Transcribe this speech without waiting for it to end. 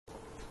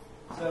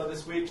So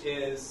this week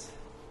is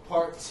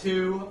part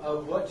 2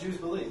 of What Jews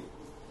Believe.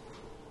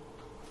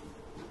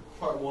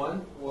 Part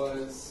 1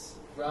 was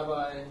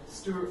Rabbi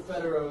Stuart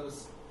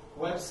Federow's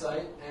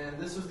website, and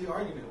this was the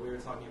argument we were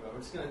talking about.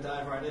 We're just going to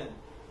dive right in.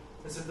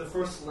 This is the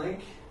first link,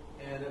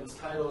 and it was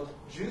titled,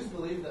 Jews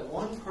Believe that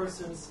one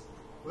person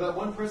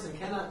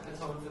cannot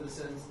atone for the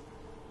sins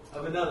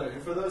of another.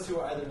 And for those who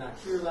are either not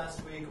here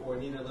last week or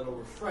need a little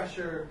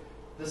refresher,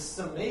 the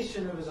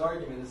summation of his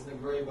argument is in the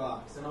gray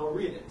box, and I'll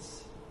read it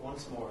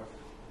once more.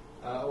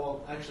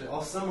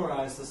 I'll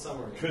summarize the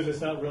summary. Because it's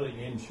not really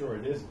in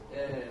short, is it?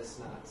 It's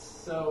not.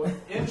 So,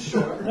 in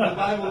short, the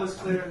Bible is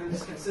clear and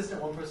it's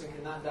consistent. One person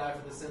cannot die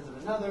for the sins of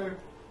another.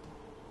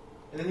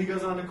 And then he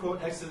goes on to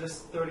quote Exodus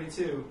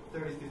 32,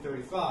 30 through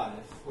 35,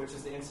 which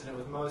is the incident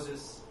with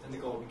Moses and the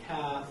golden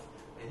calf.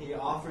 And he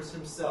offers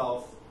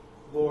himself,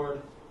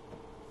 Lord,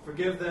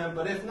 forgive them,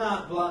 but if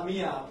not, blot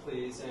me out,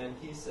 please. And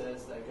he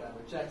says that God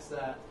rejects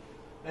that.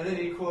 And then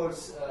he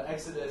quotes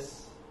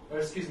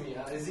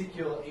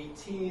Ezekiel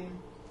 18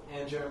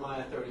 and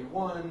Jeremiah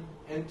 31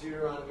 and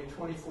Deuteronomy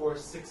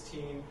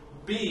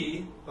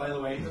 24:16b. By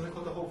the way, he doesn't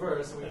quote the whole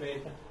verse, and we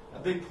made a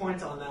big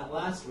point on that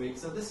last week.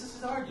 So this is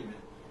his argument.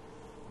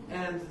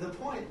 And the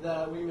point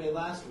that we made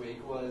last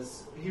week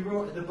was he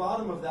wrote at the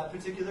bottom of that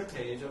particular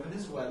page of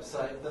his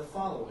website the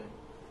following.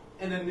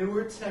 In a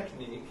newer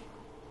technique,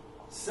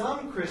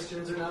 some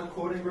Christians are now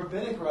quoting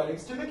rabbinic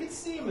writings to make it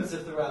seem as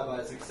if the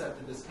rabbis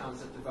accepted this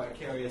concept of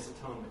vicarious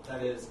atonement.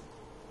 That is,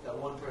 that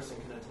one person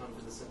can atone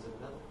for the sins of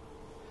another.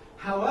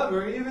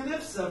 However, even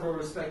if several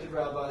respected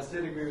rabbis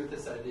did agree with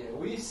this idea,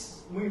 we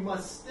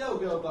must still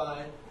go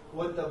by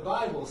what the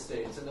Bible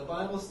states. And the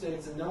Bible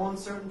states in no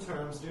uncertain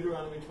terms,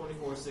 Deuteronomy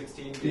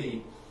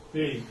 24:16b.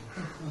 B.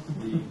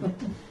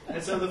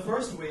 And so the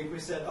first week we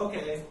said,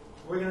 okay,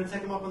 we're going to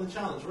take them up on the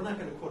challenge. We're not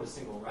going to quote a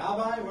single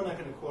rabbi. We're not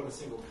going to quote a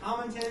single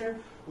commentator.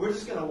 We're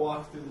just going to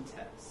walk through the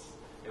text.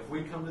 If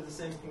we come to the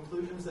same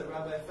conclusions that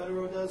Rabbi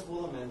Federow does,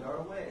 we'll amend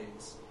our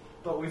ways.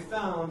 But we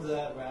found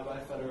that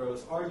Rabbi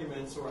Federow's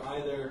arguments were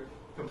either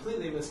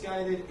completely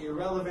misguided,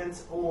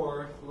 irrelevant,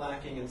 or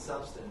lacking in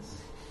substance.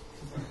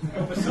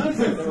 But sounds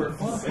like they were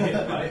fun.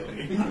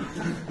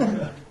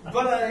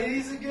 But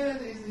he's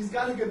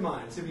got a good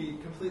mind, to be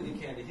completely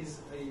candid.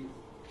 He's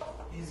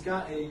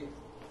got a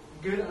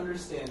good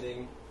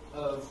understanding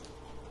of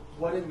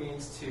what it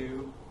means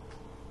to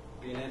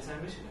be an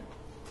anti-missionary.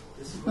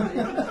 This is what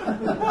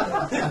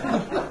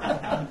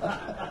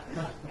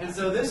And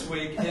so this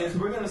week is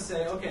we're going to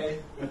say, okay,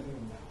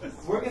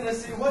 we're going to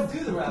see what do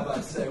the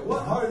rabbis say.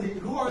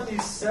 Who are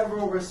these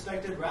several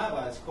respected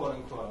rabbis, quote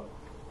unquote?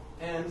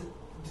 And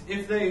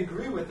if they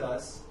agree with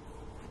us,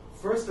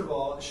 first of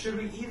all, should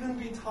we even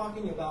be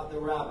talking about the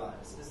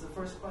rabbis? Is the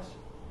first question.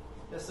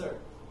 Yes, sir.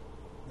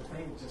 The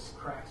thing that just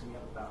cracks me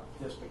up about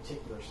this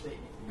particular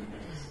statement that he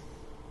makes,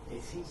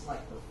 it seems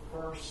like the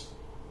first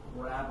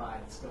rabbi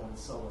that's going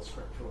sola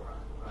scriptura,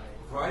 right?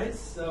 Right.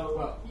 So,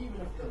 well, even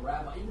if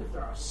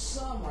there are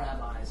some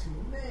rabbis who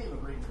may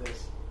agree to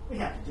this, we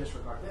have to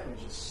disregard them and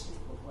just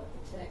stick with what the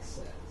text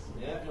says.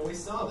 Yeah, and we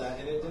saw that,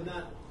 and it did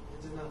not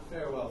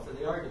fare well for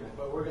the argument,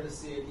 but we're going to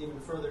see it even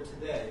further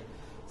today.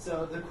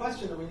 So the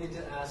question that we need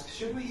to ask,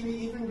 should we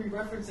even be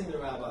referencing the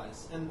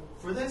rabbis? And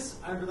for this,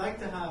 I would like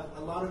to have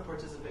a lot of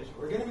participation.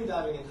 We're going to be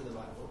diving into the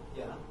Bible,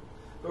 yeah,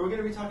 but we're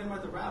going to be talking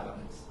about the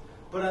rabbis.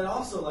 But I'd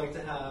also like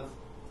to have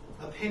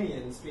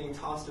opinions being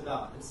tossed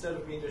about instead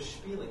of me just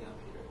spieling up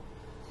here.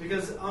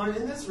 Because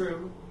in this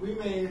room, we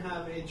may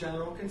have a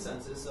general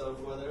consensus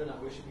of whether or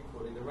not we should be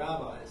quoting the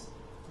rabbis.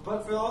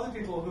 But for all the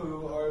people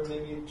who are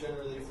maybe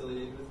generally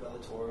affiliated with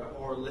Bellatora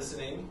or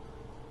listening,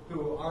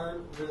 who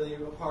aren't really a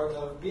part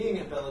of being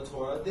at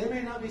Bellatora, they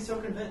may not be so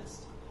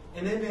convinced.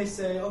 And they may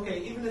say, okay,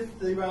 even if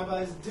the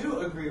rabbis do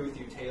agree with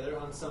you, Taylor,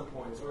 on some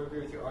points, or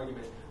agree with your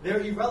argument,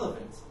 they're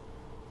irrelevant.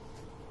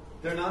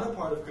 They're not a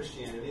part of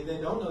Christianity, they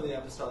don't know the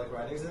apostolic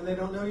writings, and they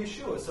don't know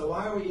Yeshua, so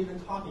why are we even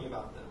talking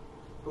about them?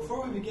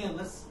 Before we begin,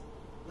 let's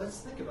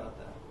think about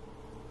that.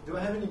 Do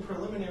I have any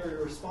preliminary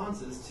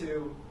responses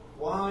to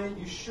why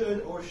you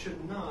should or should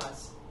not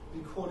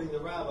be quoting the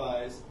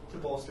rabbis to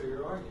bolster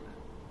your argument?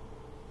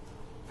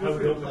 Feel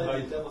free to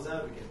play the devil's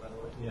advocate, by the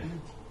way. Yeah.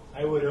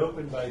 I would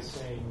open by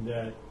saying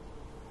that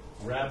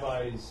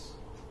rabbis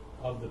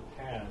of the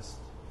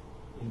past,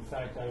 in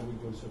fact, I would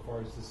go so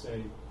far as to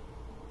say,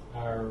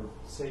 are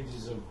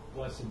sages of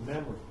blessed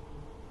memory,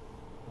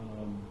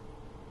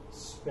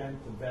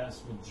 spent the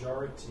vast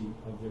majority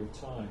of their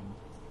time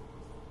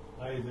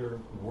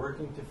either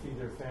working to feed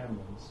their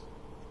families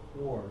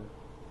or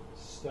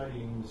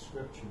studying the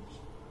scriptures.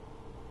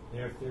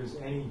 And if there's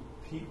any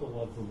people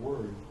of the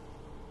Word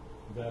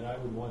that I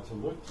would want to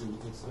look to,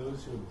 it's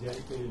those who have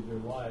dedicated their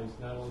lives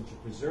not only to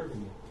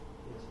preserving it,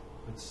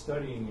 but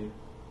studying it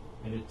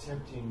and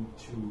attempting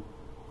to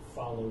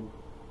follow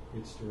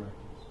its directives.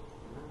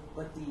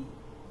 But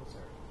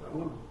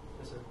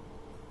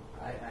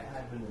I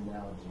have an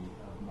analogy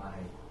of my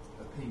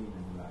opinion of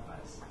the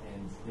rabbis,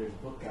 and there's a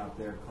book out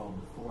there called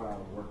The 4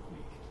 Hour Work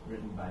Week,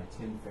 written by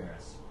Tim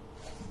Ferriss.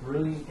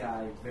 brilliant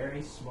guy,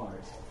 very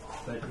smart,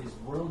 but his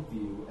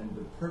worldview and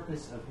the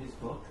purpose of his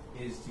book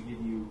is to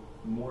give you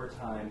more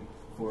time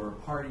for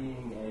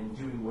partying and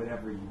doing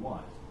whatever you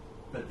want.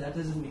 But that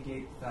doesn't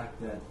negate the fact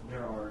that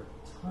there are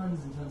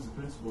tons and tons of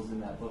principles in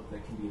that book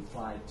that can be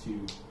applied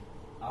to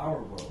our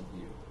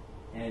worldview.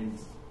 And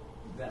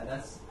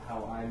that's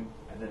how I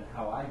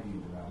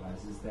view the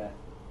rabbis, is that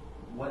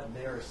what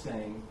they're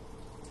saying,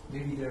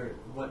 maybe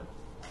what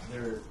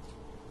they're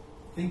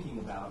thinking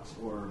about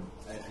or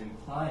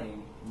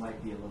implying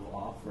might be a little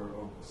off,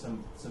 or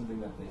something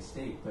that they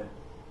state, but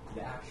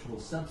the actual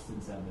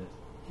substance of it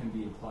can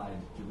be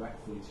applied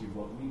directly to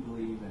what we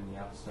believe in the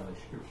apostolic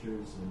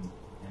scriptures and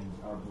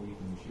our belief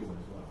in Yeshua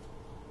as well.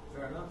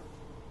 Fair enough.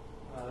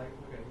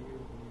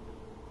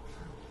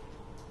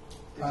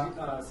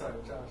 Okay, sorry,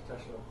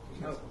 Joshua. Did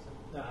you have something?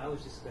 No, I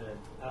was just gonna.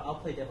 I'll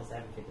play devil's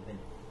advocate a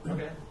minute.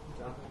 Okay,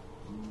 Jonathan.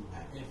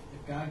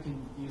 If God can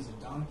use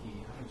a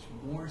donkey, how much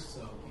more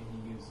so can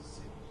He use a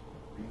sage?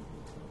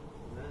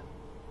 Matt?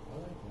 I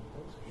like that.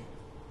 That was good.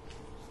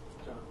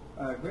 John.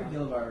 A great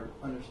deal of our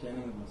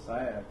understanding of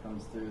Messiah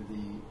comes through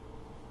the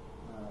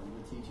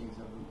teachings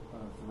of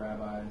the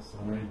rabbis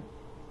Right.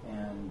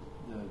 and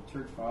the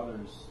church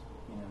fathers.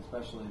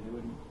 Especially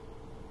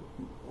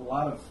a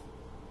lot of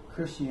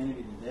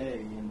Christianity today,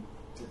 and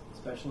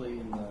especially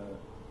in the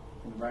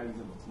writings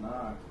of the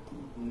Tanakh,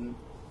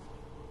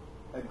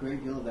 a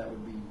great deal of that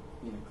would be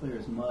clear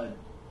as mud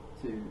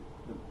to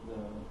the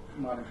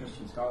modern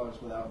Christian scholars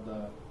without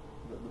the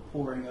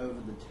poring over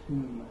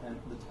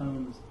the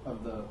tomes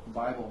of the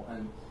Bible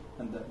and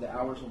the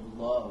hours of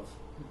love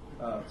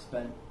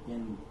spent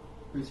in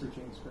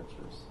researching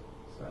scriptures.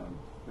 So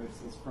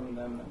it's from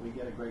them that we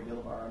get a great deal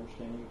of our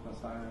understanding of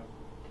Messiah.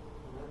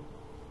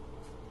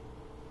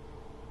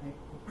 I think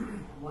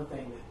one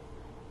thing that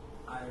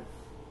I've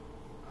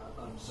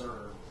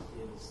observed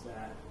is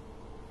that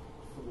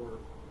for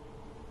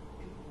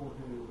people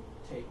who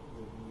take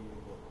the view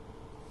that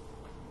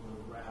the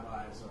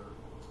rabbis are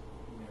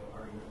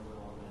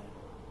irrelevant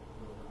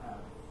or don't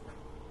have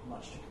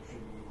much to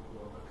contribute,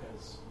 or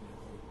because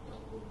they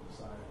don't believe in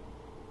Messiah,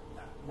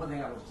 one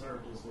thing I've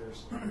observed is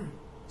there's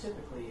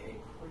typically a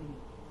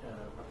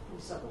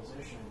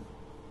presupposition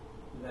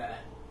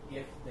that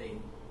if they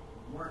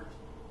weren't,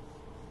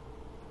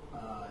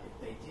 if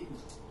they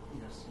didn't,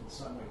 in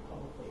some way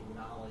publicly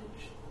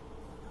acknowledge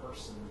the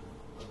person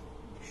of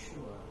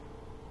Yeshua,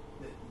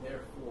 that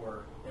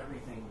therefore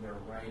everything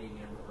they're writing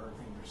and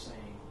everything they're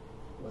saying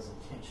was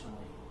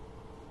intentionally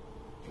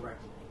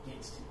directed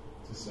against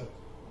him.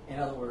 In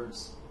other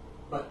words,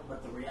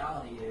 but the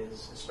reality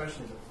is,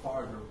 especially the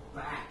farther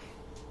back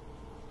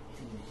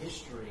in the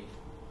history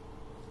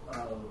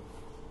of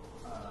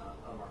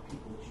our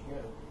people that you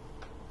go,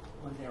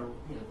 when they're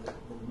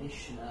the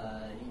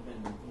Mishnah and even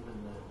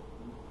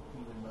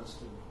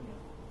most of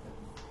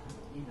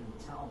even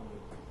the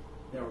Talmud,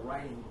 they're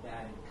writing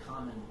that and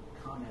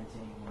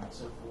commenting and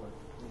so forth.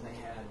 And they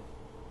had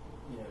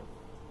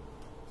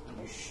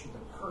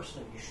the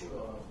person of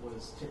Yeshua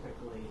was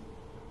typically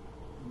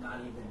not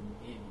even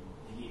in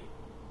view.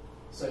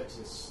 So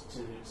to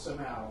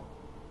somehow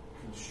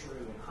construe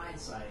in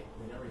hindsight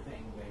that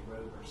everything they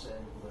wrote or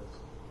said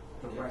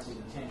was directed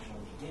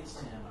intentionally against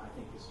him, I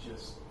think is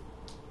just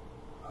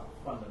a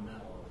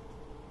fundamental.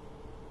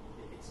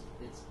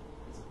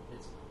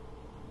 It's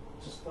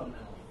just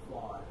fundamentally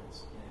flawed.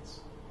 It's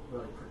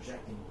really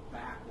projecting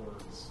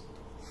backwards,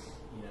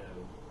 and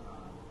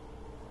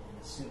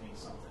assuming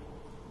something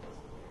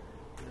wasn't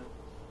there.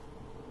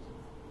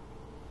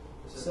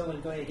 So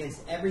when going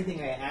against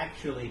everything I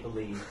actually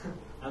believe,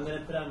 I'm going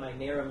to put on my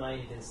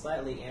narrow-minded and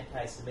slightly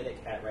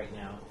anti-Semitic hat right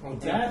now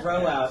and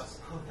throw out,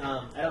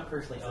 I don't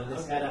personally own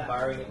this hat, I'm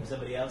borrowing it from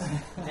somebody else,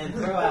 and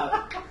throw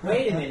out,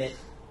 wait a minute,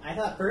 I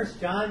thought 1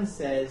 John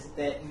says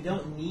that you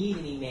don't need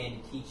any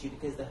man to teach you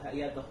because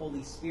you have the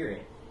Holy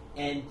Spirit.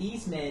 And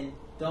these men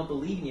don't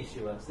believe in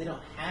Yeshua, so they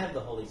don't have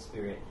the Holy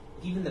Spirit.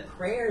 If even the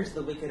prayers of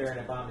the wicked are an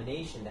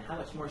abomination, then how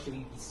much more should we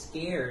be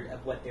scared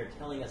of what they're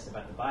telling us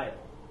about the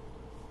Bible?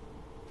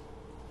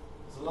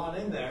 There's a lot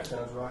in there.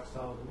 Sounds rock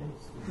solid to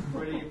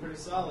me. Pretty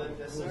solid,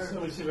 yes, sir. So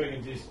let me see if I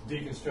can just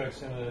deconstruct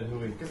some of the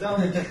hooey.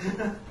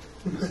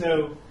 Because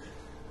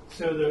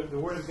So the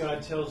Word of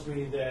God tells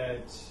me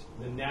that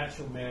the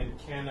natural man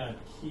cannot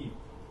keep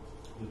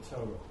the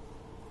Torah.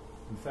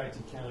 In fact,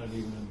 he cannot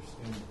even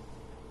understand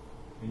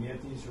it. And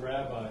yet these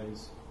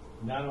rabbis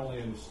not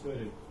only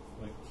understood it,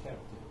 but kept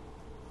it.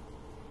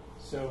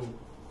 So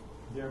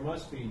there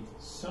must be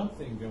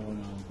something going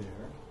on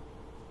there.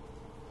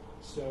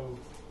 So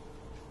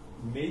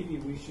maybe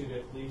we should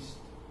at least,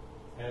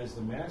 as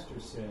the Master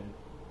said,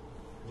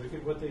 look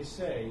at what they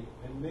say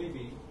and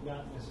maybe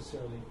not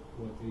necessarily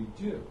what they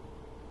do.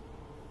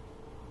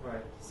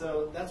 Right.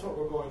 So that's what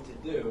we're going to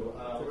do.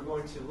 We're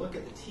going to look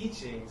at the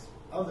teachings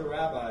of the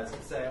rabbis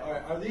and say, all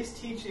right, are these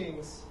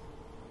teachings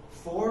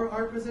for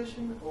our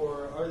position,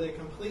 or are they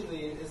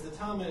is the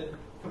Talmud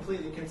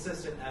completely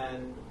consistent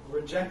and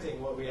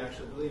rejecting what we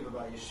actually believe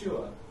about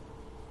Yeshua?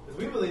 Because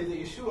we believe that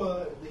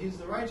Yeshua, he's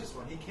the righteous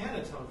one. He can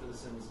atone for the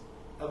sins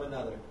of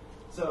another.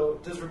 So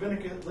does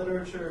rabbinic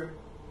literature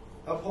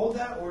uphold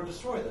that or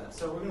destroy that?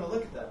 So we're going to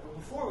look at that. But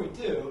before we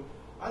do,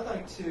 I'd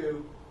like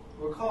to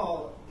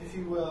recall, if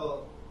you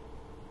will,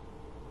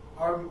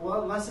 our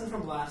lesson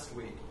from last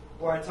week,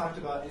 where I talked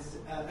about is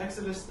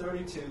Exodus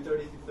 32, 30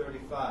 through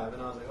 35.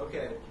 And I was like,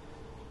 okay,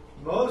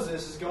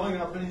 Moses is going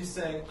up and he's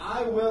saying,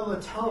 I will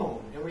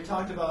atone. And we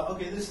talked about,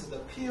 okay, this is the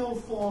Peel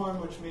form,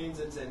 which means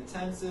it's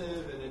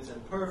intensive and it's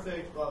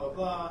imperfect, blah, blah,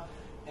 blah.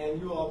 And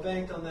you all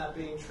banked on that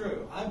being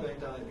true. I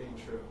banked on it being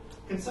true.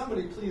 Can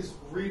somebody please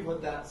read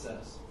what that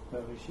says?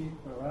 בראשית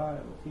ברא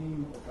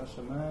אלוהים את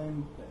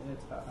השמיים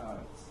ואת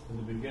הארץ. In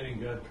the beginning,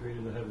 God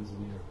created the heavens and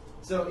the earth.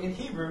 So in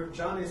Hebrew,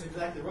 Johnny is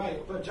exactly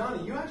right. But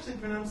Johnny, you actually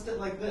pronounced it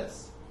like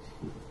this.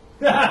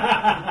 You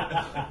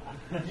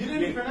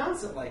didn't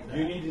pronounce it like that.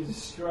 You need to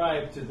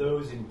describe to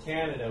those in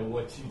Canada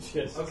what you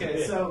just Okay,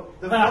 did. so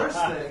the first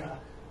thing,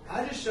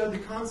 I just showed the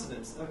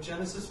consonants of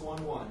Genesis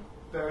 1:1.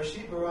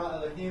 Bereshit bara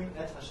Elohim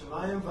et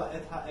hashemayim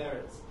va'et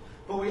ha'eretz.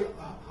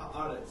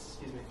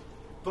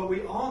 But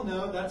we all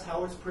know that's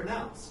how it's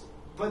pronounced.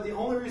 But the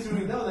only reason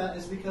we know that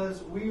is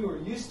because we were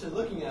used to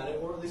looking at it,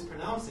 or at least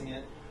pronouncing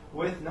it,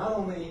 with not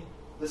only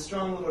the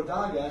strong little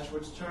dagash,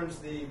 which turns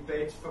the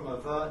bait from a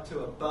va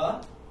to a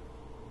ba,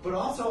 but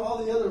also all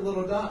the other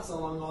little dots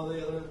along all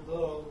the other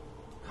little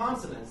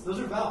consonants. Those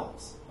are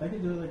vowels. I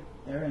could do like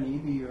Aaron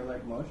Eby or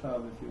like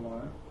Moshav if you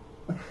want.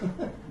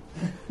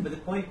 But the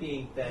point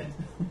being that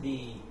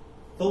the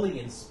fully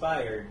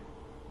inspired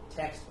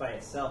text by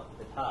itself at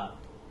the top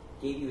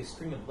gave you a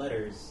string of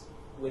letters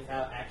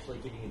without actually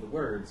giving you the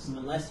words,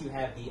 unless you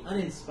have the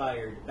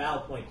uninspired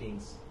vowel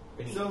pointings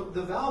beneath. So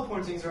the vowel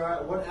pointings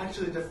are what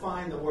actually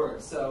define the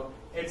word. So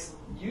it's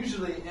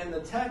usually in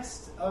the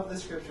text of the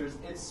scriptures,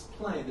 it's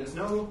plain. There's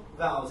no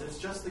vowels. It's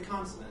just the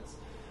consonants.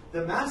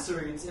 The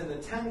Masoretes in the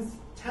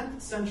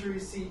 10th century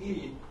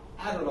CE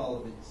added all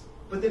of these.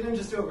 But they didn't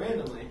just do it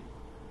randomly.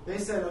 They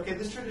said, okay,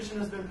 this tradition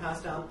has been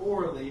passed down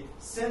orally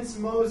since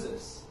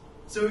Moses.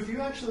 So if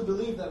you actually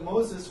believe that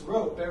Moses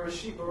wrote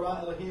Bereshit bara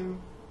Elohim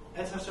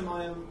et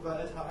hashemayim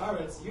va'et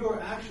ha'aretz, you are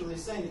actually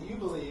saying that you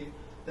believe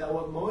that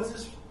what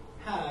Moses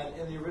had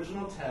in the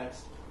original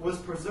text was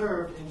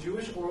preserved in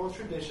Jewish oral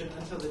tradition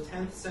until the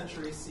 10th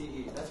century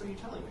CE. That's what you're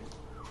telling me.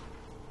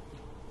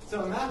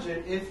 So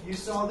imagine if you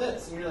saw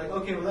this and you're like,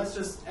 okay, well that's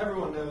just,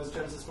 everyone knows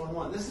Genesis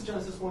 1:1. This is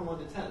Genesis 1:1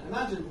 to 10.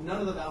 Imagine none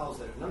of the vowels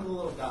there, none of the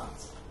little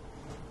dots.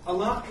 A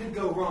lot could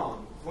go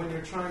wrong when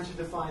you're trying to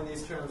define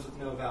these terms with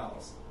no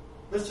vowels.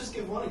 Let's just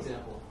give one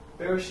example.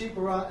 Bereshit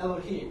bara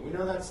Elohim. We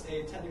know that's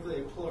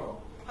technically a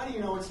plural. How do you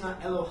know it's not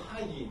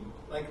Elohayim,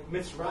 like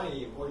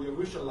Mitzrayim or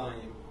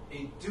Yerushalayim,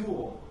 a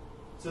dual?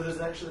 So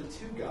there's actually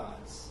two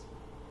gods.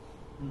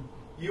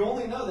 You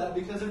only know that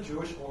because of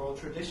Jewish oral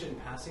tradition,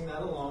 passing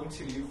that along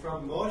to you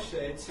from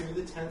Moshe to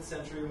the 10th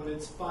century when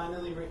it's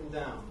finally written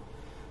down.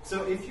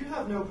 So if you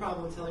have no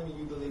problem telling me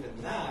you believe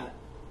in that,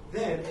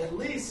 then at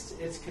least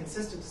it's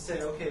consistent to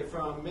say, okay,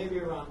 from maybe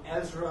around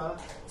Ezra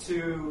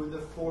to the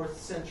 4th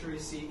century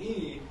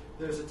CE,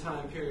 there's a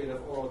time period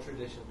of oral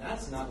tradition.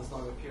 That's not as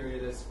long a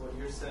period as what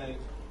you're saying.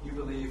 You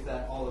believe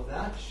that all of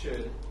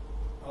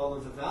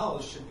the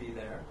vowels should be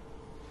there.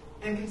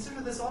 And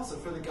consider this also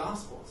for the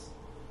Gospels.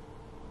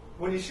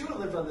 When Yeshua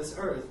lived on this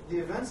earth, the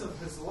events of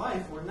his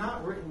life were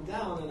not written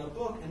down in a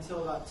book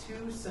until about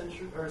 2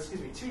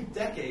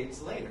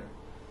 decades later.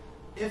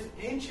 If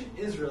ancient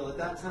Israel at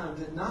that time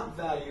did not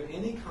value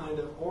any kind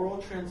of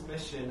oral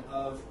transmission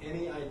of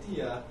any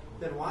idea,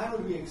 then why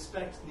would we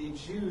expect the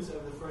Jews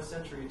of the first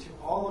century to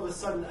all of a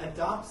sudden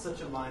adopt such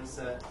a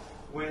mindset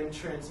when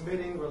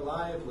transmitting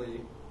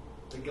reliably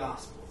the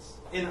Gospels?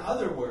 In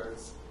other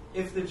words,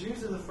 if the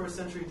Jews of the first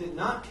century did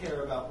not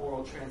care about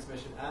oral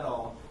transmission at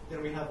all,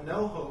 then we have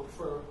no hope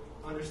for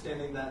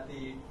understanding that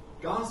the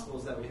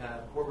Gospels that we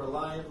have were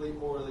reliably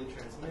orally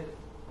transmitted.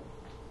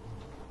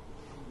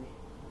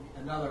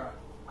 Another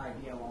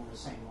idea along the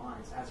same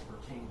lines as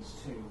pertains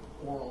to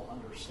oral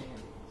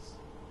understandings.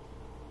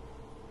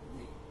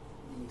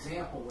 The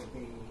example would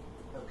be,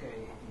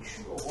 okay, if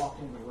Yeshua walked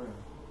in the room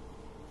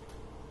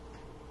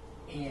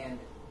and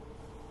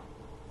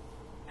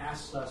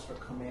asked us or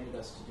commanded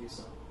us to do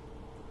something,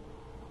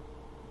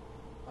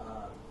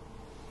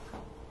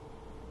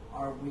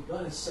 are we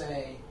going to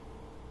say,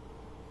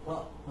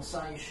 well,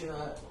 Messiah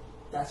Yeshua,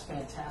 that's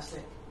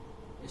fantastic.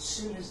 As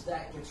soon as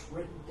that gets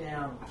written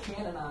down,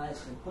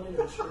 canonized, and put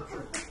into the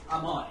scripture,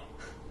 I'm on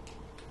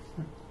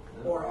it.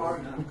 Or are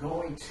you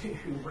going to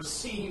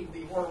receive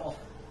the oral,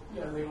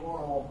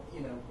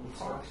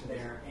 part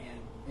there,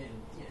 and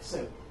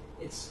so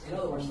it's, in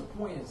other words, the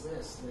point is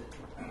this,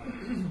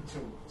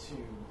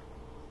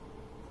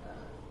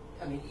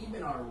 that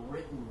even our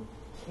written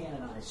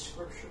canonized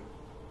scripture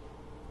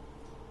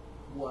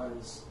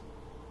was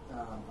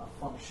a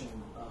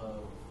function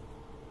of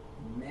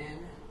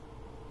men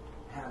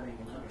having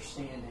an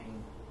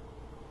understanding,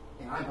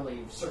 and I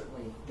believe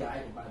certainly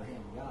guided by the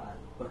hand of God,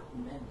 but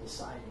men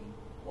deciding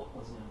what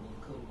was going to be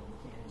included in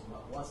the canon and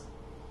what wasn't.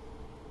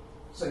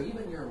 So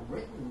even your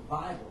written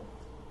Bible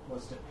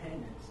was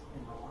dependent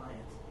and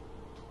reliant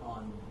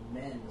on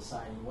men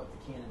deciding what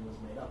the canon was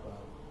made up of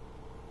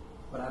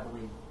but I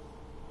believe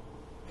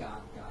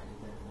God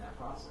guided them in that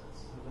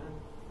process. Amen.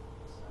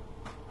 So,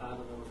 I don't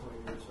know which one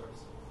of yours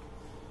first.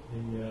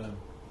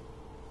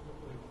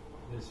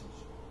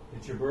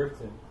 It's your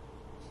birthday.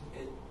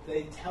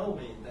 They tell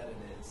me that it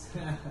is.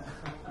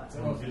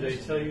 Do they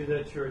tell you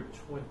that you're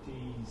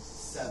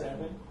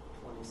 27?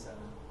 27.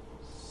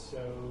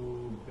 So,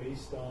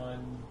 based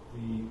on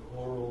the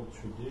oral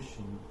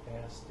tradition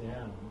passed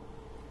down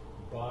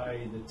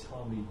by the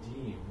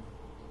Talmudim,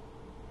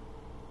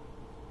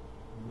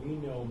 we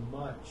know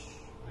much,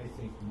 I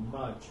think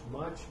much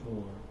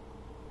more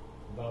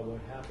about what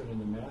happened in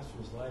the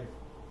Master's life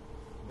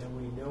than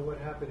we know what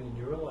happened in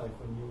your life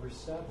when you were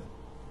 7,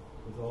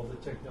 with all the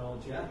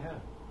technology Yeah. we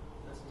have.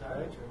 That's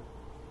entirely Right? true.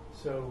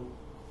 So,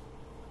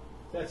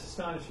 that's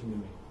astonishing to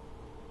me.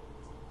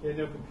 They had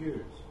no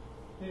computers.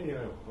 They didn't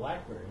even have a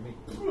BlackBerry. I mean,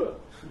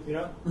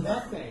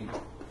 nothing.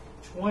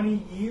 20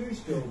 years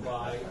go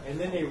by, and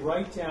then they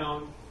write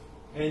down,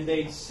 and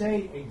they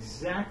say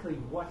exactly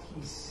what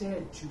he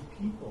said to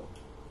people.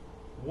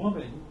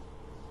 Woman,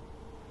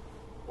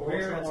 Oral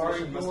where are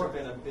transmission must your... have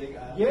been a big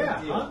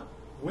Yeah, deal. huh?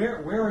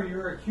 Where are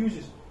your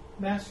accusers?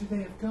 Master,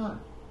 they have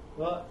gone.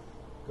 Well,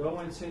 go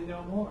and say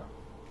no more.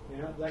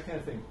 That kind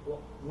of thing.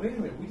 Well, wait a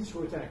minute. We just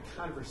wrote down a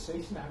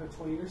conversation that happened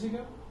 20 years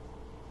ago?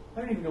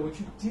 I don't even know what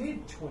you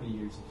did 20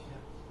 years ago.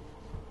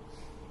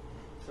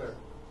 Sure.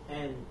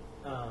 And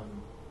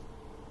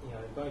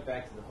going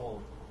back to the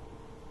whole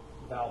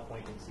vowel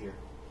pointings here,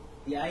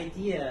 the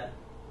idea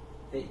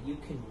that you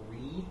can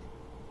read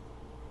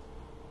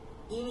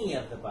any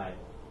of the Bible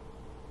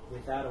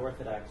without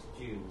Orthodox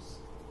Jews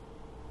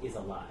is a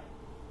lie,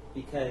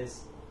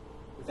 because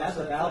without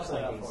the vowel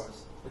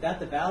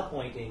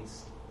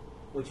pointings,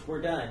 which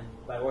were done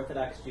by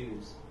Orthodox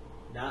Jews,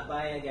 not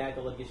by a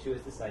gaggle of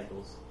Yeshua's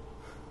disciples,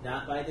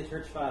 not by the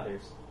Church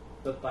Fathers,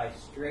 but by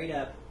straight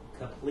up,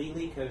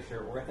 completely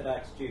kosher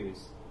Orthodox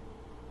Jews,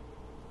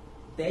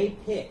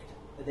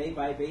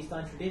 based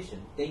on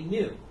tradition, they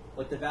knew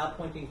what the vowel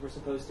pointings were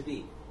supposed to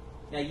be.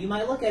 Now, you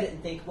might look at it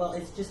and think, well,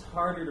 it's just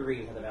harder to read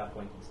without the vowel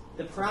pointings.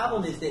 The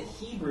problem is that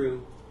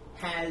Hebrew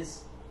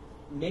has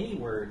many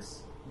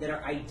words that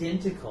are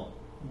identical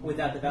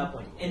without the vowel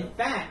pointing. In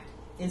fact,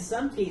 in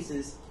some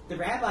cases, the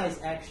rabbis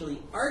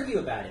actually argue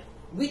about it.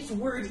 Which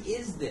word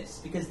is this?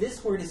 Because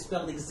this word is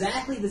spelled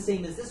exactly the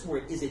same as this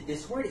word. Is it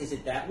this word? Is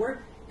it that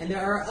word? And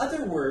there are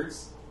other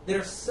words that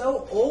are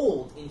so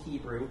old in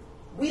Hebrew,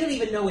 we don't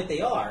even know what they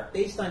are.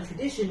 Based on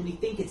tradition, we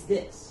think it's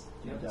this.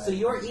 Yep. So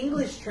your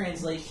English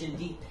translation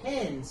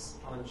depends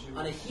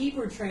on a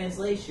Hebrew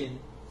translation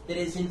that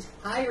is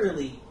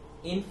entirely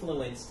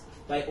influenced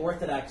by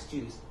Orthodox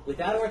Jews.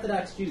 Without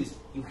Orthodox Jews,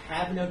 you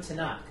have no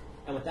Tanakh.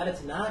 And without a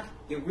Tanakh,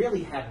 you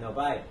really have no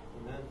Bible.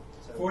 Amen.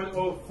 So For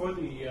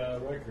the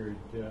record,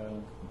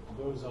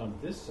 those on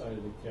this side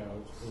of the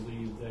couch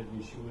believe that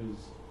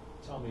Yeshua's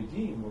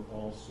Talmudim were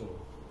also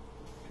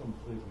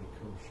completely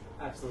kosher.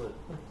 Absolutely.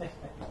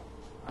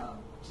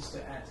 just to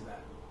add to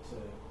that, to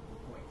the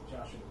point that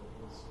Joshua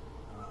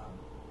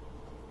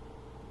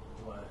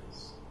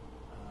was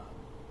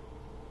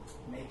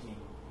making,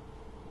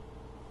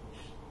 which,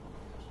 I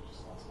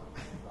just lost my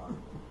train of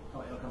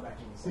thought. It'll come back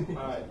to me in a second.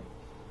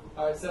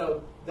 All right,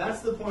 so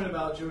that's the point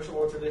about Jewish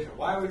oral tradition.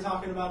 Why are we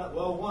talking about it?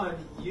 Well, one,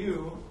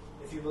 you,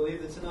 if you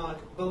believe the Tanakh,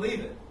 believe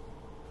it.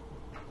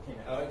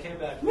 It came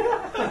back.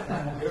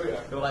 Here we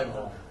are. Go live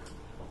home.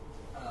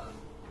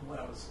 What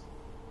I was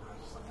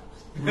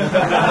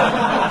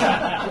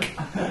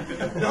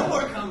No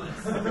more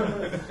comments. to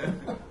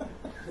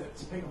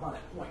pick up on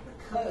that point,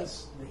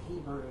 because the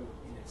Hebrew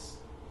in its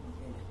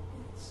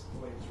the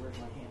way it was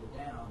originally handed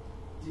down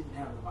didn't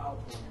have the vowel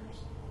pointers,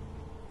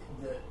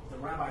 the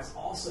rabbis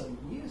also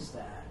use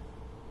that,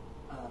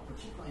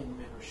 particularly in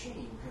the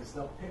Midrashim, because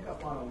they'll pick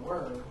up on a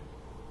word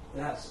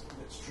that's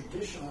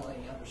traditionally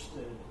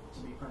understood to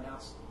be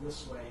pronounced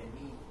this way and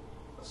mean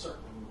a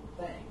certain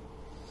thing,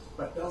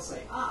 but they'll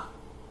say,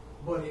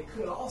 but it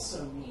could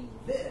also mean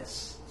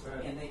this,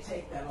 right. And they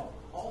take that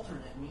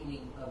alternate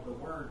meaning of the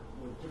word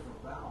with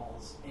different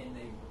vowels, and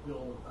they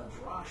build a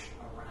drash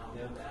around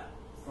that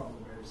from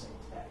the very same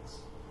text.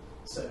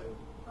 So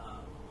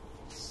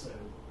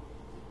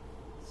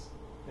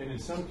And in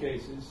some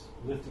cases,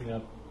 lifting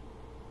up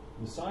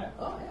Messiah.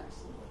 oh, yeah,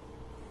 absolutely.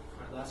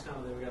 All right, last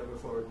comment, then we got to move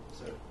forward.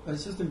 So, But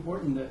it's just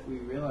important that we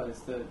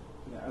realize that,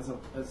 as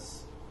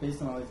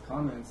based on all these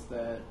comments,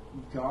 that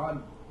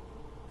God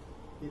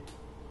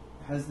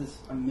has this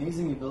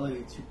amazing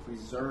ability to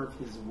preserve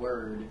His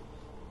Word,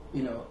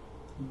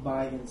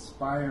 by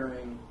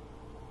inspiring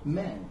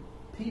men,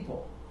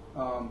 people.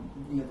 The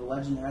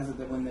legend has it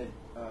that when they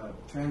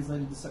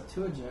translated the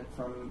Septuagint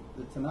from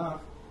the Tanakh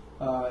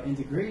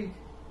into Greek,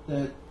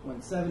 that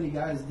when 70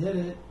 guys did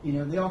it,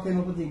 they all came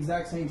up with the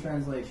exact same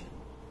translation.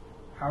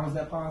 How is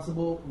that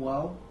possible?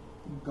 Well,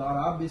 God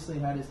obviously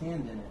had His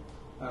hand in it.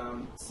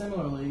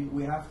 Similarly,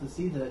 we have to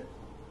see that,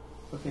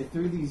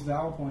 through these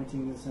vowel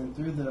pointings and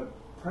through the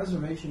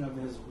preservation of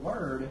His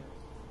Word,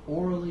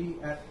 orally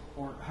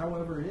or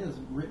however it is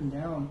written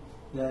down,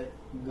 that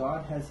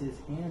God has His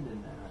hand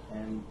in that,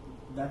 and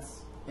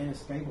that's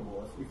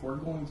inescapable. If we're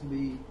going to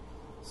be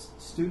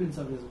students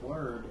of His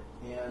Word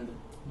and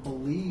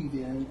believe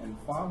in and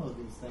follow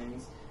these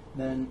things,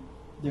 then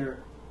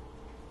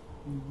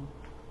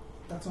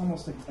that's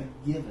almost a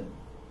given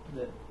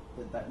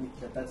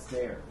that's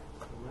there.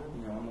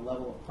 You know, on the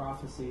level of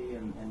prophecy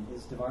and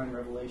His divine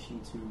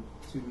revelation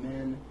to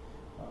men,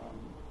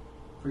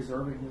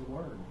 preserving His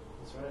Word.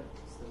 That's right.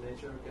 It's the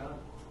nature of God.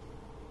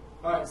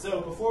 All right,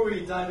 so before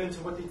we dive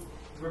into what the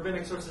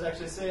rabbinic sources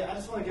actually say, I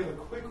just want to give a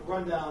quick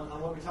rundown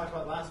on what we talked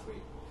about last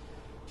week,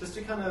 just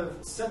to kind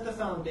of set the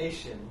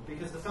foundation,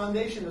 because the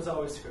foundation is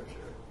always Scripture.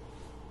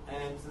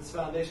 And this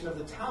foundation of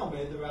the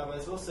Talmud, the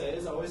rabbis will say,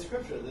 is always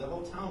Scripture. The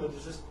whole Talmud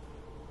is just,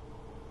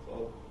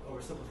 well,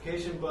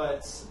 oversimplification,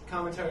 but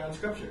commentary on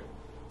Scripture.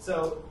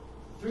 So,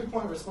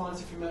 3-point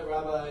response if you met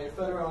Rabbi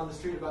Federer on the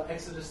street about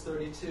Exodus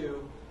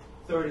 32,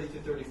 30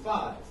 through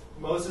 35.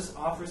 Moses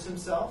offers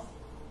himself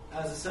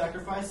as a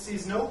sacrifice,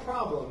 sees no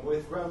problem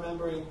with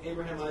remembering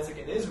Abraham, Isaac,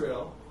 and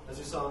Israel, as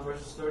we saw in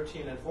verses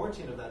 13 and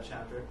 14 of that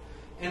chapter,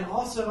 and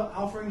also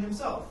offering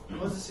himself.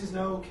 Moses sees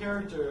no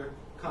character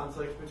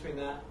conflict between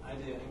that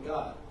idea and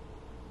God.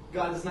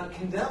 God does not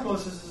condemn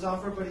Moses'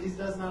 offer, but He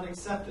does not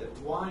accept it.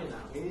 Why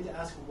not? We need to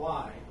ask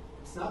why.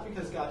 It's not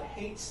because God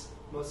hates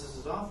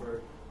Moses'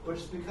 offer, but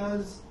just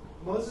because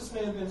Moses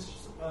may have been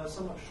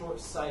somewhat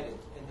short-sighted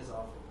in his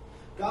offer.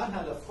 God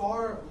had a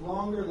far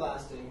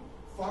longer-lasting,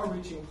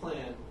 far-reaching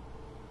plan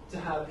to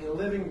have a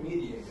living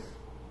mediator.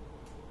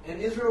 And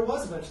Israel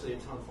was eventually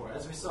atoned for,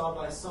 as we saw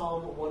by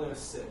Psalm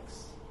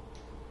 106.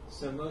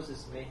 So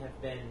Moses may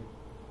have been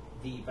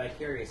the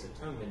vicarious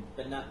atonement,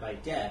 but not by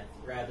death,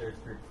 rather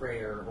through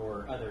prayer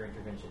or other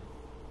intervention.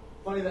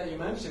 Funny that you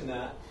mentioned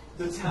that.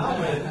 The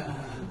Talmud,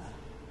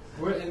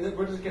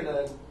 we're just going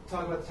to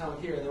talk about the Talmud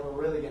here, and then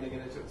we're really going to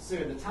get into it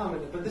soon. The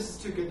Talmud, but this is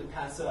too good to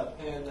pass up.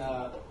 And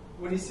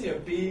when you see a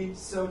B,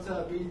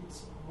 sota, B,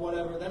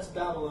 whatever, that's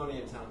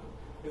Babylonian Talmud.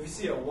 If you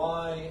see a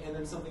Y and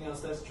then something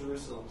else, that's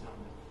Jerusalem Talmud.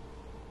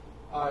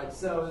 All right,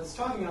 so it's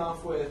starting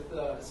off with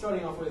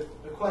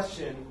a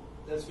question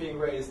that's being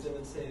raised in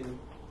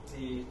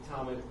the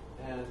Talmud,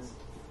 and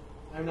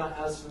I'm not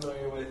as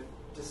familiar with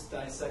just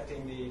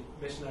dissecting the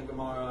Mishnah,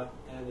 Gemara,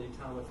 and the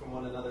Talmud from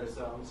one another,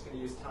 so I'm just going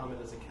to use Talmud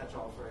as a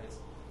catch-all phrase.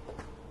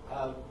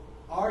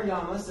 Ar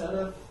Yama said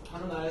of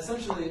Hananiah,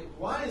 essentially,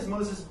 why is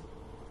Moses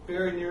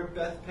buried near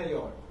Beth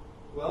Peor?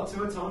 Well,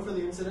 to atone for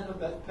the incident of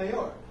Beth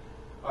Peor.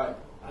 All right,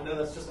 I know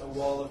that's just a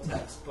wall of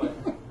text, but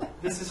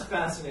this is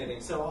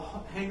fascinating, so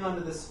hang on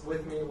to this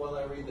with me while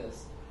I read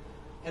this.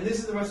 And this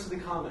is the rest of the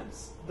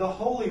comments. The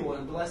Holy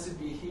One, blessed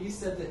be He,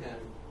 said to him,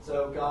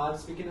 so God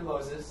speaking to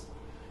Moses,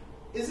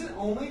 is it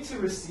only to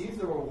receive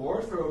the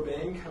reward for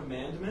obeying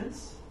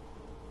commandments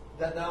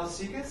that thou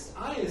seekest?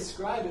 I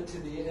ascribe it to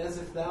thee as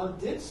if thou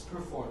didst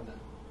perform them.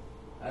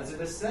 As it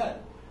is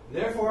said,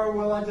 therefore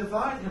will I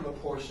divide him a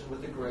portion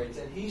with the great,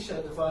 and he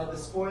shall divide the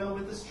spoil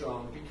with the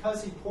strong,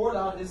 because he poured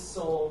out his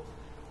soul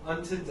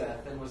unto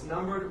death, and was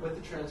numbered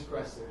with the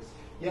transgressors.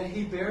 Yet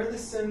he bare the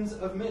sins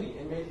of many,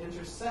 and made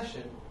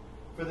intercession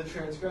for the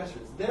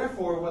transgressors.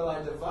 Therefore will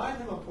I divide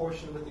him a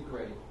portion with the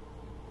great.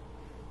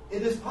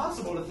 It is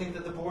possible to think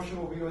that the portion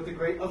will be with the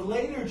great of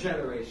later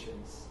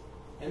generations,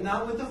 and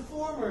not with the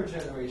former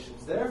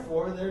generations.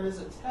 Therefore there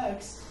is a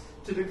text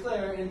to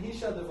declare, and he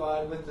shall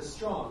divide with the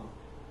strong.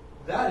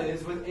 That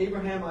is, with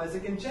Abraham,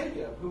 Isaac, and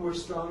Jacob, who were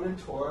strong in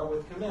Torah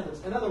with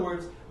commandments. In other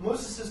words,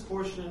 Moses'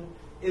 portion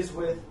is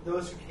with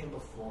those who came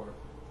before,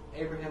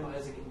 Abraham,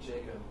 Isaac, and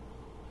Jacob.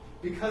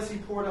 Because he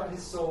poured out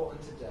his soul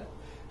unto death.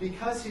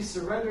 Because he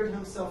surrendered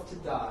himself to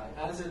die,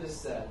 as it is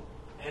said,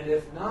 and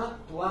if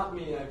not, blot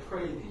me, I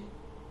pray thee,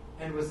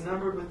 and was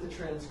numbered with the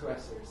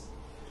transgressors.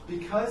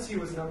 Because he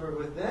was numbered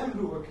with them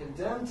who were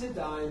condemned to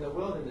die in the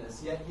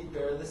wilderness, yet he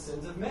bare the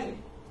sins of many.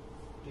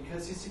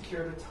 Because he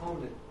secured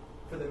atonement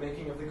for the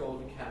making of the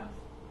golden calf.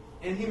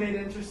 And he made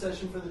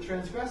intercession for the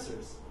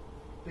transgressors,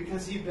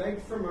 because he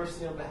begged for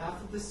mercy on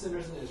behalf of the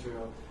sinners in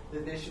Israel,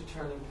 that they should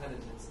turn in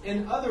penitence.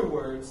 In other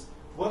words,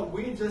 what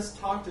we just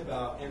talked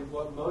about and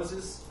what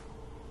Moses,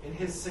 in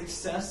his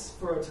success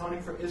for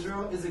atoning for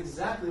Israel, is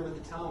exactly what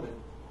the Talmud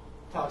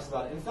talks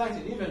about. In fact,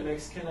 it even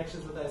makes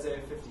connections with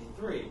Isaiah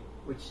 53.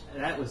 Which,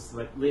 that was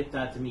what leaped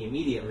out to me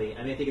immediately.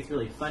 I mean, I think it's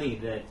really funny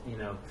that,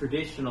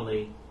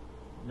 traditionally,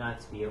 not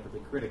to be overly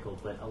critical,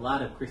 but a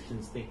lot of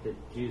Christians think that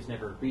Jews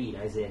never read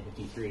Isaiah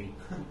 53.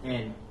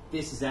 And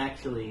this is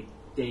actually,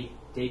 they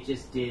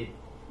just did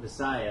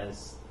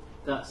Messiah's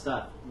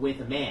stuff with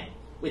a man,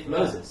 with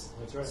Moses.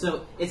 That's right.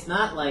 So it's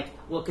not like,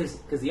 well, because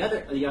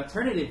the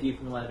alternative view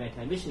from a lot of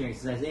anti-missionaries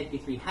is Isaiah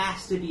 53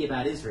 has to be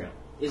about Israel.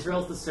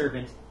 Israel's the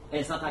servant,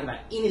 and it's not talking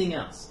about anything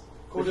else.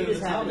 But you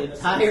just have an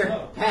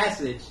entire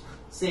passage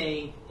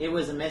saying it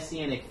was a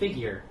messianic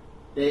figure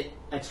that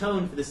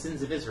atoned for the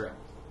sins of Israel.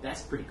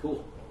 That's pretty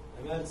cool.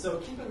 Amen. So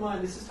keep in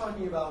mind, this is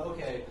talking about,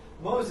 okay,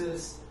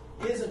 Moses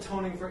is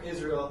atoning for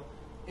Israel,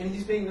 and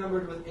he's being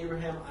numbered with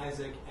Abraham,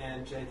 Isaac,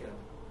 and Jacob,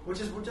 which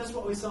is just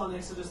what we saw in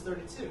Exodus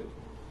 32.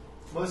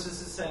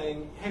 Moses is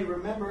saying, hey,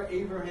 remember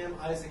Abraham,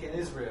 Isaac, and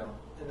Israel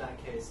in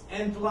that case,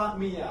 and blot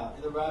me out.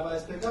 And the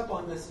rabbis pick up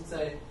on this and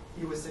say,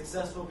 he was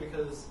successful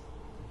because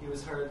he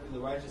was heard, the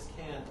righteous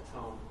can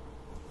atone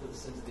for the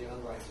sins of the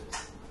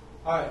unrighteous.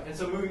 All right, and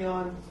so moving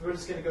on, we're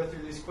just going to go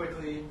through these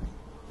quickly.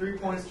 3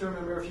 points to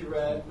remember if you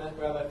met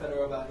Rabbi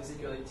Federer about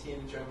Ezekiel 18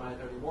 and Jeremiah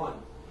 31.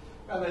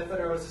 Rabbi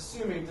Federer was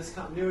assuming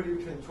discontinuity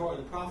between the Torah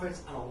and the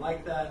prophets. I don't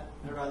like that.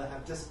 I'd rather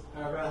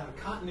have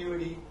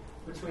continuity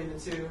between the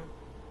two.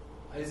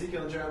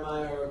 Ezekiel and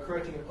Jeremiah are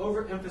correcting an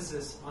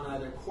overemphasis on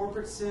either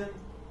corporate sin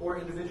or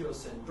individual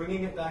sin,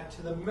 bringing it back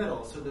to the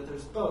middle so that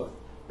there's both.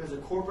 There's a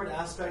corporate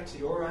aspect to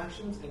your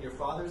actions and your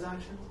father's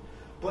actions,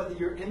 but that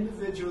you're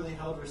individually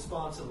held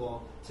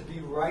responsible to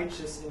be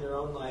righteous in your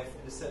own life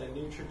and to set a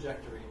new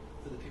trajectory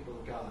for the people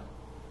of God.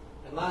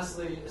 And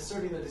lastly,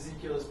 asserting that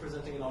Ezekiel is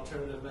presenting an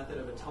alternative method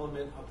of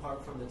atonement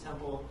apart from the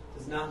temple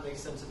does not make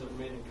sense of the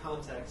remaining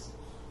context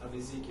of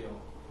Ezekiel.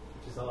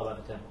 Which is all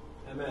about the temple.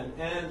 Amen.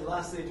 And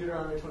lastly,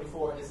 Deuteronomy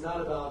 24 is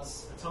not about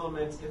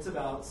atonement, it's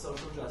about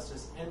social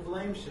justice and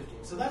blame shifting.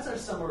 So that's our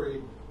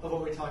summary of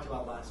what we talked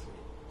about last week.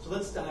 So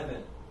let's dive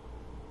in.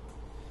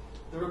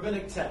 The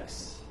rabbinic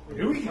text we're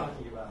going to be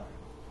talking about.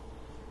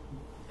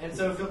 And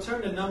so if you'll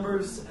turn to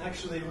Numbers,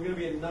 actually we're going to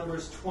be in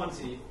Numbers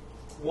 20,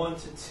 1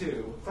 to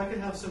 2. If I could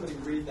have somebody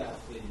read that,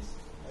 please.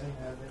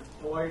 I have it.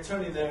 And while you're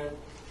turning there,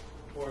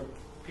 or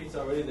Pete's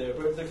already there,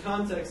 but the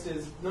context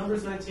is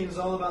Numbers 19 is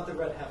all about the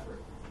red heifer.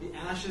 The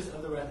ashes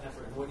of the red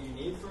heifer. And what do you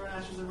need for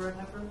ashes of red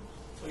heifer?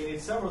 Well, you need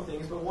several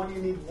things, but one,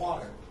 you need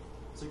water.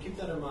 So keep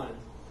that in mind.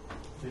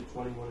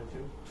 21 and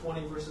 2.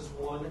 20 verses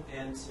 1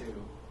 and 2.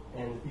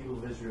 And the people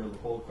of Israel, the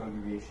whole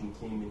congregation,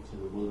 came into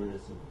the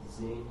wilderness of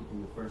Zin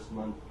in the first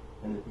month,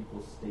 and the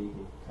people stayed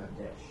in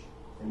Kadesh.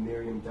 And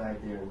Miriam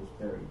died there and was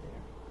buried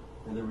there.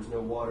 And there was no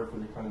water for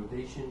the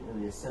congregation,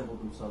 and they assembled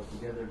themselves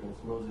together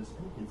against Moses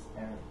and against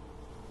Aaron.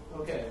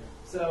 Okay,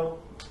 so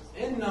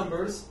in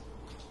Numbers,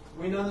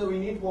 we know that we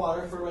need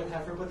water for red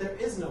heifer, but there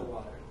is no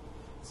water.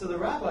 So the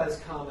rabbis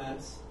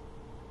comment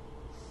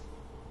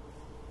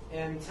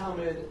in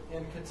Talmud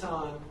in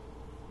Katan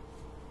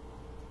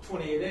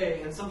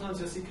 28a, and sometimes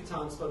you'll see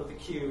Katan spelled with a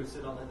Q,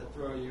 so don't let that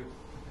throw you.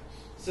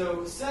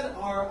 So, said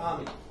Ar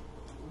Ami,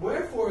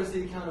 wherefore is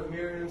the account of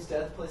Miriam's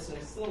death placed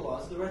next to the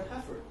laws of the red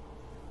heifer?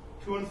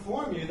 To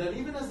inform you that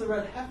even as the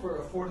red heifer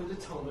afforded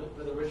atonement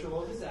by the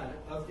ritual of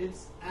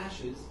its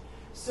ashes,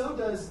 so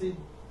does the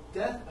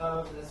death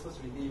of, that's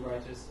supposed to be the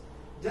righteous,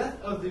 death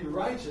of the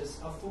righteous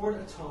afford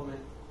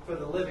atonement for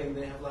the living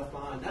they have left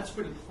behind. That's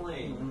pretty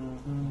plain.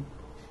 Mm-hmm.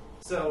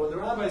 So the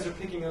rabbis are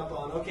picking up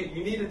on, okay,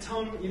 you need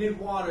atonement, you need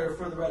water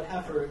for the red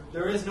heifer.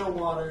 There is no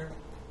water,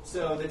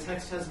 so the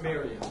text has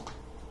Miriam.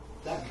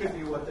 That could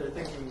be what they're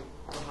thinking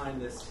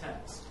behind this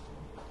text.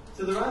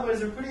 So the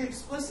rabbis are pretty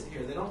explicit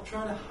here. They don't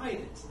try to hide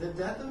it. The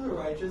death of the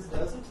righteous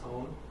does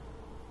atone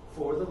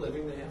for the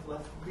living they have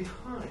left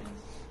behind.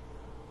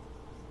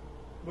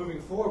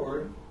 Moving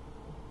forward,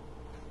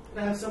 I'm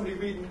going to have somebody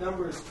read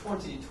Numbers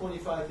 20,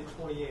 25 to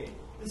 28.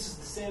 This is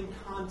the same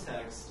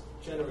context,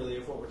 generally,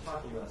 of what we're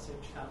talking about,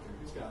 same chapter.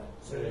 Who's got it?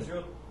 So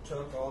Israel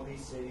took all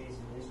these cities,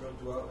 and Israel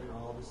dwelt in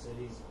all the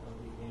cities of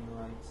the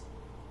Amorites,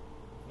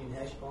 in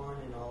Heshbon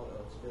and all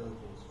its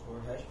villages.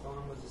 For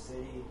Heshbon was the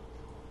city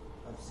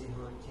of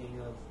Sihon, king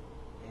of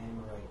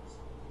Amorites,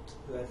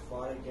 who had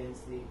fought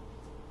against the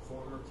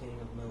former king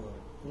of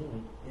Moab,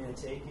 and had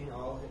taken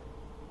all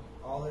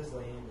his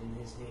land in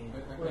his hand.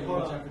 Wait,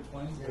 hold on. Chapter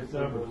 20? It's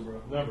Numbers.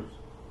 Numbers.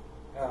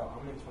 Oh,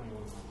 I'm in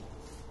 21.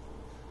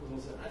 I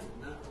did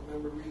not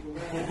remember reading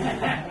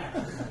that.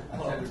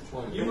 Chapter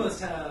 20. You must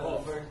have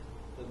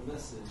the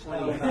message.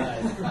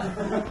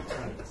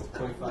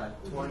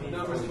 25. 20.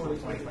 Numbers 20,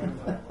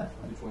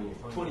 25.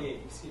 28. 28,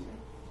 excuse me.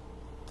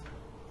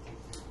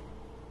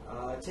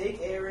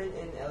 Take Aaron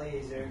and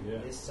Eleazar, Yeah.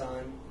 his son,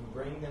 and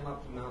bring them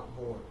up to Mount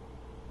Hor.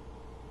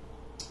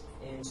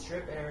 And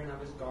strip Aaron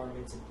of his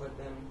garments and put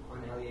them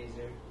on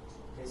Eleazar,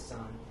 his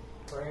son.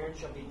 For Aaron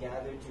shall be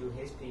gathered to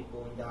his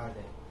people and die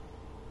there.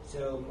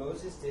 So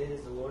Moses did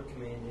as the Lord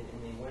commanded,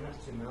 and they went up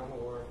to Mount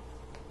Hor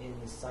in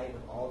the sight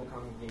of all the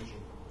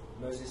congregation.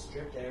 Moses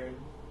stripped Aaron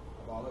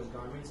of all his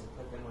garments and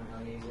put them on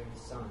Eleazar,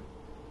 his son.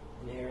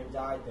 And Aaron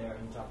died there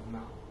on the top of the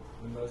mountain,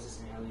 when Moses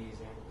and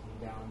Eleazar came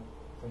down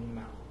from the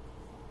mountain.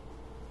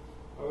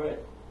 All right.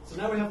 So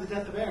now we have the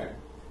death of Aaron.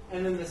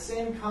 And in the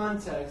same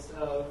context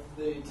of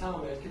the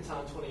Talmud,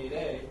 Katan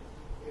 28a,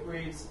 it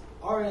reads,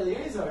 Our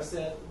Eleazar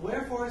said,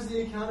 Wherefore is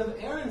the account of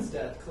Aaron's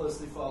death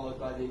closely followed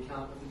by the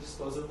account of the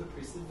disposal of the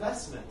priestly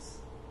vestments?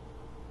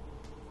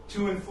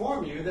 To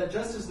inform you that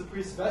just as the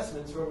priest's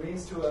vestments were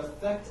means to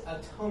effect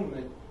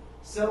atonement,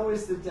 so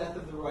is the death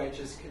of the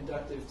righteous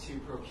conductive to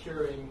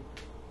procuring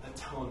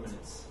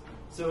atonements.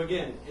 So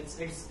again, it's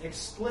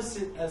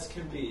explicit as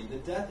can be. The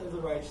death of the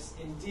righteous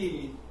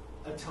indeed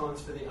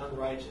atones for the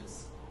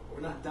unrighteous.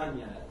 We're not done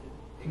yet.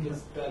 It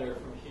gets better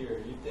from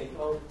here. You'd think,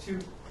 oh, two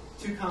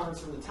comments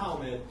from the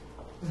Talmud,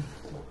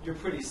 you're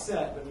pretty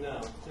set, but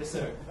no. Yes,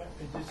 sir.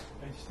 I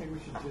just think we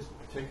should just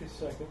take a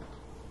second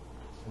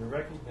and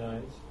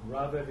recognize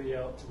Rav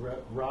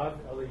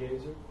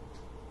Eliezer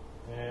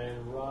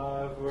and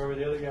Rav, whoever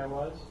the other guy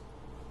was.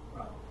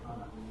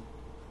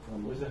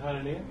 Was it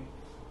Hananiah?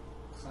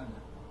 Sunday.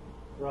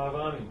 Rav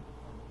Ami,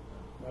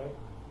 right?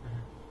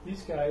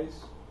 These guys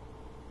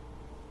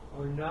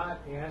are not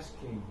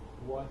asking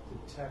what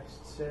the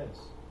text says.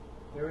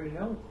 They already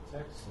know what the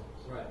text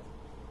says. Right.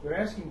 They're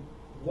asking,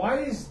 why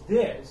is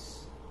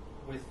this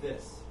With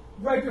this.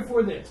 right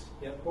before this?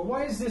 Yep. But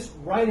why is this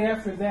right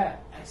after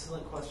that?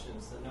 Excellent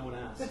questions that no one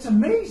asked. That's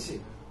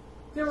amazing.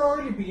 They're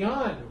already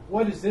beyond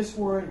what is this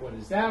word, what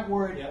is that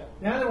word. Yep.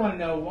 Now they want to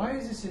know, why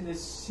is this in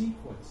this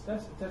sequence?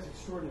 That's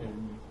extraordinary to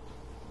me.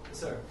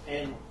 Sir.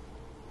 And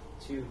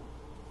to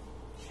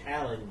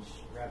challenge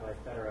Rabbi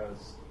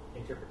Federow's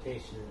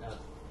interpretation of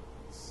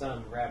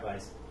some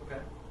rabbis,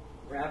 Okay.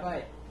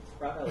 Rabbi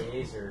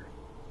Eliezer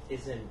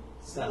isn't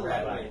He's some not a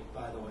rabbi. lightweight,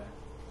 by the way.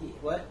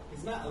 What?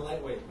 He's not a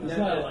lightweight. He's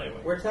not a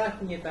lightweight. We're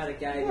talking about a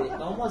guy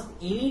that almost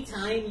any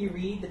time you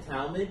read the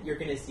Talmud, you're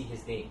going to see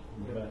his name.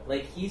 But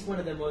Like, he's one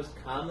of the most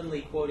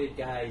commonly quoted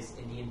guys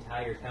in the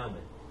entire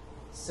Talmud.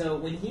 So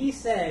when he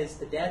says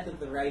the death of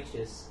the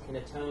righteous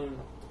can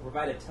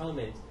provide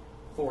atonement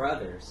for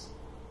others,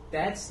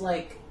 that's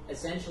like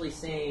essentially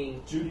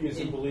saying,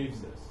 Judaism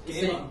believes this.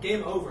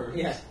 Game over.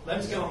 Yeah.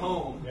 Let's go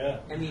home. Yeah.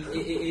 I mean,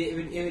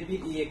 it would be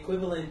the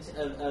equivalent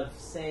of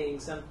saying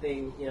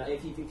something,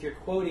 if you're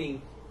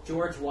quoting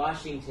George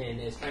Washington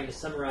as trying to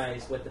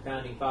summarize what the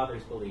Founding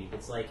Fathers believed.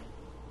 It's like,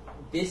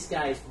 this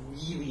guy's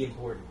really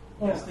important.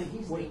 He's the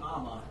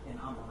Amma in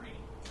Amorim.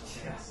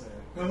 Okay, so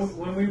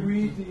When we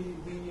read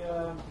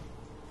the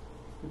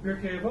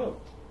Pirkei Avot,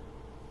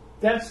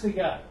 that's the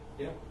guy,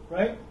 Yep.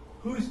 right?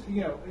 Who's,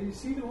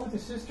 is he the one with the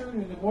cistern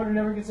and the water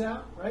never gets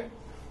out, right?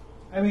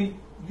 I mean,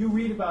 you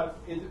read about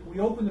it. We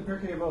open the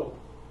Pirkei Avot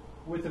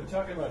with them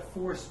talking about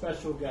 4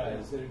 special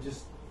guys that are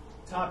just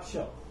top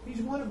shelf.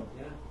 He's one of them.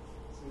 Yeah.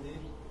 Yes, indeed.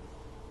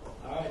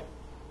 All right.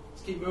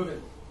 Let's keep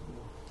moving.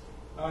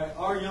 All right.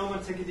 Our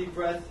Yoma, take a deep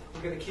breath.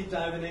 We're going to keep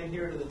diving in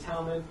here to the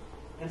Talmud.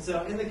 And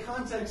so, in the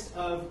context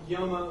of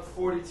Yoma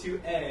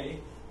 42a,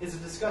 is a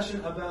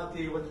discussion about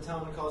what the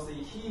Talmud calls the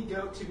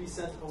he-goat to be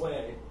sent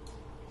away,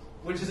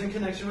 which is in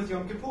connection with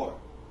Yom Kippur.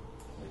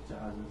 Like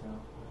Jahaz's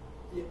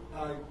Yeah,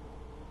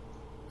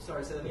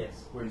 sorry, say that again?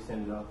 Yes. where you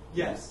send it off.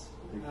 Yes,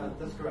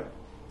 that's correct.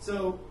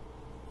 So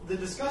the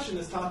discussion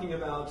is talking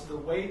about the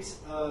weight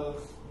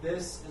of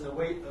this and the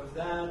weight of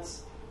that,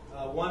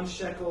 1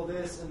 shekel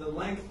this, and the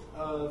length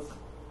of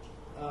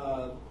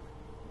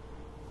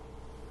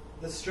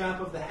the strap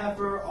of the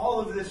heifer,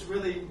 all of this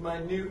really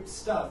minute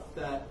stuff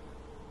that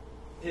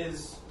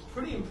is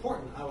pretty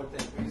important, I would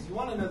think, because you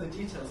want to know the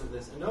details of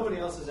this, and nobody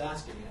else is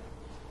asking it.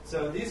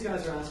 So these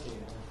guys are asking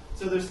it.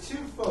 So there's 2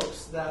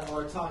 folks that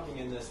are talking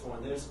in this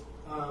one. There's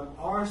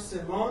Ar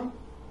Simon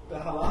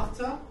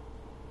Behalachta,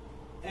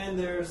 and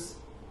there's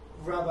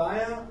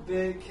Rabbiah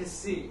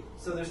Bekesi.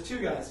 So there's 2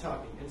 guys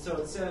talking. And so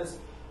it says,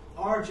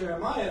 Ar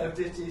Jeremiah of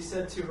Ditti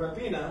said to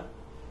Rabina,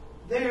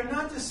 they are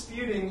not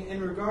disputing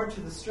in regard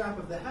to the strap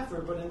of the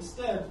heifer, but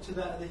instead to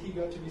that the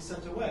he-goat to be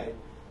sent away.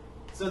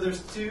 So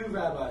there's 2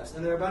 rabbis,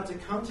 and they're about to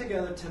come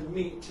together to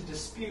meet to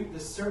dispute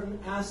this certain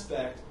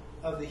aspect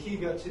of the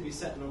he-goat to be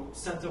sent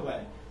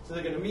away. So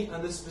they're going to meet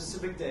on this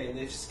specific day, and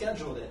they've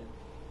scheduled it.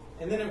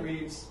 And then it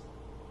reads,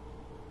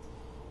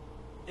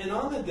 and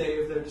on the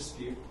day of their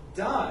dispute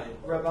died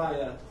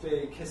Rabbiah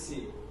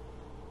Bekesi.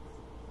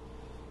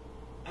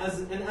 As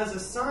a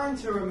sign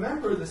to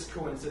remember this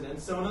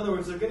coincidence, so in other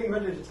words, they're getting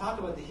ready to talk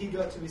about the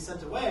he-goat to be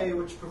sent away,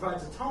 which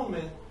provides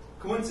atonement.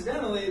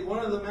 Coincidentally,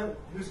 one of the men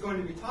who's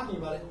going to be talking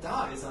about it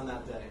dies on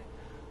that day.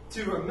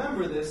 To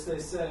remember this, they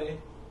say,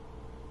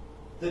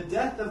 the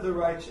death of the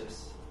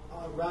righteous,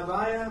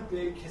 Rabbiah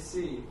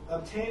Bekesi,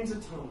 obtains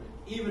atonement,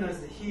 even as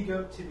the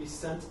he-goat to be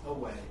sent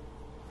away.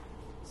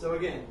 So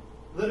again,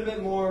 a little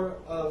bit more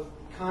of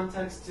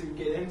context to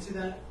get into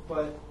that,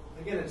 but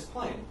again, it's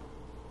plain.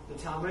 The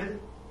Talmud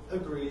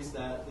agrees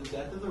that the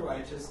death of the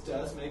righteous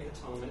does make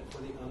atonement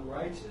for the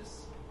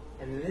unrighteous.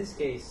 And in this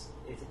case,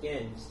 it's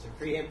again, just to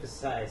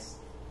re-emphasize,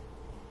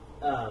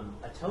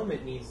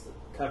 atonement means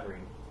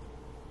covering,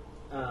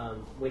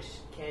 which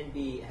can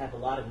have a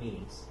lot of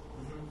meanings.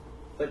 Mm-hmm.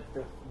 But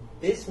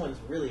this one's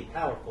really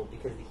powerful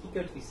because the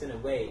he-goat to be sent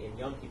away in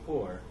Yom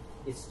Kippur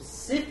is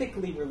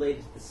specifically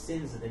related to the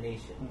sins of the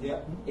nation.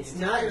 Yep. It's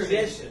The not entire just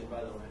nation,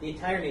 by the way. the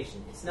entire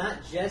nation. It's not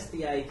just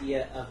the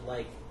idea of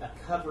like a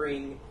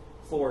covering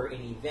for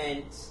an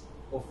event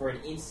or for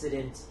an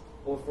incident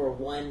or for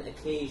one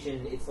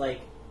occasion. It's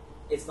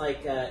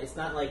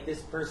not like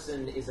this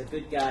person is a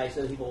good guy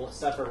so that he will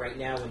suffer right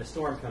now when a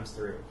storm comes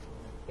through.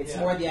 It's Yeah.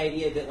 more the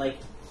idea that like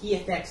he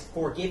affects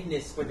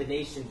forgiveness for the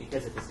nation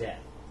because of his death,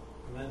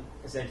 Amen.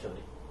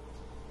 essentially.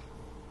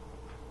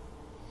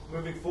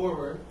 Moving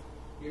forward,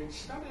 you're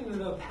starting to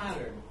know a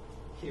pattern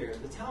here.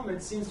 The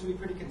Talmud seems to be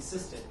pretty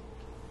consistent.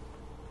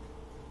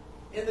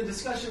 In the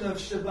discussion of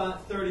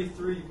Shabbat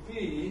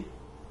 33b,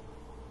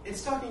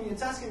 it's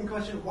asking the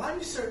question, why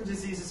do certain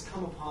diseases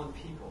come upon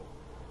people?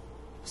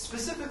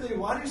 Specifically,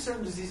 why do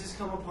certain diseases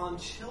come upon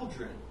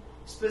children?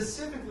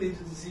 Specifically,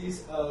 the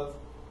disease of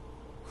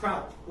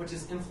Kraut, which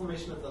is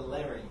inflammation of the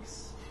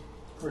larynx.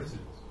 Of course it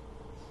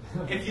is.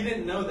 If you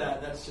didn't know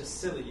that, that's just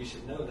silly. You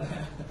should know that.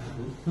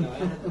 No, I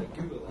had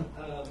to Google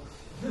that.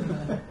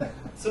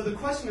 So the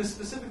question is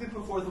specifically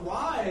put forth,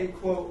 why,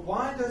 quote,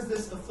 why does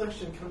this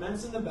affliction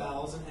commence in the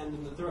bowels and end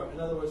in the throat? In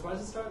other words, why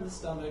does it start in the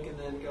stomach and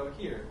then go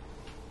here?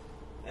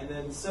 And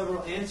then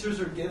several answers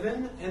are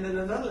given, and then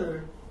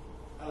another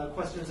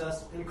question is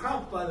asked. And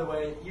croup, by the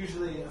way,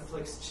 usually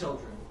afflicts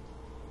children.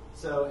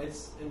 So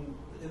it's,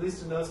 at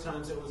least in those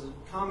times, it was a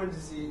common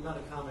disease, not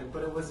a common,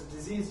 but it was a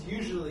disease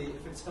usually,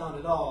 if it's found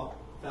at all,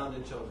 found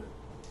in children.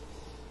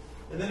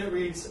 And then it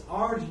reads,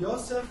 Ar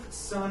Yosef,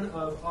 son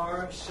of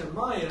Ar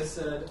Shemaiah,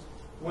 said,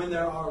 when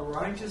there are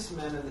righteous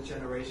men in the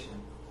generation,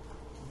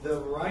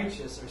 the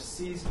righteous are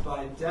seized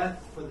by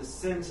death for the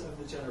sins of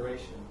the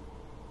generation.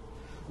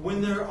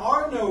 When there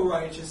are no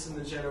righteous in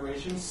the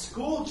generation,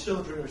 school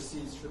children are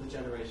seized for the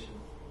generation.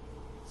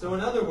 So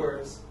in other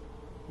words,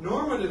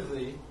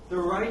 normatively, the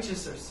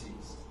righteous are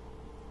seized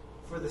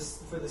for the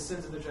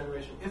sins of the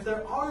generation. If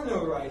there are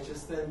no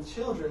righteous, then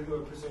children who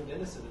are presumed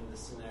innocent in this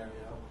scenario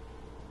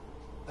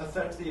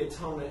affect the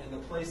atonement in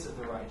the place of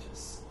the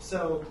righteous.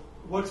 So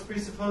what's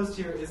presupposed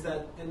here is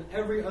that in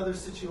every other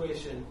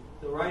situation,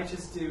 the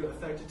righteous do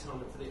affect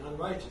atonement for the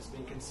unrighteous,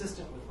 being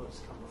consistent with what's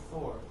come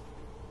before.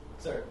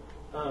 Sir?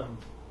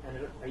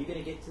 Are you going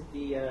to get to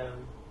the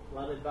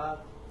Lamed Vav?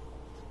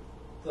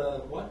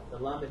 The what? The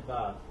Lamed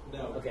Vav.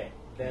 No. Okay,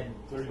 then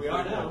we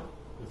are now.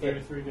 The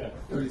 33 guys.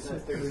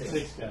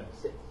 36 guys.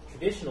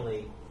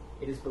 Traditionally,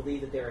 it is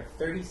believed that there are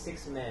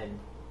 36 men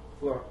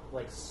who are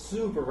like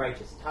super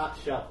righteous, top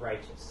shelf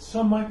righteous.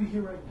 Some might be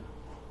here right now.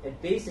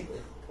 And basically,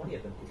 20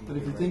 of them could be But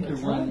if you here think right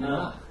you're now. wrong, you're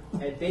not.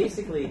 And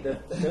basically,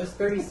 those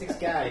 36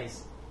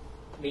 guys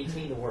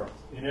maintain the world.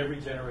 In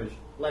every generation.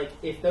 Like,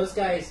 if those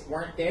guys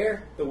weren't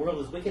there, the world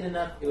was wicked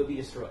enough, it would be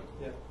destroyed.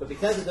 Yeah. But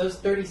because of those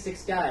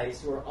 36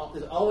 guys, who are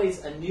there's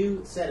always a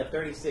new set of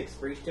 36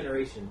 for each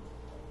generation,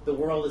 the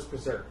world is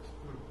preserved.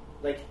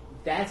 Like,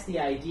 that's the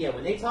idea.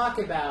 When they talk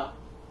about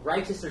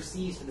righteous are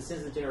seized for the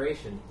sins of the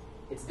generation,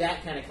 it's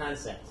that kind of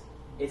concept.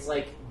 It's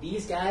like,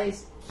 these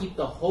guys keep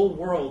the whole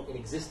world in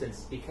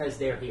existence because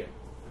they're here.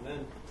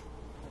 Amen.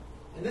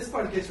 And this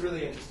part gets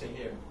really interesting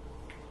here.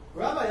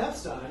 Rabbi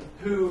Epstein,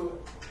 who,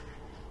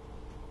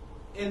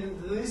 in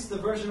at least the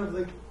version of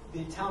the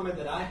Talmud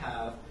that I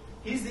have,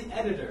 he's the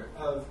editor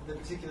of the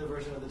particular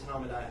version of the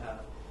Talmud I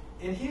have.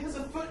 And he has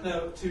a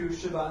footnote to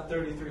Shabbat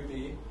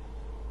 33b,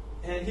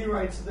 and he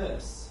writes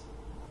this.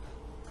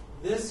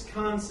 This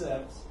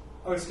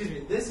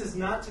is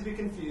not to be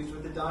confused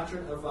with the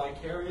doctrine of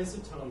vicarious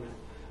atonement,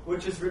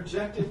 which is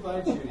rejected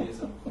by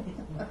Judaism.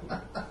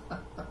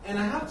 And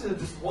I have to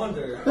just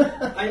wonder,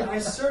 I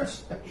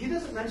searched, he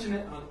doesn't mention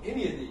it on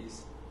any of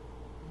these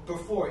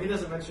before. He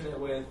doesn't mention it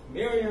with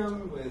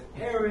Miriam, with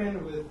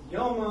Aaron, with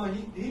Yoma.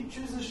 He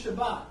chooses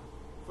Shabbat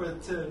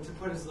to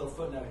put his little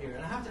footnote here.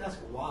 And I have to ask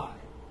why.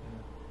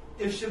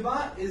 If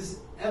Shabbat is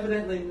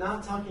evidently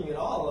not talking at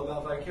all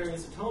about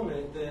vicarious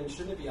atonement, then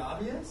shouldn't it be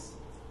obvious?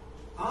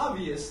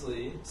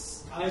 Obviously,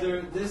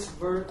 either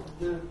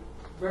the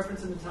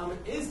reference in the Talmud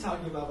is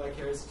talking about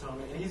vicarious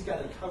atonement, and he's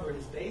got to cover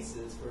his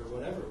bases for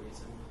whatever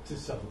reason. To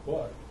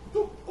self-apply.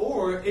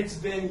 Or it's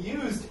been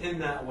used in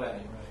that way,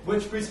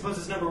 which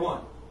presupposes number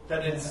one,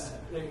 that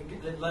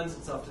it lends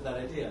itself to that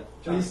idea.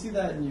 Well, you see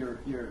that in your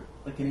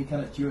like any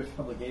kind of Jewish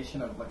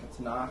publication of like a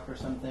Tanakh or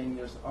something.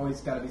 There's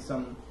always got to be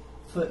some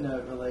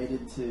footnote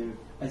related to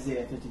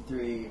Isaiah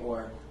 53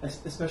 or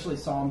especially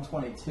Psalm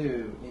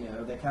 22. You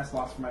know, they cast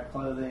lots for my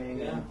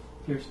clothing and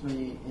pierced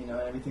me. You know,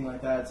 and everything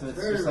like that. So it's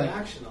very just like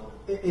reactional.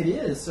 It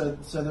is. So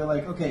they're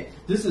like, okay,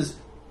 this is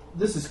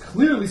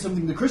clearly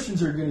something the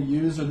Christians are going to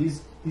use, or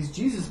these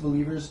Jesus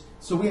believers.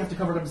 So we have to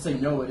cover it up and say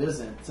no, it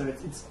isn't. So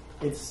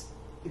it's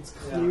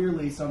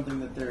clearly something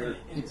that they're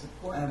it's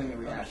important having a to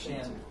reaction to.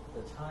 understand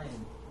the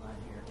timeline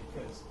here,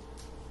 because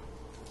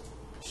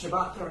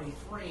Shabbat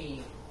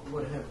 33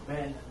 would have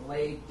been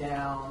laid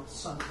down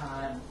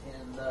sometime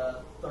in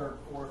the 3rd,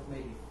 4th,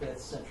 maybe 5th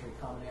century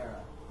Common Era,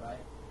 right?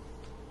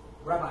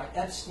 Rabbi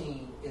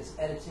Epstein is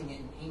editing it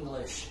in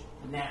English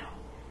now,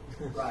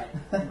 right?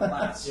 In the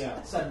last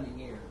 70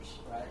 years,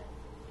 right?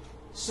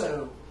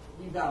 So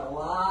you've got a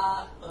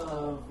lot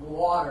of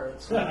water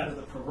that's going to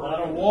the proverbial A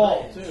lot of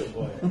wall, ledge. too,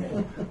 boy.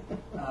 Okay.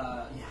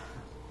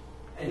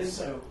 And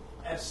so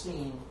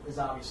Epstein is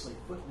obviously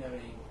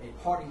footnoting a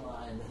party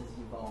line that has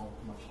evolved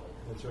much later.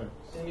 That's right.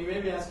 And you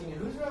may be asking,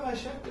 who's Rabbi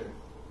Schechter?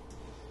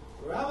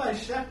 Rabbi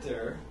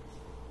Schechter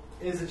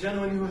is a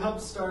gentleman who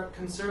helped start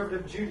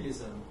conservative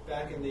Judaism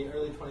back in the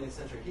early 20th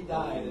century. He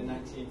died in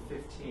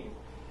 1915.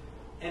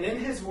 And in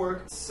his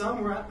work,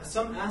 some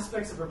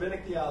aspects of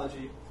rabbinic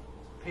theology,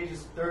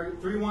 pages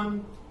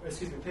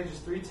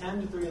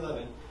 310 to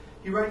 311,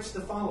 he writes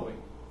the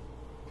following.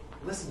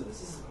 Listen to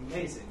this. This is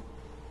amazing.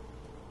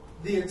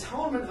 The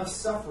atonement of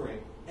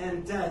suffering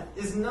and death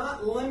is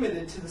not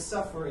limited to the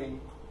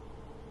suffering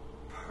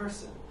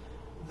person.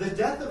 The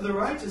death of the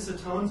righteous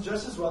atones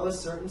just as well as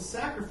certain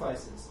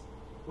sacrifices,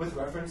 with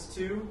reference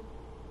to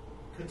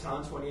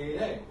Ketan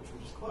 28a, which we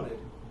just quoted,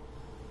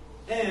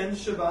 and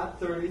Shabbat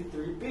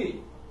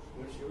 33b,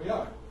 which here we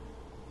are.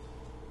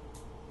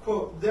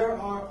 quote, there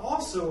are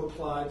also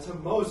applied to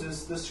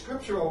Moses the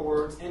scriptural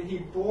words, and he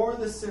bore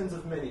the sins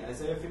of many,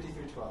 Isaiah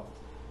 53:12.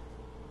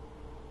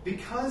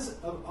 Because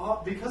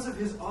of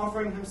his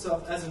offering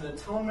himself as an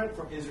atonement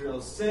for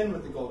Israel's sin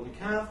with the golden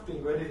calf,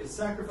 being ready to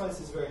sacrifice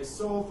his very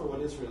soul for what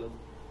Israel,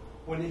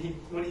 when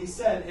he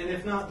said, and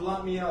if not,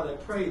 blot me out, I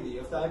pray thee,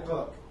 of thy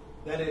book,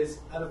 that is,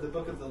 out of the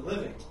book of the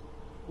living,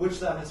 which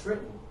thou hast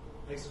written,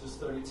 Exodus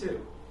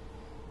 32.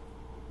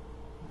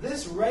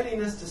 This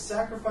readiness to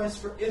sacrifice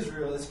for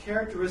Israel is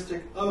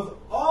characteristic of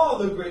all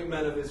the great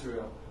men of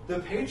Israel, the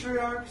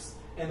patriarchs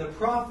and the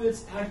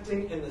prophets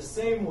acting in the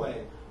same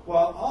way,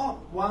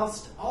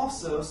 whilst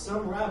also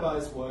some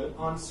rabbis would,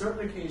 on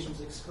certain occasions,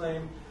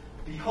 exclaim,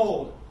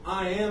 behold,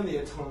 I am the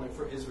atonement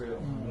for Israel.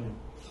 Amen.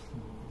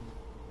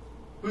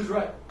 Who's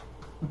right?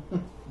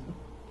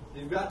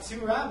 You've got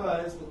 2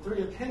 rabbis, but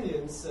 3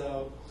 opinions,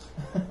 so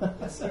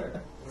yes,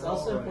 sir. It's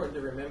also important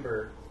to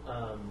remember,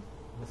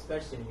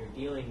 especially when you're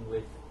dealing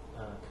with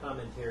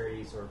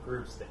commentaries or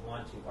groups that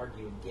want to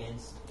argue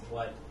against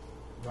what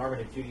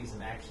normative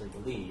Judaism actually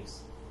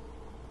believes.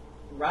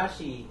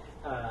 Rashi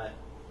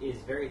is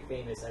very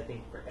famous, I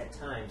think, for, at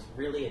times,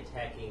 really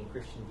attacking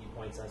Christian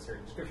viewpoints on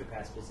certain scripture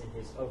passages in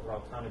his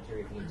overall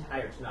commentary of the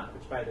entire Tanakh,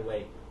 which, by the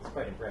way, is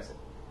quite impressive.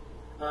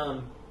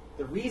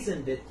 The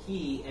reason that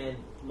he and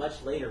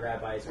much later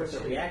rabbis are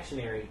so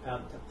reactionary,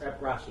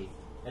 Rashi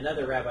and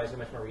other rabbis are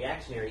much more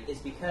reactionary, is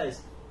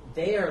because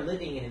they are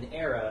living in an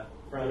era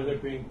where they're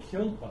being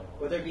killed by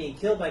where they're being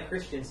killed by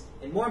Christians,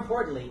 and more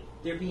importantly,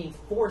 they're being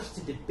forced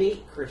to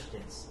debate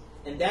Christians.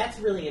 And that's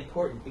really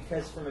important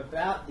because from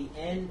about the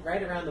end,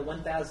 right around the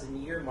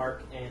 1,000 year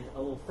mark and a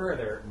little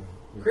further,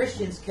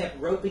 Christians kept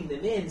roping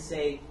them in,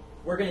 saying,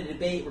 we're going to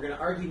debate, we're going to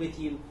argue with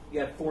you, you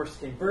have forced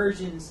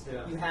conversions,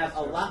 you have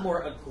a lot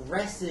more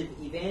aggressive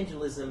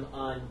evangelism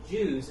on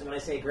Jews. And when I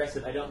say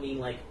aggressive, I don't mean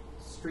like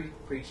street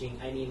preaching,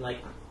 I mean like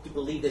to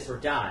believe this or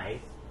die.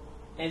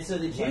 And so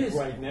the Jews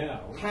right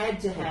now had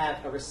to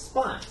have a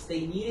response.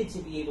 They needed to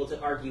be able to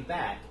argue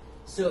back.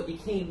 So it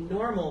became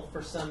normal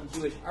for some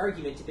Jewish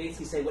argument to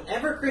basically say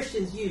whatever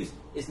Christians use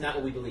is not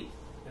what we believe.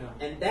 Yeah.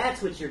 And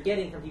that's what you're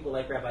getting from people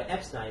like Rabbi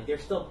Epstein. They're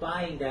still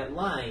buying that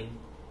line,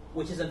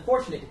 which is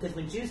unfortunate because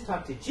when Jews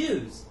talk to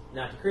Jews,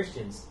 not to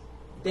Christians,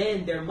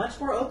 then they're much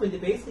more open to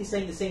basically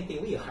saying the same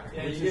thing we are.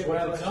 Yeah, you get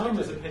Rabbi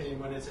Schweitzer's opinion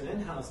when it's an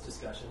in-house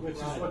discussion. Which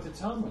is what the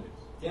Talmud is.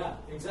 Yeah,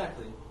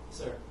 exactly.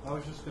 Sir. I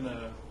was just going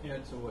to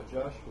add to what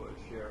Joshua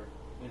shared,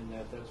 in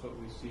that that's what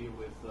we see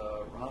with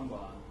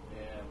Ramban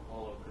and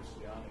all of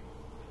Christianity.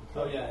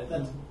 Oh yeah,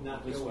 that's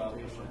not go well.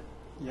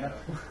 Yeah.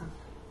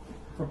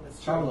 For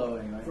Pablo,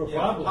 anyway. For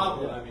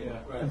Pablo, I mean,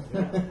 right.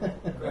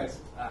 Yeah. Right.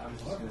 I was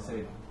just going to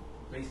say,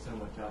 based on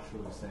what Joshua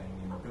was saying,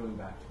 and going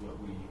back to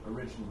what we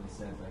originally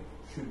said, like,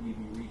 should we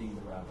be reading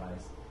the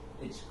rabbis?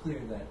 It's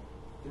clear that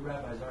the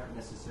rabbis aren't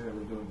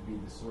necessarily going to be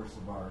the source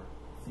of our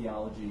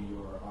theology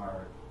or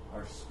our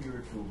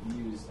spiritual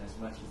views as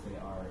much as they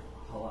are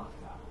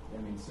halakha.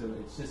 I mean, so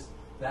it's just,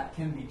 that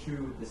can be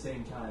true at the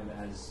same time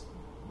as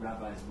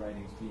rabbis'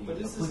 writings being. But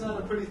this is not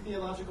a pretty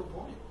theological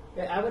point.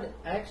 Yeah, I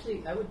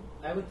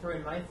would throw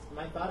in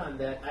my thought on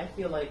that. I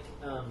feel like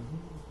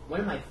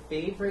one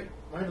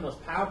of the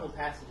most powerful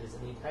passages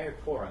in the entire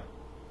Torah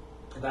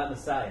about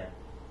Messiah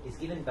is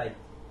given by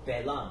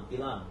Balaam.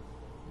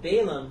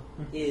 Balaam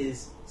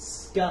is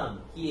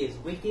scum. He is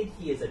wicked.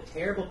 He is a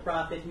terrible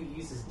prophet who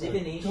uses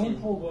divination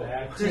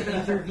to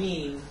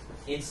intervene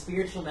in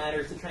spiritual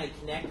matters to try and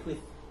connect with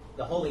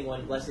the Holy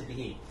One, blessed be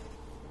He.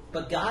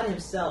 But God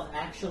Himself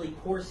actually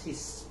pours His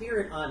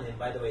Spirit on him.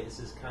 By the way, this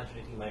is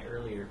contradicting my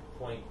earlier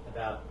point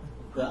about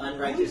the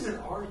unrighteous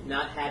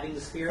not having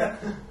the Spirit.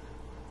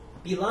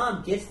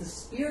 Balaam gets the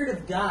Spirit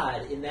of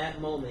God in that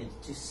moment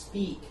to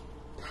speak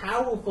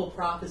powerful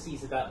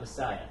prophecies about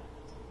Messiah.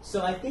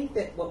 So I think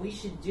that what we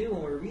should do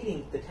when we're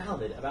reading the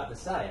Talmud about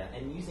Messiah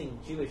and using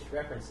Jewish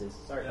references,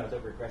 sorry if I was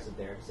over-aggressive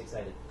there, I'm just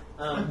excited,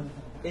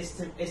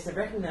 is to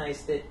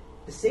recognize that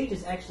the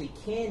sages actually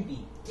can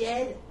be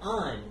dead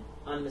on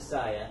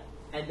Messiah,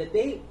 and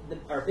that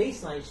our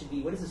baseline should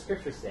be, what does the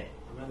Scripture say?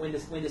 When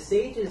the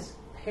sages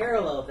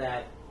parallel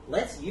that,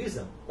 let's use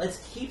them.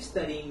 Let's keep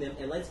studying them,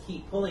 and let's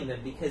keep pulling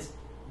them, because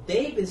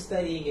they've been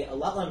studying it a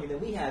lot longer than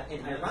we have,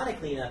 and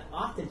ironically enough,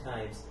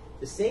 oftentimes,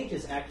 the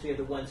sages actually are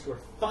the ones who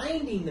are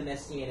finding the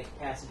messianic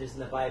passages in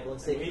the Bible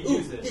and saying,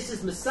 ooh, this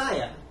is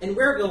Messiah. And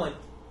we're going,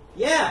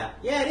 yeah,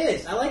 it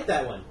is. I like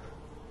that one.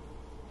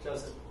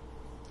 Joseph.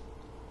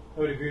 I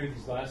would agree with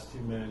these last two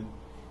men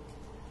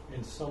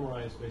and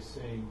summarize by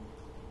saying,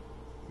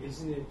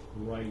 isn't it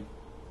right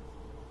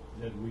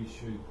that we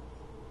should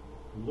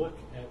look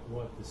at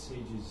what the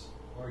sages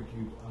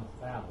argued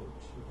about,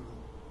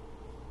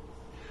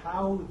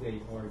 how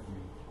they argued,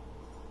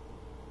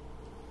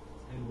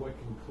 and what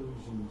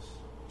conclusions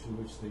to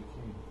which they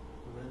came.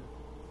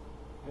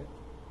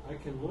 I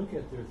can look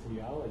at their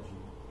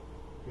theology.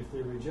 If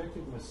they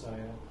rejected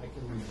Messiah, I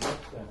can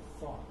reject that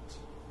thought.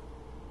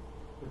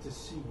 But to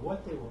see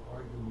what they were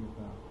arguing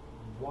about,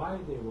 why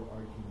they were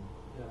arguing,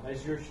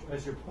 as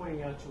you're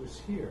pointing out to us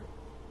here,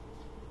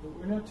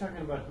 we're not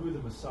talking about who the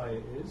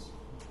Messiah is.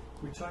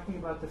 We're talking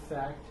about the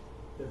fact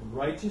that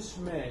righteous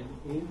men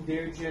in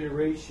their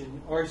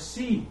generation are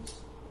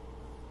seeds.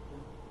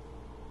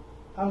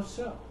 How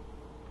so?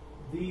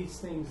 These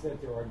things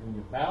that they're arguing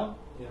about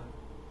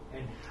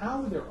and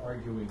how they're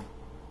arguing,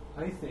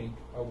 I think,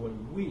 are what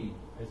we,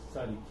 as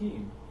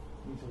tzaddikim,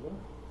 need to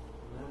learn.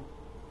 Amen.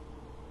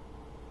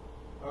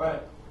 All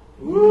right.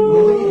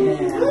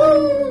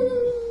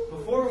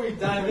 Before we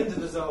dive into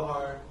the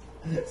Zohar,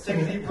 let's take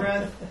a deep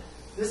breath.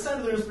 This side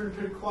of the room's been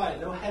pretty quiet.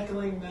 No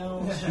heckling, no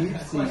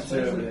questions.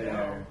 over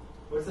there.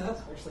 What's that?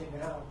 Actually,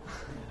 no.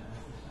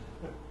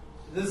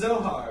 The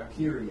Zohar.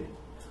 Period.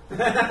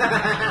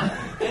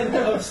 End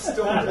of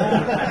story.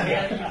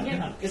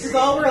 This is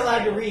all we're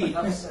allowed to read.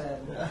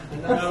 Upset.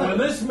 Now, will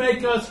this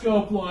make us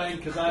go blind?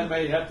 Because I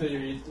may have to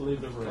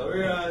leave the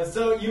room.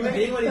 So you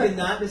may. Anyone who did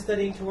not been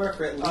studying Torah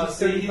for at least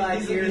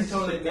 35 years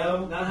totally should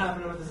know. not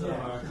happening with the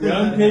Zohar.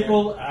 Young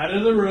people, out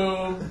of the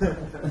room.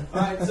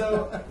 All right.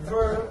 So,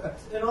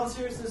 in all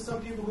seriousness,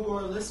 some people who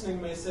are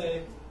listening may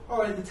say,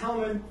 "All right, the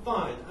Talmud,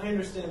 fine, I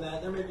understand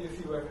that. There may be a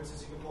few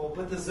references you can pull,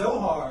 but the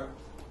Zohar,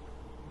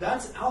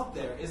 that's out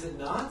there, is it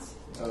not?"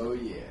 Oh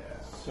yeah.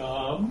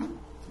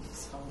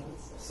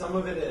 Some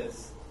of it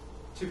is,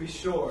 to be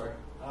sure.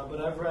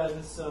 But I've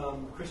read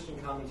some Christian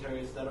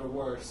commentaries that are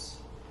worse.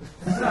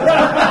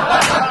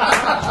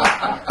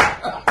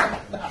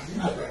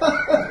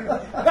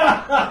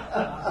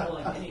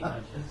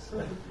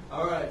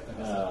 All right.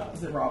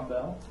 Is it Rob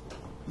Bell?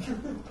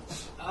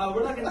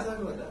 We're not going to talk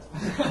about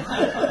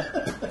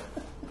that.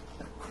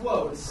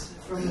 Quotes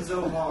from the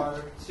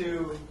Zohar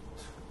to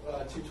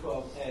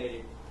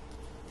 212a.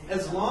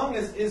 As long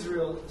as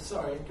Israel...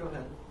 Sorry, go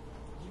ahead.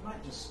 You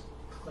might just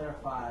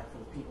clarify for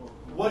the people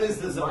who What is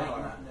the might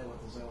Zohar? not know what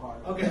the Zohar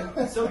is.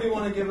 Okay, somebody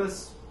want to give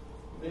us,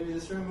 maybe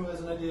this room who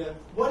has an idea,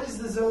 what is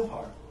the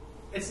Zohar?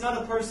 It's not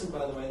a person,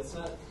 by the way. It's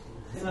not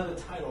a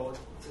title.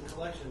 It's a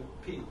collection.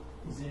 Pete.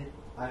 Is it?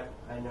 I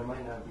know it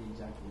might not be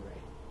exactly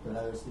right, but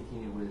I was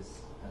thinking it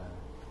was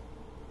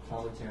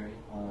commentary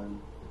on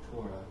the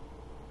Torah,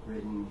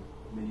 written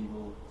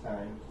medieval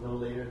times, a little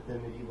later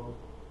than medieval,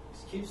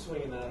 Just keep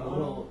swinging that a on.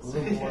 little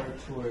more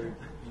toward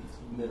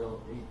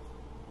middle.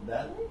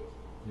 That late?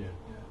 Yeah.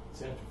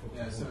 It's after 50.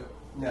 Yeah, so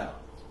No,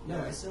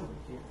 it's over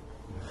here.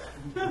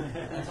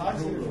 Talk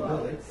to your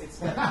father.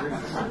 It's not great.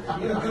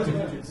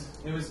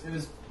 it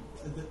was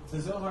the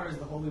Zohar is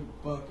the holy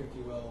book, if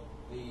you will,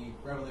 the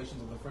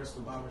revelations of the first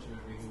Lubavitcher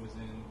Rebbe, who was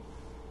in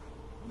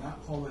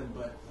not Poland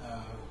but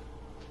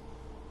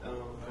I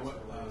don't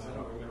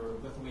remember.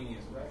 Lithuania.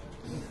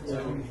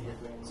 Yeah.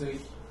 So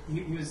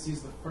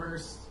he's the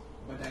first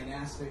of a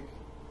dynastic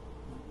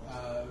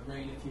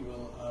reign, if you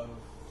will,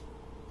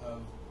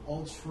 of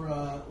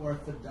ultra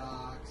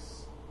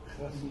orthodox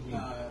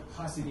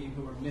Hasidim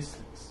who were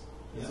mystics.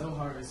 The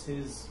Zohar is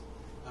his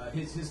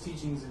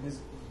teachings and his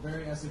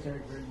very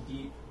esoteric, very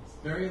deep,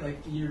 very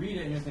like you read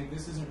it and you think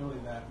this isn't really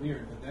that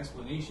weird, but the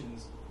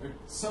explanations, or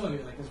some of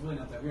it, like it's really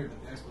not that weird,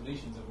 but the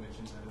explanations of which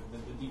and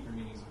the deeper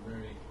meanings are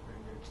very, very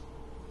weird.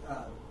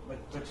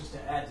 But just to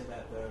add to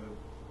that, though,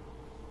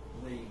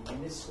 the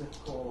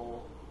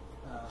mystical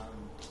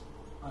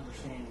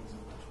understandings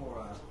of the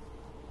Torah,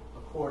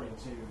 according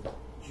to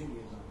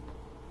Judaism,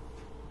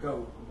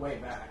 go way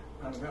back.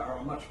 I mean,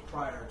 are much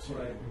prior to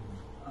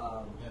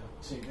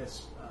to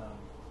this.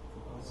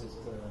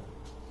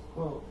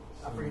 Well,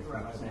 I forget the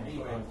rabbi's name.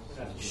 Anyway,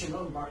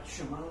 Shimon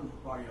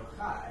Bar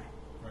Yochai,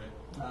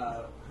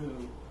 who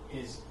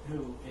is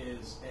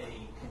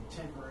a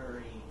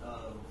contemporary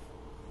of.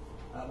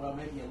 Well,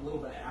 maybe a little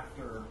bit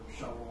after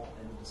Shaul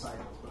and the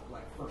disciples, but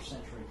like first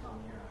century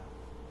Common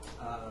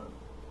Era.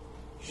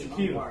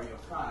 Shimon Bar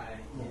Yochai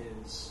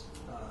is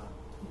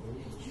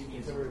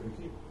Judaism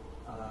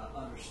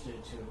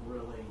understood to have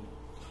really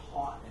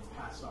taught and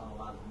passed on a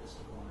lot of the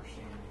mystical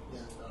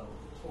understandings of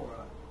the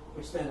Torah,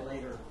 which then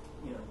later,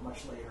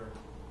 much later,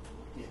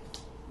 get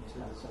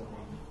passed on.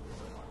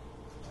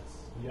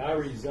 The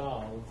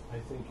Arizal, I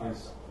think,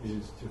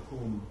 is to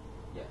whom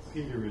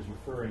Peter is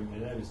referring,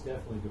 and that is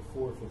definitely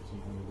before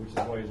 1500, which is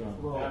why he's on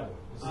that one.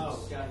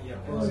 Oh, God, yeah.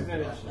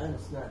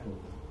 that's not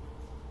good.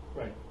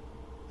 Right.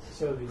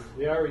 So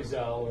the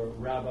Arizal, or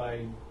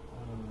Rabbi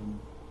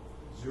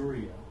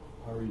Zuria,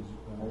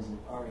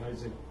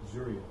 Isaac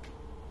Zuria,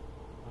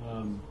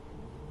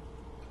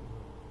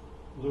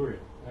 Luria,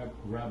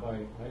 Rabbi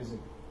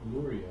Isaac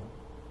Luria,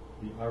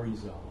 the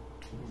Arizal.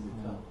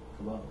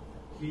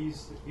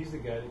 He's the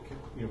guy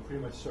that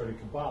pretty much started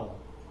Kabbalah.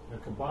 Now,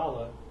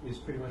 Kabbalah is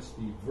pretty much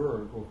the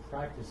verb or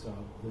practice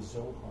of the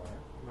Zohar.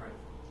 Right.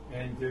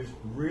 And there's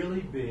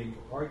really big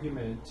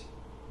argument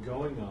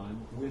going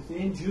on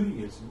within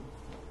Judaism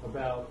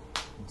about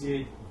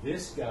did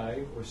this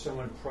guy or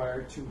someone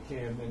prior to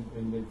him,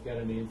 and they've got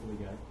a name for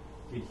the guy,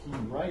 did he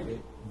write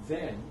it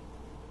then,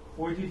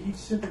 or did he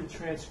simply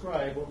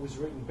transcribe what was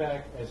written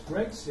back, as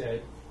Greg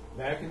said,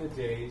 back in the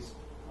days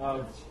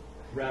of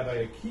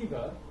Rabbi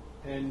Akiva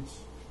and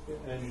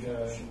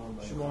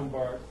Shimon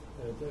Bar.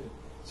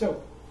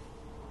 So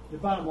the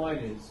bottom line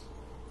is,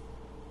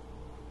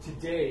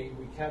 today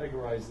we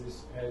categorize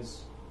this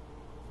as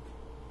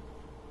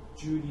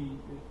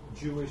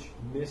Jewish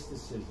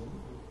mysticism,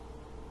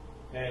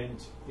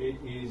 and it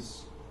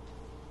is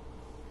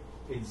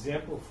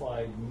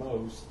exemplified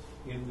most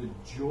in the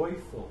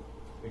joyful,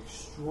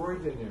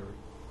 extraordinary,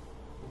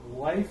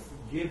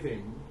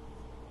 life-giving,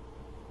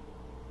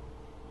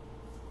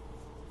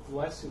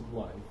 blessed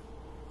life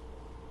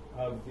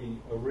of the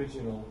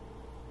original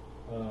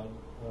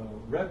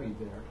Rebbe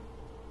there.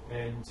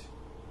 And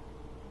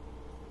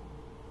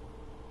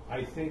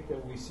I think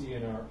that we see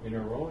in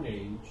our own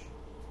age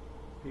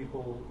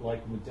people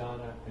like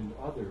Madonna and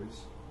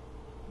others,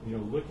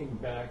 looking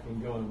back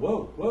and going,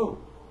 whoa,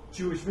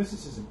 Jewish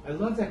mysticism. I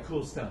love that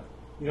cool stuff.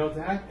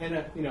 That and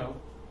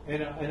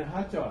a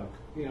hot dog,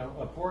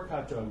 a pork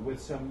hot dog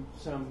with some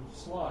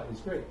slaw is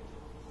great.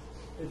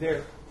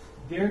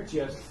 They're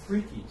just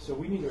freaky. So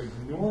we need to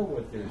ignore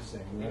what they're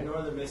saying, right?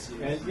 Ignore the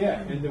misuse.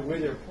 And the way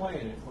they're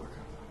playing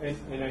it.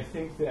 And I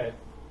think that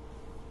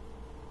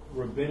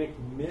rabbinic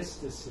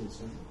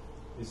mysticism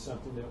is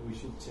something that we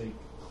should take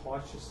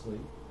cautiously.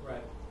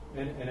 Right.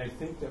 And I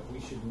think that we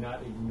should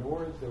not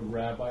ignore the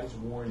rabbi's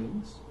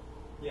warnings.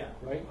 Yeah.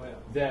 Right? Oh, yeah.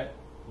 That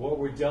what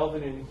we're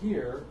delving in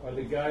here are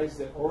the guys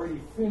that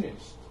already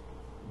finished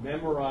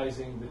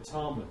memorizing the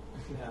Talmud.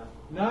 Yeah.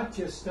 Not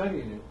just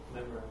studying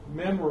it,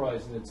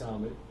 memorizing the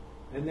Talmud,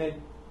 and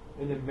then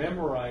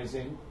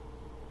memorizing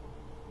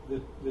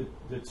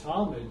the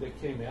Talmud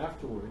that came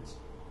afterwards.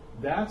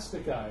 That's the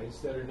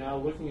guys that are now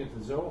looking at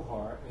the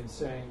Zohar and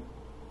saying,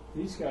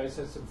 these guys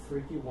have some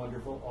freaky,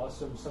 wonderful,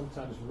 awesome,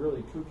 sometimes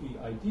really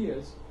kooky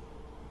ideas,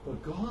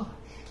 but gosh,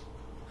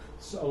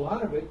 so a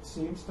lot of it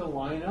seems to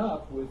line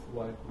up with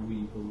what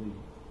we believe.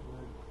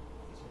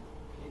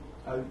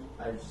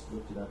 I just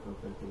looked it up real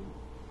quick, and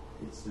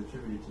it's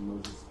attributed to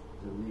Moses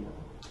D'Elia.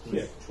 It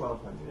Yeah. was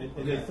 1200.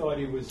 And they thought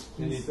he was,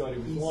 He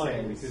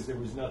lying says- because there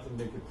was nothing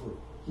they could prove.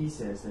 He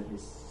says that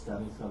his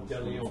stuff comes De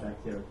from Leon. the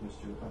fact there, like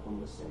Mr. Upham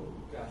was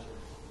saying. Gotcha.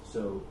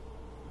 So,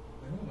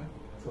 I know it might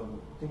be 12,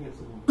 I think it's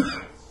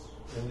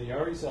a And the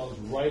Arizal is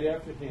right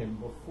after him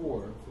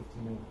before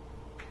 59.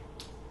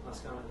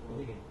 Last comment.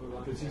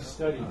 Because he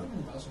studied.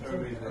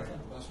 Everybody's right.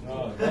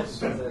 Oh, that's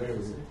very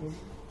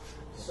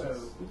So,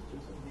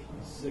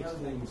 the other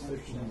thing 16, that's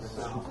interesting 16,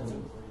 about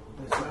 17.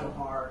 the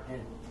Zohar,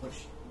 and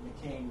which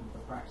became the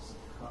practice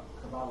of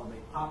Kabbalah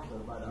made popular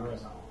by the Right.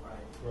 Arizal,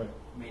 right? Right.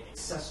 Made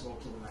accessible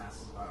to the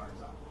masses by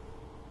Arizal.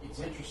 It's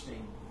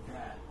interesting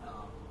that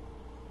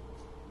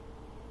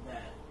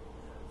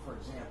for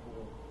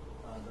example,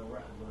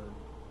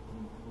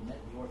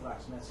 the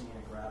Orthodox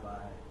Messianic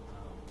rabbi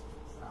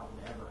out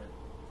in Everett,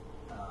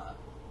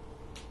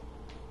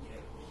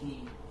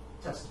 he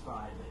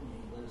testified that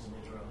he lives in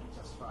Israel. He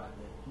testified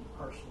that he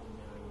personally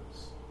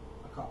knows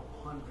a couple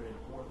hundred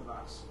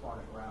Orthodox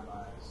Sephardic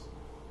rabbis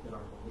that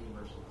are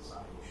believers in the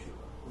Messiah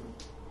Yeshua.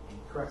 And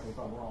correct me if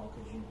I'm wrong,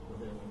 because you were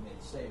there when you made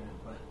the statement,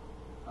 but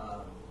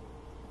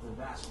the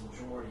vast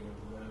majority of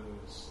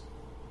those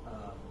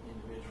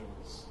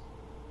individuals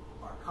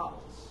are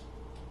Kabbalists.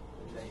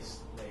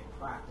 They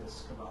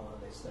practice Kabbalah,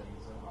 they study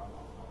Zohar,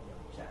 all the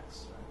other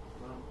texts,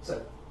 right? Well, So,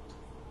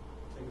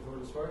 take it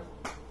forward as far.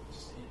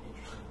 just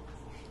interesting.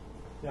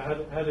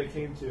 Now, how they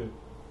came to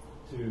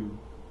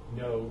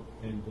know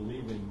and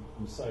believe in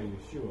Messiah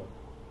Yeshua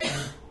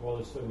while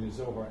they're studying the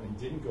Zohar and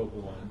didn't go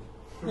blind,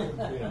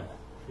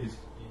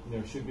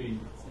 should be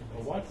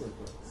a watchword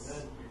for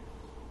us.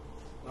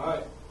 All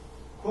right.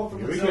 Quote from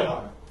Here the we go.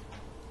 Zohar.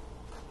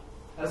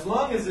 As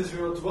long as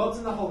Israel dwelt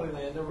in the Holy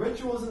Land, the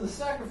rituals and the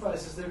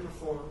sacrifices they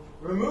performed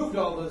removed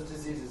all those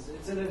diseases.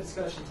 It's in a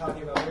discussion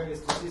talking about various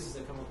diseases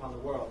that come upon the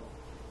world.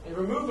 It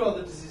removed all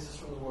the diseases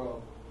from the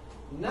world.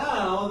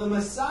 Now the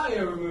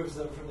Messiah removes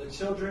them from the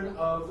children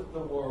of the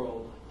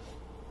world.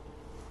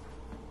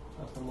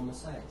 from the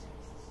Messiah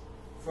texts.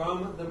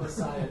 From the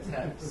Messiah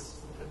text.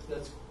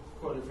 That's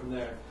quoted from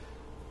there.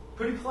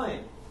 Pretty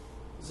plain.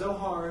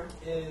 Zohar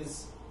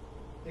is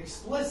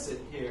explicit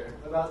here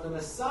about the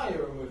Messiah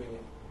removing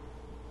it.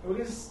 And we're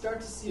going to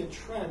start to see a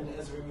trend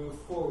as we move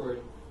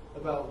forward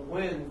about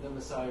when the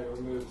Messiah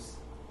removes.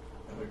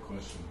 I have a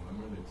question.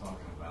 When were they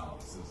talking about?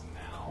 It says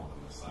now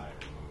the Messiah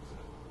removes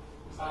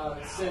it. Is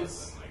that now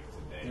Since- as in,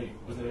 like today?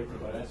 Was it April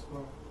by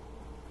Esquire?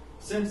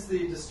 Since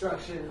the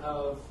destruction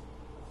of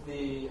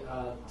the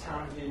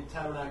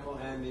tabernacle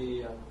and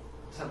the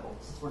temple.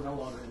 Since we're no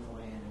longer in the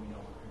land and we no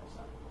longer have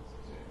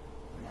sacrifices.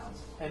 Now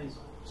it's And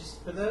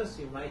just for those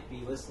who might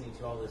be listening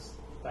to all this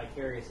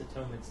vicarious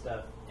atonement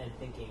stuff and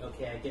thinking,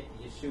 okay, I get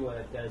that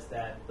Yeshua does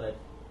that, but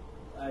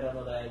I don't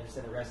know that I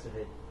understand the rest of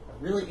it.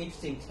 A really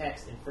interesting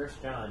text in 1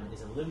 John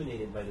is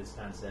illuminated by this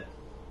concept,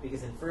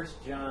 because in 1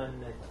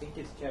 John, I think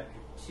it's chapter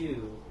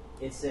 2,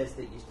 it says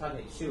that he's talking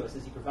about Yeshua, it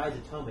says he provides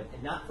atonement,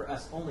 and not for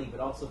us only, but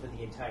also for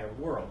the entire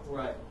world.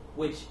 Right.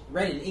 Which,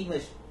 read in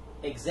English,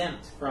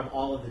 exempt from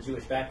all of the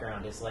Jewish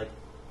background, is like,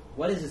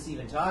 what is this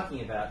even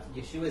talking about?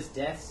 Yeshua's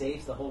death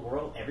saves the whole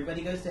world?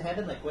 Everybody goes to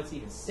heaven? Like, what's he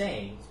even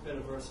saying? It's been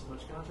a verse of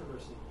much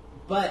controversy.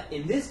 But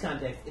in this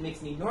context, it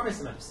makes an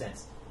enormous amount of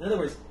sense. In other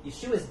words,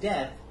 Yeshua's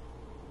death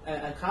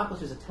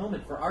accomplishes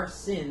atonement for our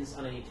sins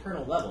on an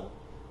eternal level,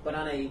 but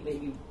on a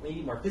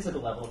maybe more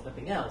physical level, if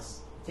nothing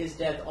else, his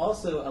death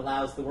also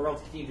allows the world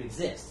to continue to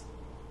exist.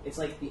 It's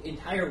like the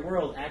entire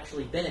world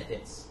actually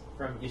benefits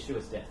from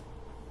Yeshua's death.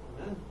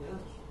 Amen. Yeah.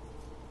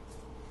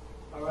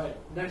 All right.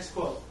 Next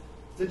quote.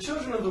 The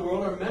children of the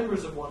world are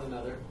members of one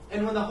another,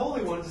 and when the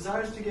Holy One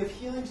desires to give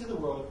healing to the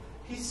world,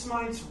 he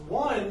smites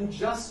one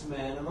just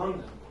man among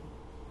them.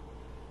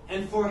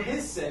 And for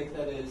his sake,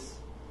 that is,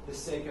 the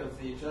sake of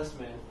the just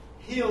man,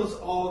 heals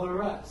all the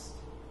rest.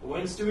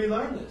 Whence do we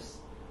learn this?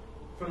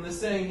 From the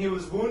saying, he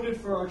was wounded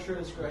for our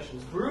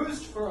transgressions,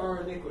 bruised for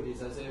our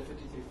iniquities, Isaiah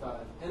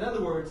 53:5. In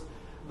other words,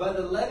 by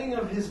the letting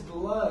of his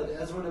blood,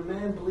 as when a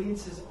man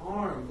bleeds his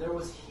arm, there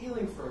was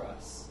healing for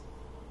us,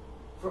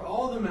 for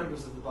all the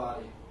members of the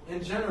body.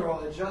 In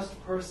general, a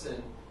just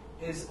person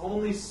is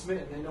only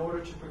smitten in order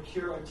to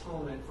procure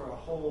atonement for a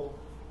whole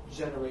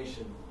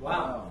generation.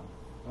 Wow.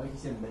 Like you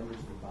said, members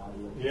of the body.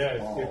 Like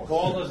Yeah, if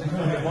Paul doesn't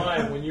come to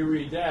mind when you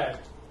read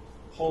that,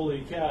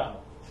 holy cow.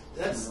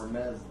 That's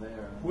Remez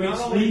there. Which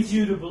leads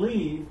you to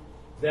believe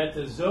that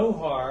the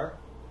Zohar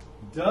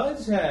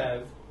does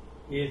have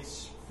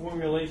its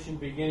formulation,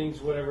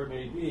 beginnings, whatever it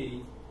may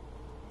be,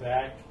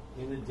 back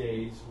in the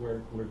days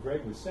where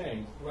Greg was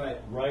saying,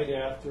 right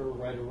after,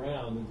 right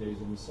around the days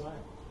of Messiah.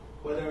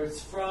 Whether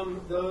it's from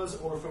those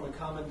or from a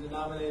common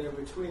denominator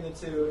between the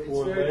two, it's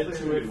Or very led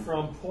clear. to it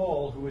from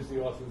Paul, who is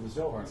the author of the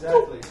Zohar.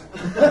 Exactly.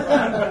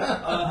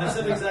 I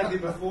said exactly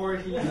before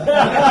he.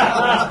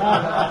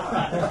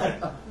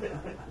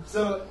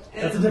 So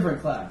That's a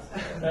different class.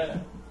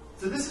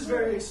 So this is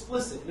very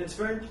explicit and it's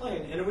very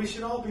plain, and we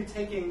should all be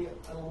taking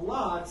a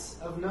lot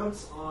of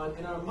notes on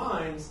in our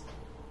minds.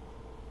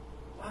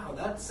 Wow,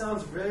 that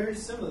sounds very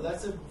similar.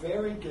 That's a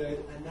very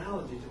good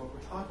analogy to what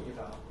we're talking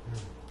about.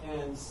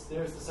 And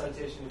there's the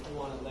citation if you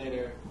want it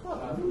later.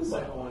 For the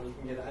second one, you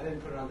can get it. I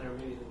didn't put it on there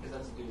immediately because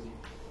that's a doozy.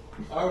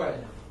 All right.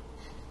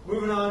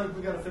 Moving on,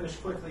 we got to finish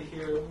quickly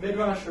here.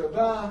 Midrash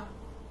Rabbah.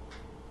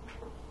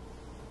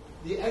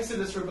 The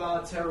Exodus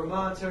Rabbah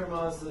Terumah.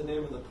 Terumah is the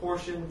name of the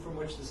portion from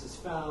which this is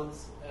found.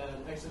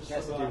 And Exodus It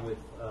has to Rabbah. do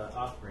with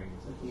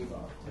offerings.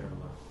 Terumah.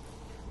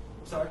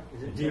 I'm sorry?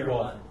 Is it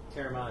Deval.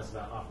 Terumah is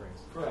about offerings.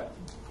 Correct.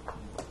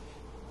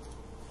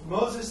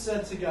 Moses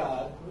said to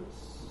God,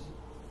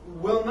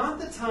 will not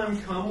the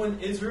time come when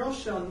Israel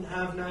shall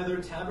have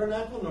neither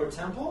tabernacle nor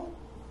temple?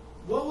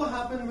 What will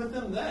happen with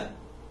them then?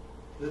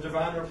 The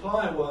divine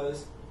reply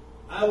was,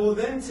 I will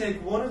then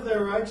take one of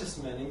their righteous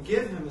men and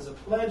give him as a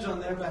pledge on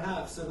their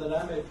behalf so that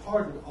I may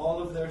pardon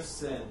all of their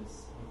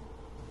sins.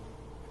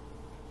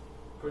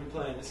 Pretty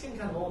plain. It's getting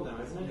kind of old now,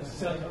 isn't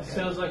it?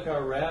 Sounds like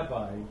our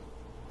rabbi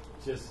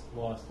just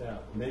lost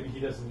out. Maybe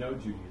he doesn't know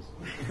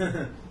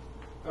Judaism.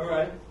 All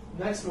right,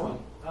 next one.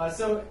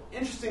 So,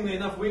 interestingly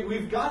enough,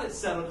 we've got it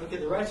settled. Okay,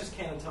 the righteous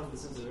can't atone for the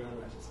sins of their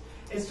unrighteous.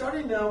 It's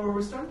starting now where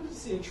we're starting to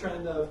see a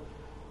trend of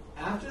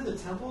after the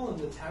temple and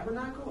the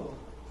tabernacle.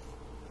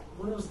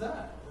 When was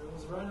that? It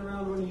was right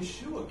around when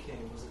Yeshua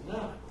came, was it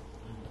not?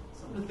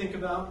 Something to think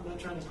about. I'm not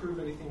trying to prove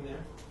anything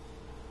there.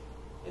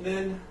 And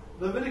then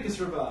Leviticus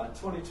Rabbah,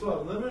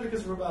 2012.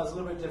 Leviticus Rabbah is a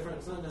little bit different.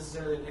 It's not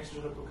necessarily an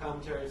exegetical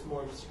commentary. It's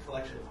more just a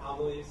collection of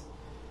homilies.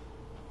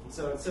 And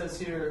so it says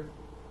here,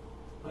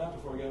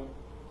 before we go,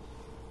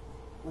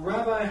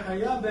 Rabbi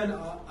Haya ben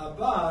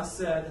Abba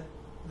said,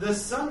 the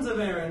sons of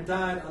Aaron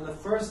died on the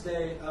first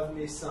day of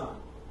Nisan,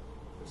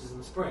 which is in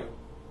the spring.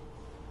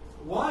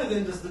 Why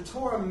then does the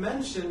Torah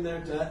mention their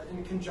death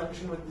in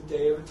conjunction with the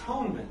Day of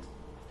Atonement?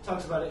 It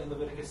talks about it in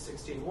Leviticus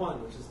 16:1,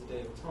 which is the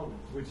Day of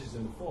Atonement. Which is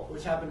in the fall.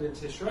 Which happened in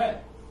Tishrei.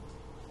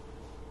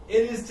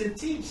 It is to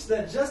teach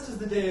that just as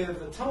the Day of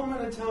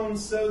Atonement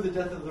atones, so the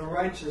death of the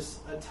righteous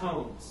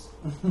atones.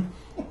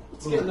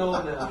 It's getting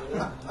old now, you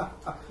know?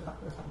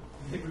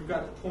 I think we've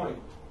got the point.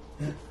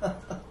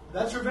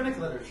 That's rabbinic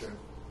literature.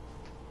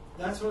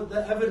 That's what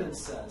the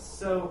evidence says.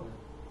 So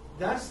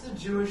that's the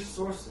Jewish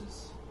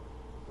sources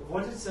of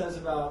what it says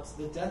about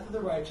the death of the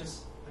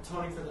righteous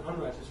atoning for the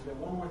unrighteous. We've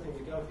got one more thing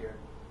to go here.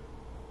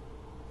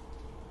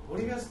 What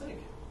do you guys think?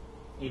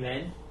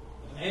 Amen.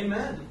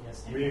 Amen.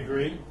 Yes, We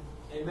agree.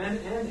 Amen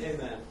and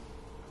amen.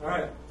 All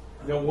right.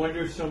 No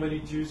wonder so many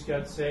Jews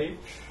got saved.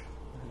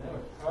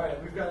 All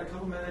right, we've got a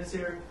couple minutes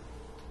here.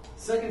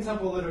 Second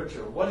Temple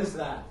literature. What is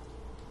that?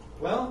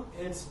 Well,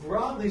 it's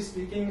broadly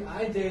speaking,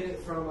 I date it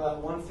from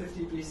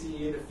 150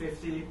 BCE to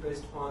 50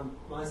 based upon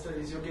my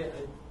studies. You'll get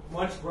a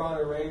much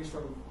broader range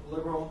from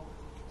liberal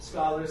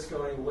scholars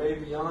going way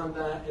beyond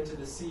that into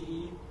the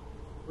CE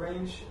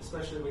range,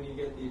 especially when you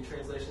get the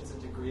translations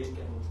into Greek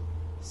and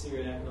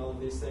Syriac and all of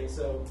these things.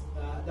 So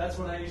that's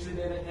when I usually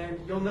date it. And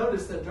you'll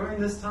notice that during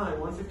this time,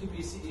 150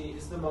 BCE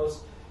is the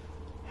most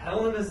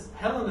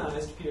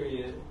Hellenized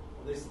period,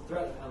 at least the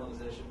threat of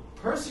Hellenization,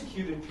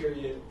 persecuted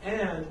period,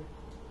 and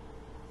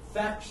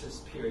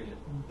factious period.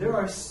 There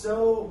are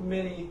so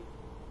many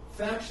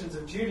factions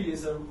of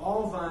Judaism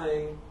all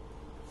vying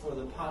for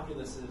the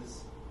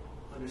populace's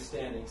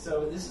understanding.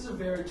 So this is a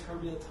very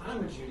turbulent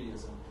time in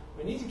Judaism.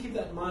 We need to keep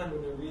that in mind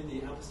when we read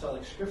the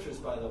apostolic scriptures,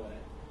 by the way,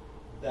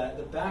 that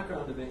the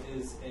background of it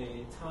is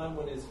a time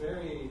when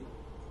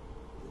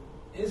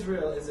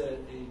Israel is at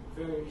a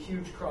very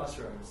huge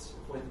crossroads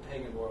with the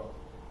pagan world.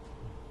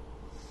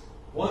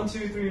 1,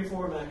 2, 3, and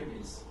 4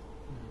 Maccabees.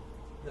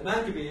 The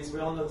Maccabees, we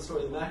all know the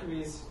story of the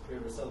Maccabees. We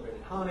ever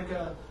celebrated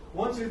Hanukkah.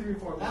 1, 2, 3,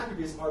 4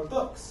 Maccabees are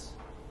books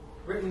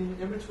written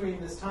in between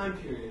this time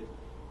period.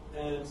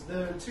 And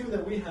the two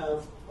that we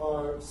have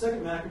are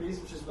 2nd Maccabees,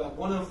 which is about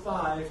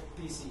 105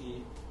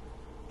 BCE,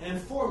 and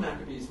 4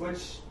 Maccabees,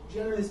 which,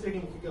 generally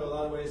speaking, could go a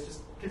lot of ways.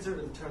 Just consider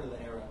it the turn of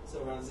the era,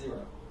 so around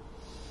 0.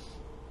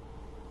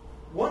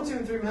 1, 2,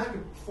 and 3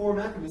 4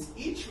 Maccabees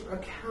each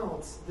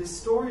account the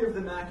story of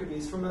the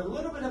Maccabees from a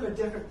little bit of a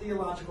different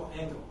theological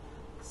angle.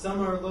 Some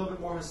are a little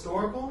bit more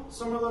historical,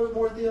 some are a little bit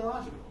more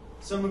theological.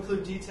 Some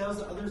include details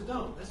that others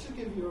don't. That should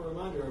give you a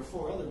reminder of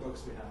 4 other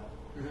books we have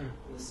in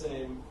the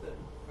same,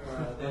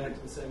 they act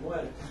in the same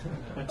way.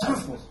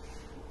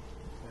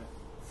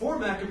 4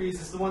 Maccabees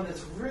is the one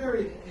that's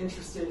really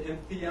interested in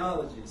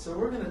theology, so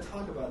we're going to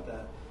talk about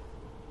that.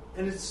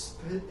 And it's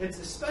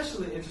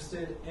especially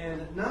interested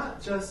in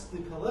not just the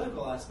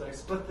political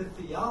aspects, but the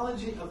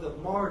theology of the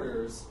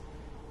martyrs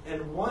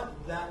and what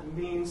that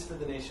means for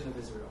the nation of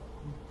Israel.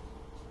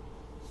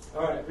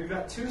 All right, we've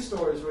got 2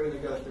 stories we're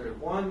going to go through.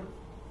 One,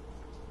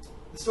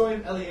 the story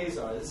of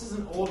Eleazar. This is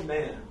an old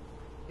man.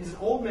 He's an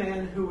old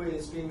man who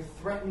is being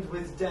threatened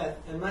with death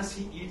unless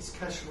he eats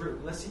kashrut,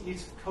 unless he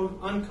eats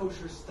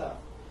unkosher stuff.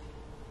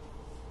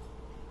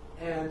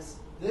 And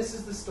this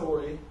is the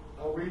story.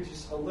 I'll read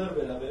just a little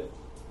bit of it.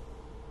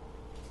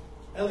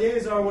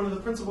 Eleazar, one of the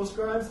principal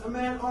scribes, a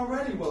man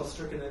already well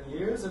stricken in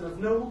years and of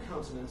noble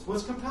countenance,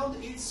 was compelled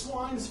to eat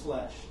swine's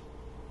flesh.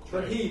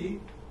 But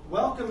he,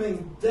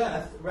 welcoming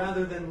death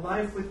rather than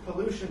life with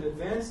pollution,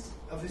 advanced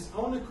of his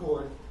own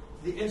accord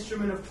the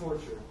instrument of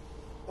torture,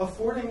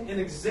 affording an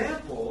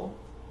example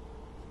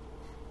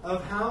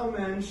of how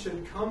men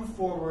should come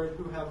forward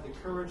who have the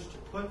courage to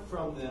put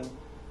from them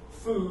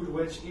food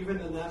which even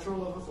the natural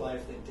love of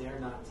life they dare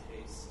not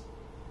taste.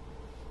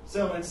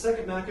 So in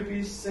 2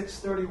 Maccabees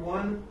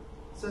 6:31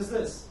 says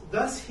this,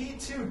 thus he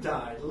too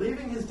died,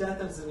 leaving his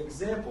death as an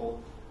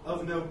example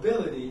of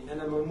nobility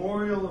and a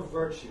memorial of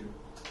virtue,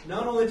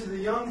 not only to the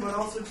young but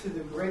also to the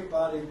great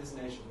body of his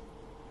nation.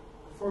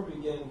 Before we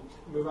begin,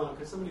 move on,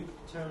 could somebody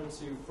turn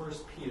to 1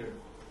 Peter,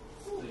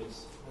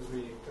 please, as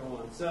we go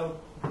on. So,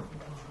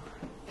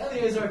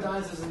 Eleazar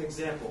dies as an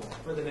example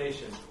for the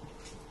nation.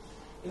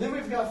 And then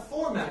we've got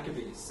 4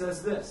 Maccabees,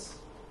 says this,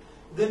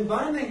 then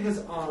binding his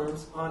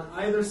arms on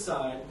either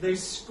side, they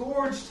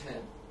scourged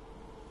him,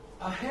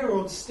 a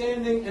herald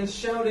standing and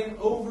shouting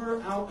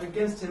over out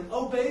against him,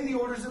 obey the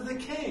orders of the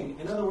king.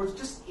 In other words,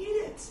 just eat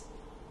it.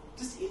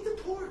 Just eat the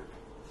pork.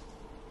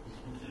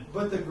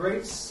 But the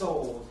great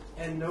soul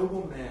and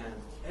noble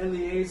man,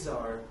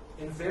 Eleazar,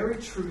 in very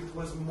truth,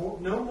 was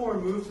no more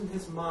moved in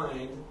his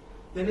mind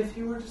than if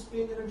he were just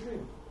being in a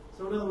dream.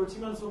 So in other words,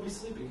 he might as well be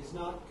sleeping. He's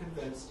not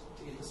convinced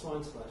to eat the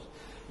swine's flesh.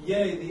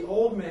 Yea, the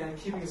old man,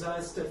 keeping his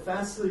eyes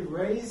steadfastly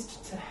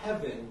raised to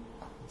heaven,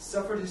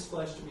 suffered his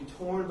flesh to be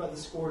torn by the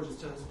scourges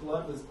till his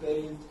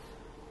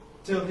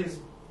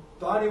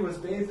body was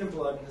bathed in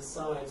blood and his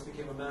sides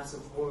became a mass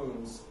of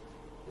wounds.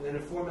 And then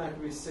in 4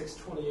 Maccabees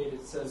 6:28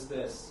 it says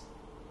this.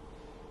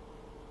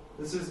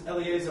 This is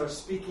Eleazar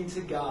speaking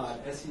to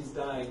God as he's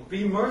dying.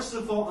 Be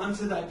merciful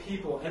unto thy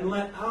people, and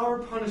let our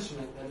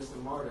punishment, that is the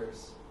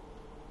martyrs,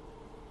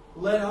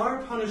 let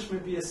our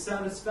punishment be a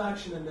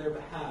satisfaction in their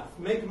behalf.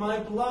 Make my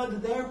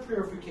blood their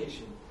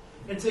purification,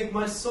 and take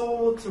my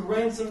soul to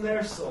ransom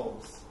their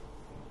souls.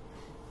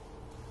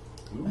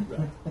 And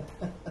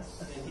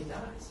he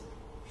dies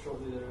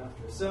shortly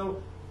thereafter.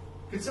 So,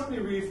 could somebody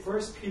read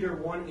 1 Peter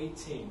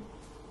 1:18?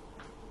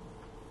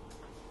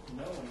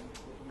 Knowing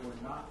that you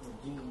are not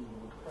redeemed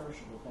with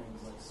perishable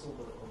things like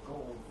silver or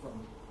gold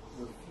from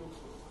your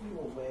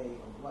futile way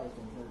of life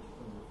inherited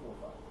from your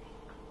forefathers,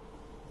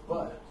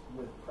 but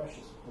with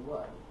precious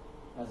blood,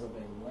 as of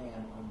a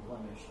lamb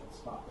unblemished and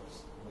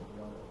spotless, the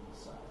blood of the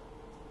Messiah.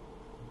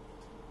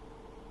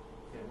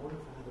 Okay, I wonder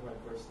if I had the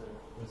right verse there.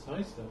 That's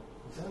nice, though.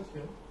 It sounds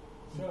good.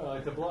 Sure, I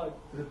like the blood.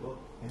 Good book.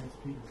 And it's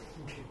Peter.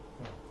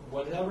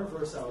 Whatever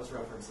verse I was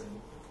referencing,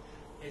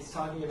 it's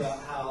talking about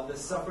how the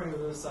suffering of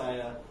the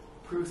Messiah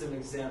proves an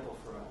example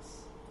for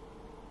us.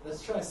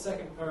 Let's try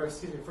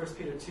 1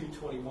 Peter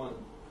 2:21.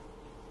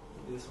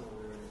 Maybe this one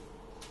will be ready.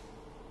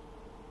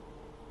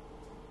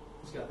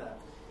 Who's got that?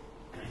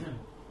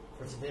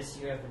 For to this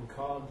you have been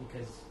called,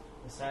 because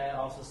Messiah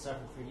also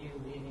suffered for you,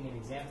 leaving an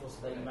example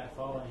so that you might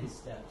follow in his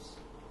steps.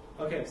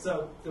 Okay,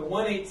 so the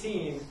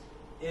 1:18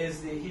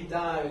 is he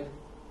died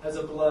as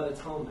a blood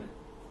atonement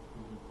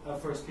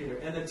of 1 Peter.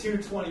 And the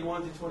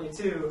 2:21 to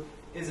 22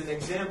 is an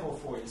example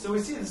for you. So we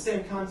see the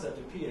same concept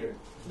of Peter.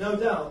 No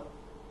doubt,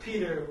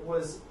 Peter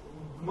was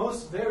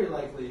most very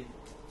likely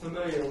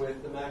familiar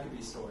with the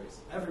Maccabee stories.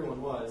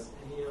 Everyone was,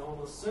 and he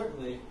almost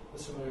certainly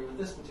was familiar with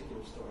this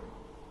particular story.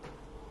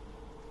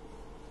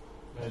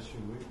 As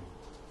should we be.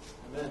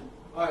 Amen.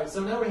 All right,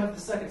 so now we have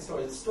the second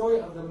story, the story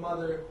of the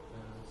mother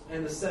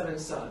and the 7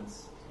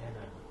 sons.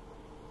 Anna,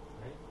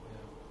 right?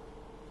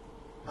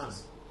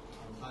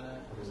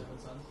 Hannah and her 7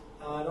 sons.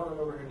 I don't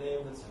remember her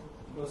name. That's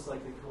most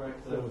likely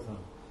correct, though.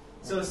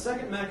 So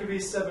 2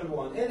 Maccabees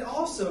 7:1. It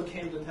also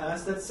came to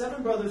pass that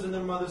 7 brothers and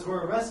their mothers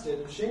were arrested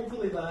and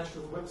shamefully lashed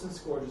with whips and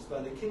scourges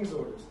by the king's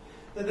orders,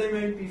 that they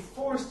may be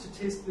forced to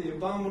taste the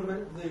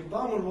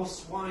abominable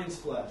swine's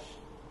flesh.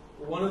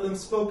 One of them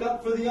spoke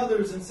up for the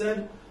others and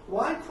said,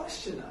 "Why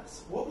question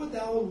us? What would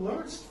thou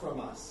learnest from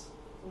us?"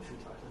 We should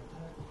talk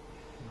about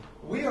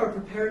that. "We are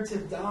prepared to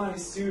die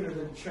sooner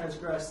than to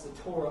transgress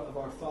the Torah of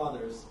our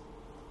fathers."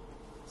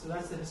 So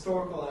that's the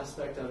historical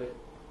aspect of it.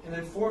 And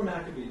then 4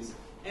 Maccabees.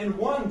 And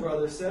one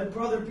brother said,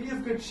 "Brother, be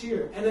of good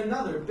cheer." And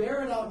another,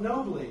 "Bear it out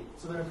nobly."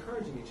 So they're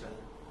encouraging each other.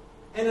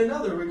 And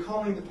another,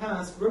 recalling the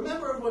past,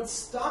 "Remember of what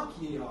stock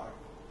ye are,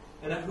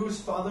 and at whose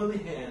fatherly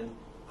hand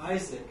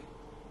Isaac,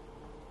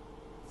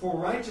 for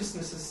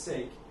righteousness'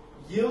 sake,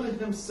 yielded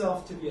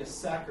himself to be a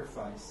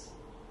sacrifice."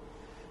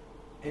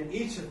 And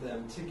each of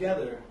them,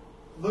 together,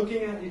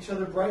 looking at each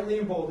other brightly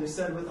and boldly,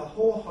 said, "With a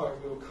whole heart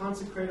we will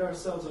consecrate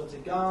ourselves unto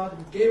God,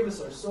 who gave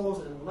us our souls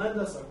and lend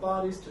us our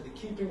bodies to the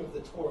keeping of the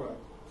Torah."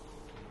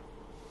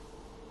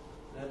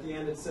 And at the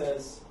end it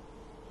says,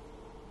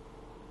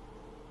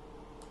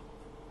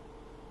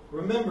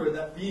 "Remember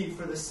that ye,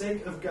 for the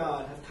sake of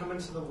God, have come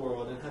into the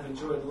world and have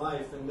enjoyed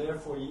life, and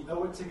therefore ye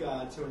owe it to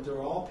God to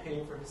endure all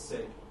pain for his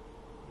sake."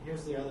 And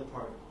here's the other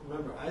part.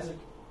 Remember, Isaac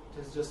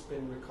has just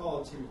been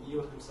recalled to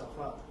yield himself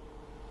up.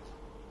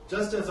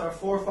 "Just as our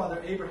forefather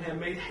Abraham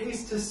made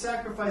haste to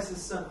sacrifice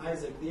his son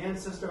Isaac, the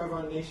ancestor of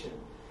our nation,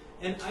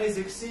 and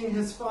Isaac, seeing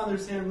his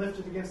father's hand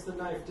lifted against the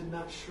knife, did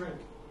not shrink."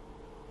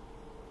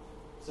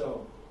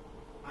 So,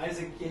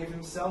 Isaac gave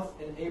himself,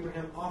 and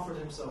Abraham offered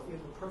himself. We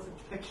have a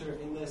perfect picture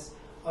in this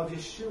of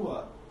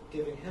Yeshua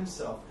giving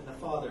himself, and the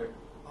Father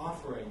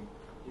offering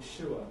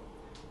Yeshua.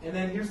 And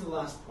then here's the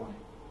last point.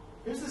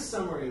 Here's the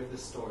summary of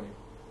this story.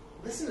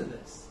 Listen to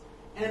this.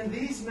 "And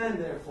these men,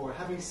 therefore,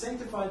 having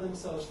sanctified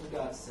themselves for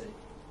God's sake,"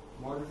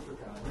 martyred for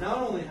God, "not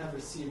only have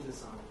received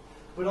this honor,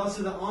 but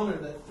also the honor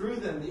that through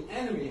them the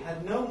enemy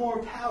had no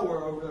more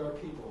power over our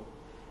people.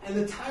 And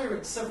the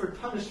tyrant suffered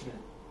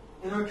punishment,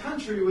 and our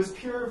country was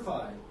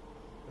purified.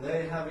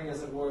 They, having,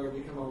 as it were,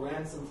 become a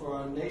ransom for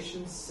our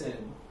nation's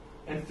sin,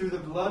 and through the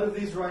blood of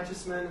these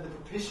righteous men and the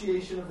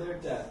propitiation of their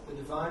death, the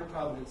divine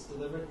providence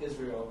delivered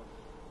Israel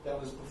that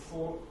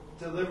before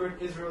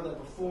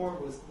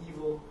was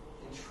evil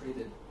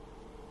entreated."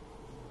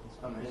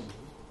 Amen.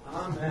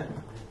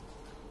 Amen.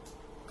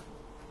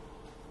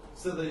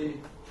 So the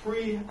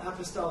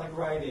pre-apostolic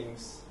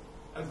writings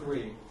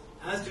agree,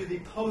 as do the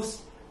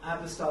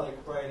post-apostolic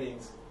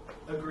writings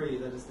agree,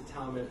 that is the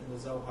Talmud and the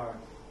Zohar.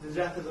 The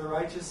death of the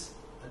righteous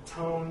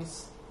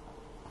atones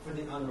for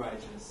the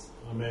unrighteous.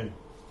 Amen.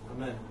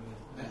 Amen.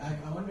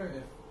 I wonder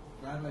if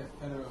Rabbi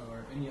Federer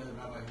or any other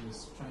rabbi who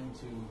is trying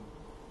to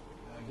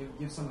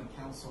give someone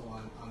counsel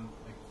on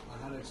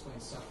how to explain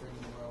suffering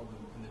in the world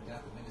and the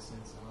death of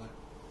innocence and all that,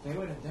 they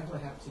would definitely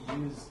have to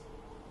use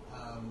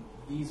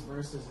these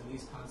verses and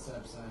these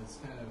concepts as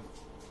kind of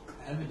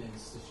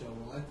evidence to show,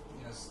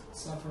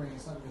 suffering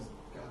is not because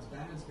God's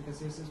bad, it's because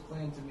here's his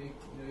plan to make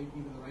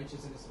even the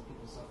righteous innocent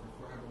people suffer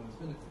for everyone's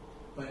benefit.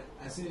 But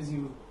as soon as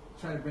you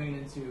try to bring it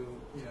into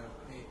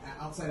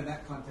outside of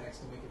that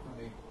context and make it from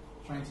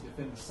trying to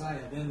defend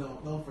Messiah, then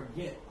they'll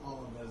forget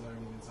all of those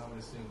arguments, I would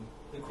assume.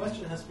 The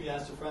question has to be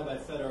asked if Rabbi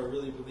Federer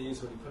really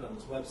believes what he put on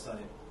his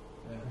website.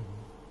 Yeah.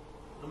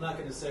 I'm not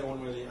going to say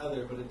one way or the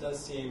other, but it does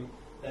seem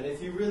that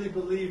if you really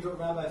believed what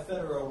Rabbi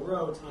Federer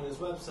wrote on his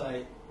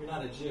website, you're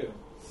not a Jew.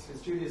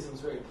 Because Judaism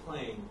is very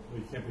plain. Well,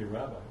 you can't be a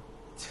rabbi.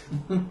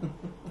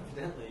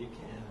 Evidently, you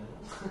can.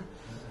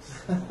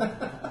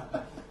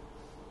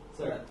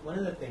 So one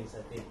of the things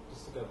I think,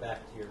 just to go back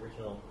to your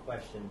original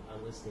question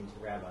on listening to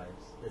rabbis,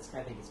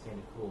 I think it's kind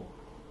of cool.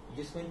 You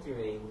just went through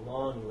a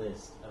long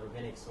list of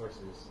rabbinic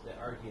sources that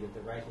argue that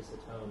the righteous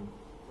atone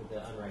for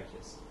the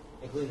unrighteous,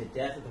 including the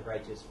death of the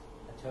righteous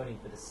atoning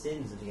for the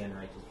sins of the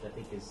unrighteous, which I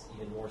think is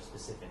even more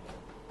specific,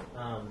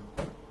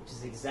 which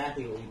is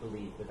exactly what we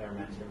believe with our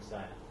Master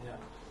Messiah. Yeah.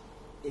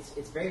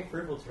 It's very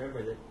fruitful to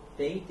remember that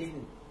they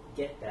didn't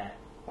get that.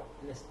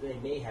 They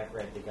may have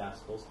read the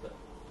Gospels, but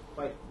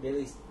at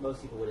least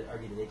most people would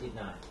argue that they did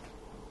not.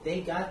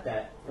 They got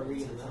that from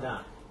reading the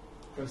Tanakh,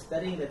 from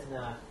studying the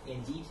Tanakh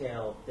in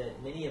detail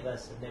that many of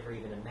us have never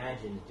even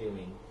imagined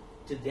doing,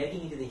 to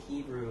digging into the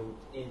Hebrew,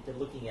 into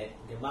looking at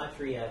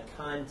gematria,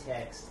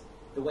 context,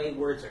 the way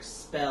words are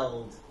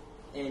spelled,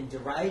 and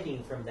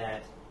deriving from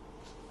that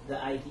the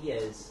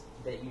ideas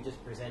that you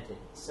just presented.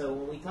 So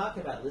when we talk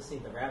about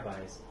listening to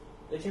rabbis,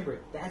 remember,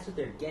 that's what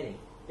they're getting.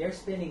 They're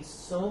spending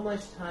so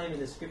much time in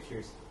the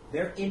scriptures,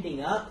 they're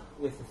ending up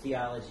with the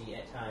theology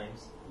at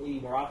times, maybe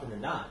more often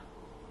than not,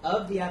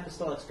 of the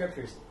apostolic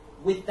scriptures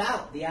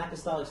without the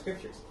apostolic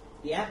scriptures.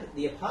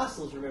 The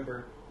apostles,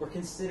 remember, were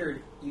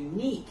considered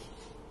unique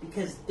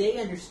because they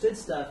understood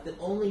stuff that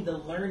only the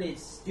learned,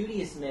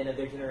 studious men of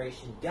their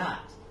generation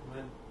got.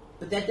 Right.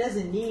 But that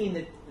doesn't mean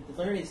that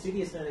the learned,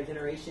 studious men of their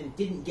generation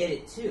didn't get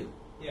it too.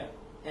 Yeah.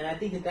 And I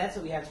think that's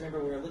what we have to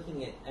remember when we're looking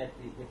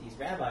with these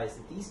rabbis,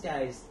 that these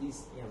guys,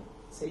 these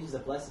sages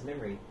of blessed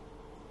memory,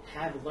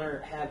 have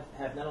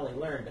not only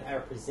learned, but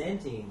are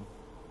presenting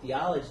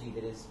theology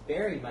that is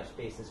very much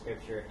based in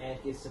Scripture and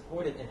is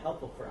supportive and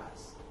helpful for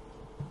us.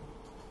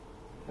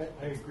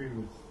 I agree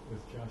with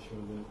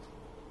Joshua that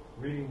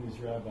reading these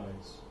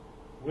rabbis,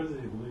 whether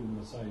they believe in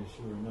Messiah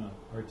Yeshua or not,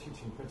 are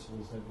teaching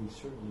principles that we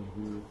certainly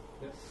agree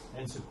with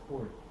and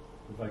support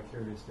the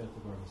vicarious death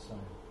of our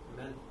Messiah.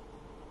 Amen.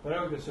 But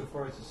I would go so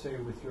far as to say,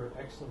 with your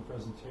excellent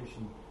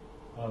presentation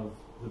of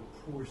the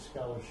poor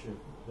scholarship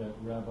that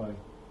Rabbi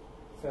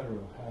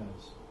Federer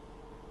has,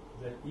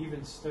 that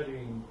even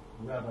studying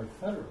Rabbi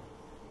Federer,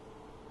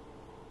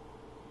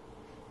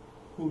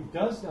 who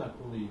does not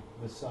believe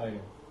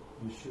Messiah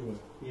Yeshua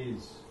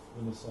is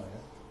the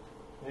Messiah,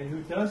 and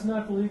who does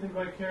not believe in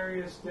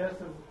vicarious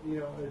death of,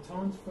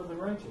 atones for the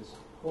righteous,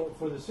 or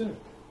for the sinner.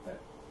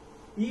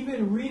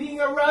 Even reading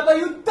a rabbi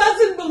who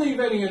doesn't believe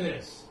any of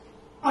this,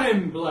 I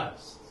am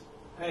blessed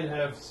and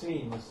have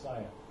seen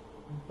Messiah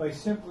by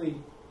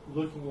simply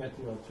looking at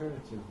the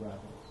alternative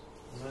rabbis.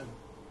 Amen.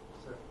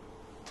 Sir.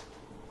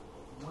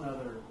 One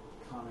other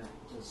comment,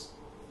 just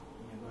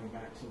going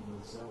back to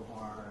the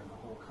Zohar and the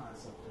whole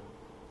concept of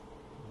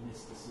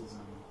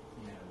mysticism,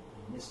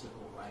 and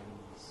mystical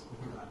writings.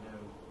 Mm-hmm. I know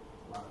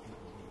a lot of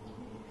people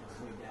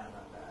get wigged out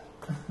about that,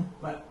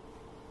 but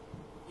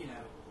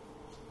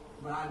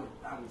I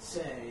would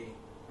say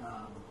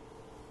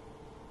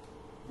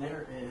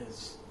there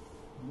is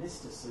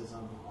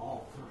mysticism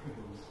all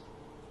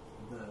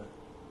through the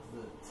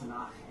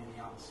Tanakh and the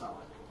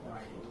Apostolic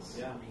writings.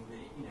 Yeah. I mean,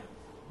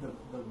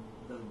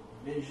 the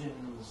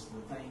visions,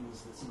 the things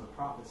that some of the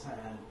prophets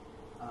had.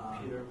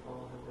 Peter and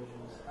Paul had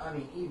visions. I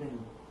mean,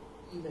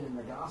 even in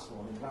the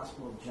Gospel, in the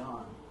Gospel of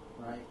John,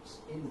 right?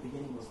 In the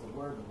beginning was the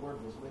Word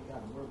was with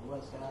God, the Word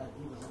was God,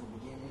 He was in the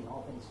beginning,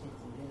 all things came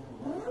from Him.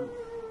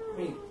 I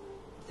mean,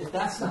 if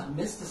that's not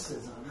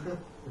mysticism,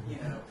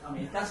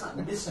 if that's not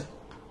mystical,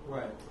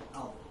 Right.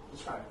 I'll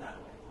describe it that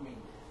way. I mean,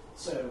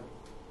 so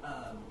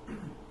I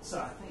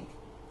think,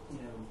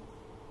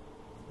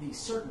 these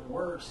certain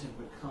words have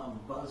become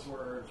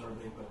buzzwords, or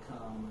they've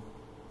become,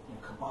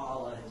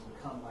 Kabbalah has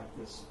become like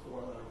this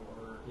four-letter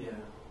word. Yeah.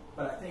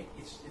 But I think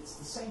it's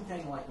the same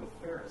thing like with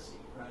Pharisee,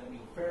 right? I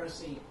mean,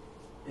 Pharisee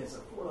is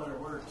a four-letter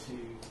word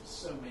to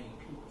so many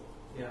people.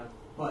 Yeah.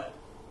 But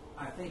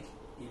I think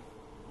if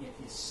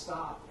you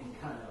stop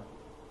and kind of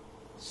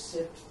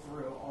sift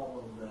through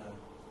all of the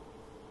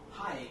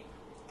hype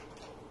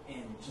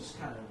and just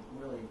kind of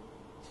really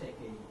take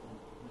an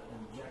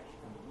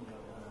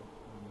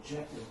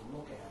objective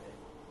look at it,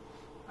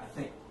 I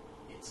think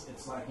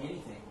it's like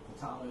anything, the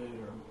Talmud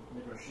or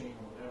Midrashim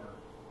or whatever.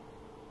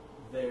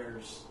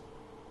 There's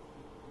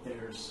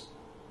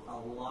a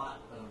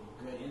lot of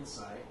good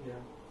insight. Yeah.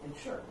 And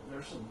sure,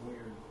 there's some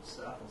weird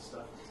stuff and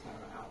stuff that's kind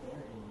of out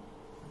there, and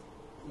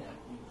you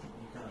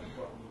kind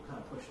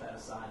of push that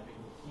aside, but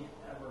you can't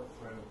ever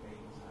throw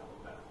babies out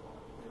with the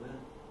bathwater. Amen.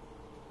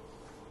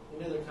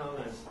 Any other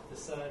comments?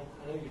 This side?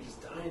 I know you're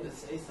just dying to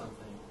say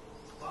something.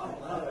 Wow.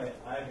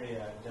 I have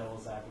a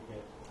devil's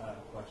advocate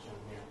question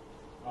here.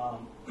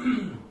 I'll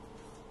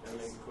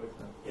make it quick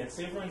then. Yeah,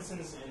 say for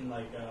instance, in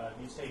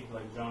you take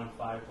John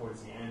 5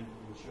 towards the end,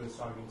 she was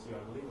talking to, I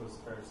believe it was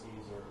the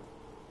Pharisees or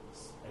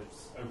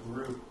a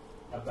group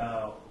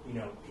about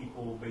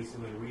people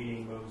basically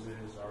reading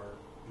Moses or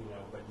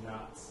but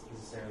not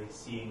necessarily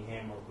seeing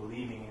him or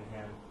believing in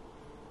him.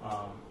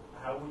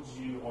 How would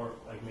you, or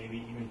maybe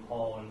even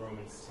Paul in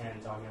Romans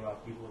 10 talking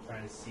about people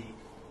trying to seek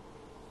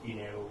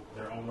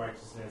their own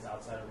righteousness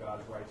outside of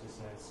God's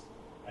righteousness,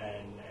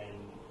 and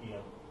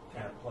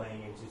kind of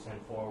playing into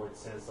 10:4, where it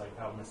says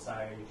how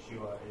Messiah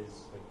Yeshua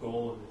is the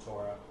goal of the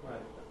Torah.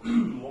 Right.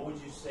 What would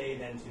you say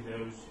then to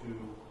those who,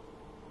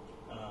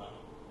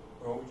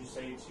 or what would you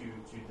say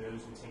to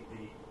those who take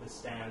the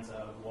stance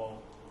of,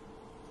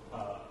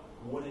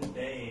 wouldn't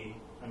they?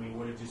 I mean,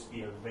 would it just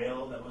be a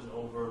veil that was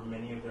over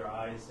many of their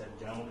eyes that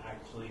don't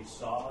actually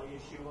saw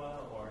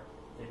Yeshua or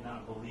did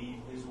not believe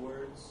his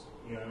words?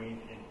 You know what I mean?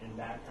 In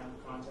that kind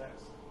of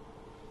context?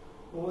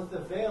 Well, with the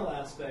veil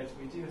aspect,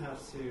 we do have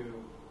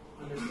to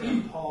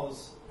understand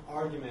Paul's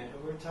argument,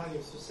 and we're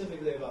talking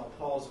specifically about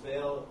Paul's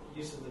veil,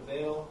 use of the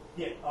veil.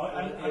 Yeah,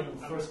 in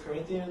 1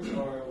 Corinthians,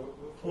 or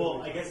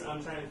well, I guess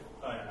I'm trying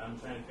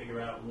to figure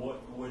out what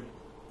would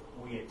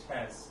we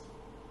attest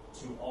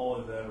to all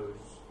of those,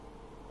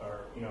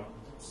 or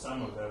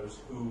some of those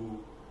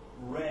who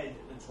read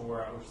the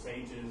Torah, or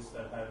sages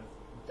that have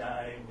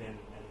dived and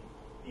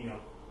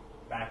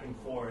back and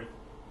forth,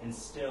 and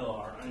still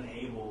are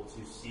unable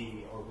to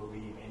see or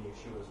believe in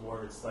Yeshua's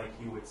words, like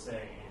he would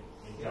say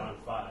in John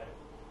 5.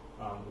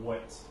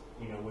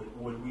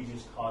 Would we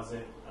just cause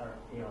it, or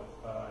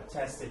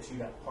attest it to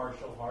that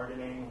partial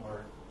hardening,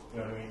 or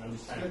what I mean? I'm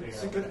just trying to figure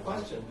out. It's a good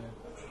question.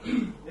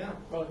 Yeah.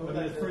 Well,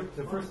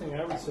 the first thing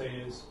I would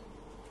say is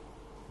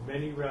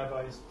many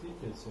rabbis did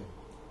get saved.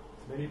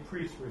 Many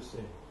priests were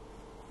saved.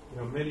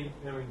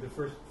 The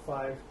first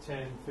 5,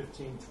 10,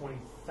 15,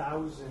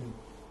 20,000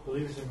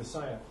 believers in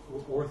Messiah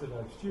were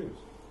Orthodox Jews.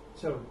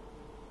 So,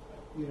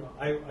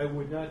 I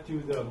would not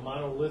do the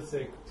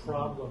monolithic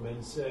problem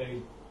and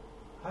say,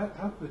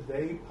 how could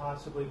they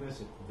possibly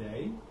miss it?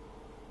 They?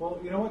 Well,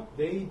 you know what?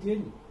 They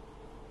didn't.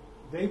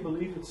 they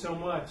believed it so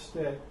much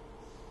that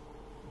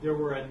there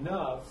were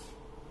enough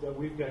that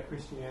we've got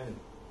Christianity.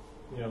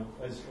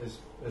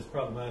 As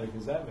problematic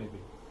as that may be.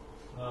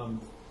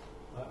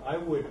 I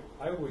would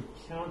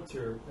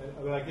counter.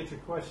 I get your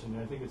question.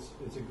 I think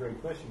it's a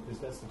great question because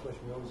that's the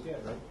question we always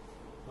get,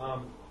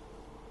 right?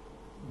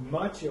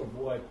 Much of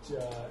what,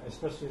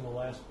 especially in the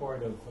last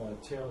part of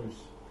Taylor's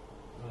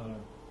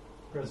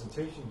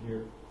presentation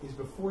here, is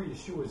before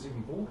Yeshua is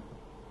even born.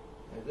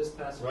 And this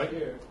passage right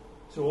here.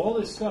 So all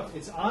this stuff,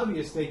 it's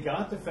obvious they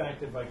got the fact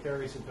that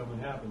vicarious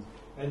atonement happens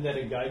and that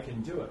a guy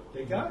can do it.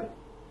 They got it.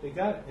 They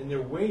got it. And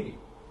they're waiting,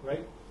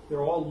 right?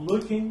 They're all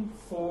looking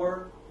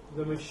for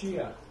the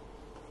Mashiach.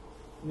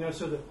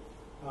 So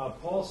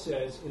Paul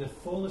says, in the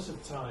fullness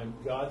of time,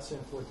 God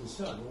sent forth His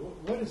Son. Well,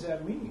 what does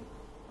that mean?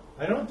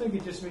 I don't think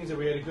it just means that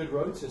we had a good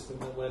road system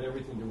that led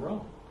everything to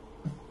Rome.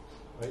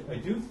 I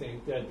do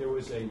think that there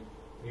was a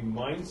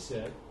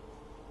mindset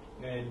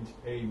and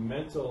a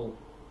mental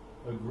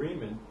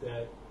agreement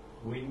that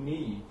we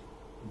need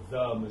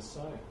the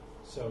Messiah.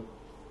 So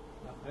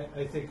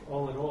I think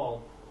all in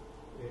all,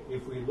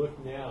 if we look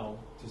now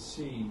to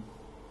see,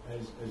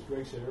 as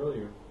Greg said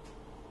earlier,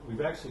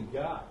 we've actually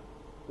got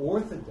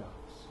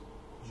Orthodox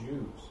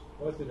Jews,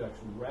 Orthodox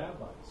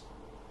rabbis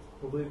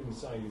who believe in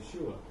Messiah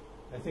Yeshua.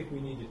 I think we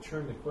need to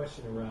turn the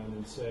question around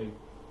and say,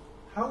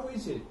 how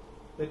is it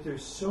that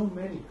there's so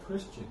many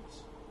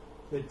Christians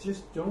that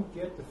just don't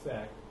get the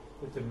fact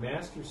that the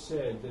Master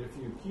said that if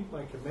you keep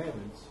my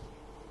commandments,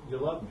 you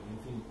love me.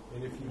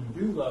 And if you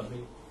do love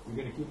me, you're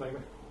going to keep my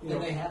commandments.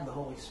 And they have the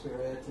Holy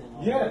Spirit. And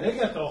all yeah, they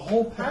got the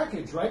whole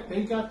package, right?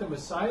 They got the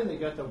Messiah, they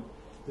got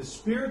the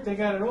Spirit, they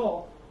got it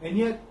all. And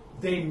yet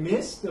they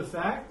miss the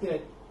fact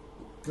that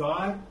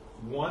God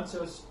wants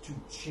us to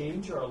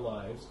change our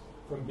lives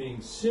from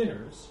being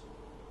sinners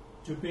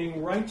to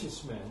being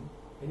righteous men,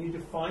 and He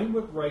defined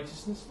what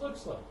righteousness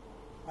looks like.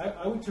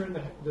 I would turn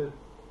the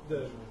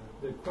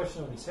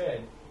question on its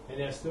head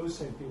and ask those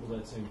same people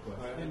that same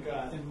question.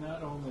 Right, and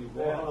not only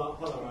that.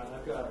 Hold on, Ryan.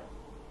 I've got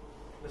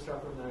Mr.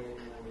 Upper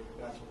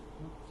Gotcha.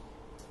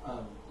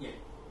 Yeah,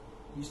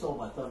 you stole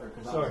my thunder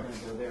because I was going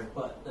to go there,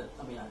 but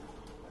amen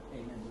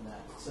to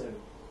that. So,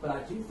 but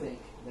I do think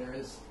there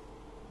is,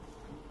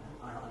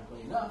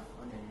 ironically enough,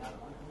 or maybe not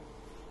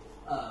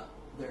ironically,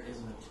 there is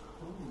an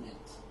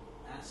atonement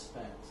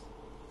aspect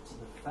to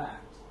the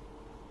fact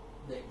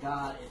that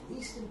God, at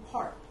least in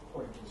part,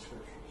 according to the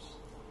Scriptures,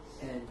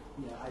 and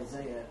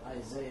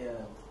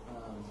Isaiah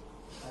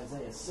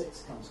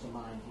 6 comes to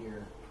mind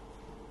here,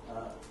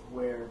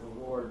 where the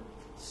Lord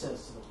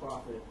says to the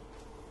prophet,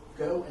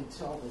 "Go and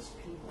tell this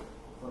people,"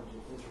 referring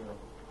to Israel,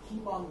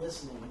 "keep on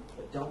listening,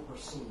 but don't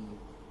perceive.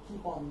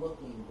 Keep on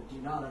looking, but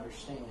do not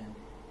understand.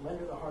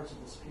 Render the hearts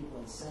of this people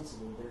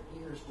insensitive, their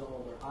ears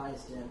dull, their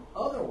eyes dim.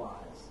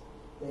 Otherwise,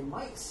 they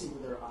might see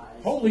with their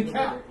eyes, Holy hear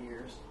cow. with their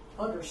ears,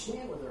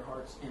 understand with their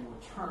hearts, and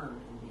return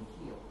and be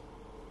healed."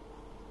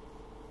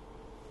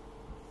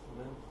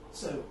 Amen.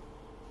 So,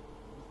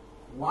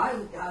 why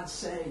would God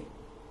say?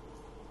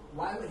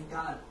 Why would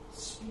God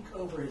speak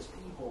over His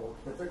people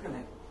that they're going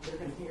to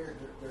hear,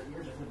 their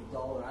ears are going to be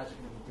dull, their eyes are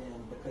going to be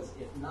dim? Because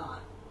if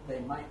not, they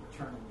might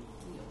return and be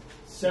healed.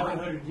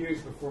 700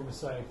 years before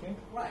Messiah came.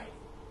 Right.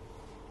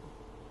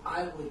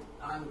 I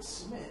would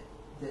submit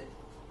that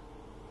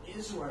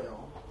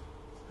Israel,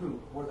 who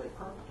were they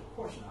perfect? Of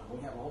course not.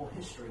 We have a whole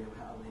history of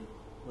how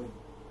they would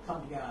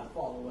come to God,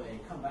 fall away,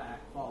 come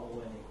back, fall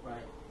away,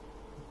 right?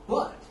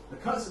 But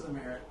because of the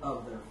merit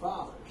of their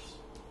fathers,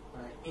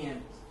 right,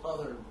 and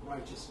other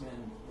righteous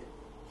men that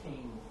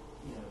came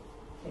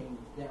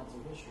down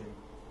through history,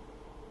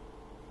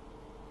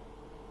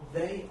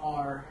 they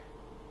are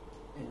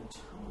an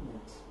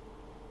atonement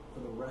for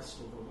the rest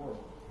of the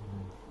world.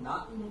 Mm-hmm.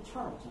 Not an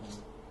eternal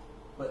atonement,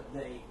 but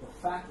the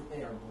fact that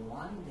they are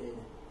blinded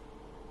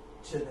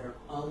to their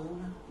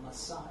own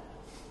Messiah.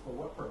 For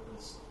what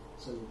purpose?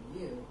 So that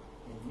you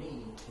and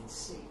me can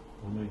see.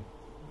 Mm-hmm.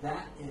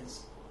 That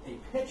is a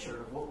picture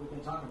of what we've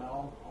been talking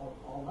about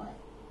all night.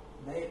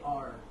 They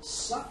are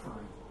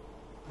suffering.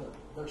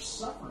 They're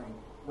suffering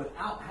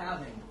without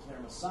having their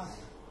Messiah,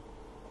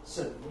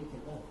 so that we can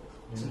benefit.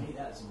 To me,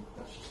 that's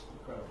just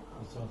incredible.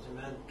 That's awesome.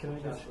 Amen. Can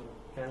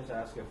I just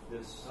ask if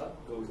this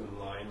goes in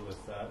line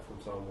with that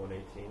from Psalm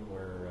 118,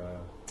 where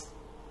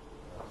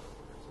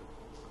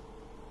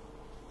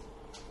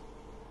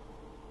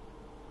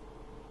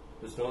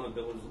the stone of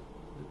the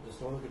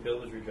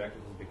builders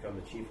rejected has become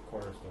the chief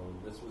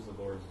cornerstone. This was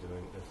the Lord's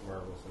doing. It's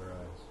marvelous in our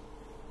eyes.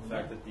 The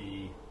fact that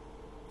the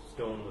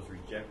stone was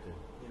rejected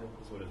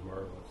is what is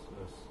marvelous.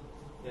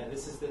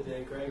 This is the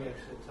day. Greg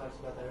actually talked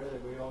about that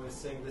earlier. We always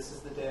sing, "This is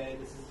the day,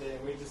 this is the day,"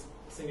 and we just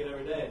sing it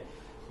every day.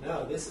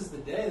 No, this is the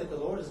day that the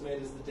Lord has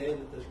made, is the day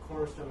that the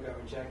cornerstone got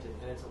rejected,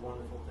 and it's a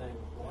wonderful thing.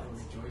 Why?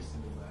 Rejoice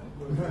in that.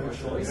 We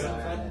rejoice in the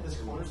fact that this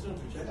cornerstone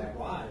is rejected.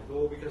 Why?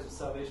 Well, because of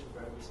salvation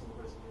for every single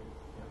person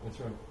here. That's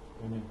right.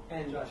 Amen.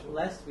 And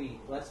lest we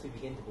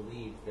begin to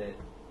believe that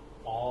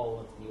all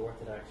of the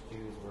Orthodox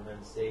Jews were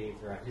unsaved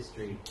throughout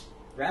history,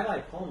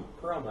 Rabbi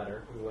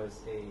Perlmutter, who was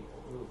an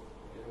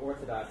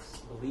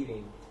Orthodox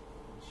believing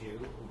Jew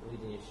who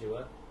believed in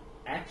Yeshua,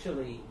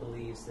 actually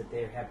believes that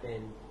there have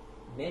been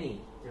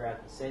many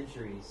throughout the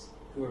centuries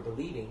who are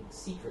believing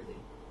secretly.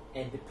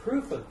 And the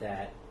proof of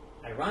that,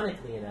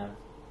 ironically enough,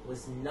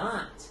 was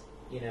not,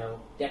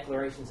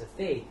 declarations of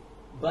faith,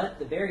 but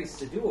the very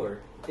Siddur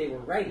they were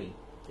writing.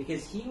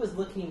 Because he was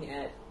looking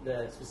at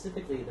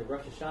specifically the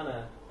Rosh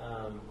Hashanah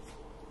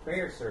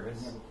prayer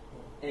service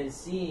and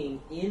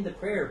seeing in the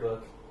prayer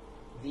book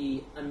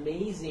the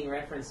amazing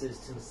references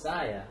to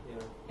Messiah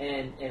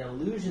and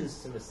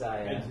allusions to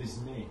Messiah. And his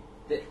name.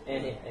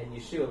 And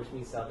Yeshua, which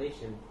means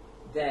salvation.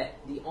 That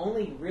the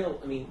only real,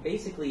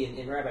 basically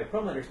in Rabbi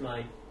Perlmutter's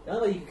mind, the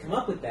only way you could come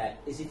up with that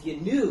is if you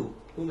knew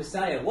who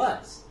Messiah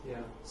was.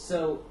 Yeah.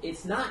 So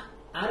it's not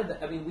out of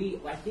the,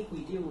 I think we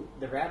do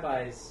the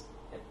rabbis,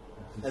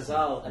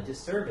 Chazal, a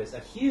disservice, a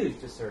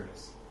huge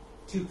disservice,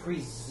 to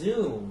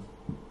presume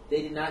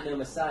they did not know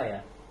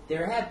Messiah.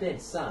 There have been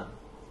some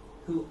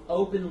who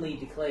openly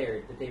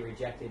declared that they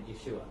rejected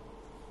Yeshua,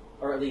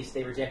 or at least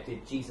they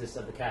rejected Jesus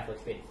of the Catholic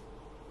faith.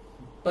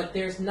 But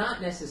there's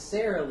not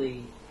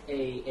necessarily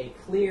a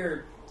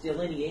clear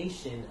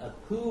delineation of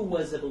who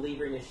was a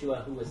believer in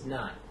Yeshua, who was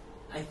not.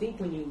 I think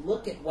when you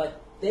look at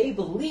what they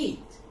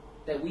believed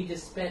that we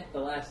just spent the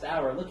last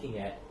hour looking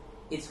at,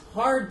 it's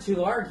hard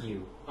to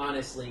argue,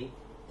 honestly,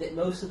 that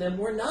most of them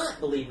were not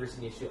believers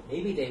in Yeshua.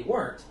 Maybe they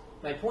weren't.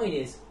 My point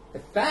is, the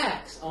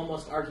facts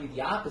almost argue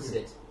the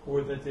opposite.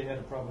 Or that they had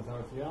a problem with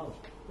our theology.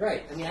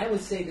 Right. I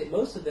would say that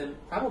most of them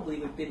probably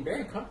would have been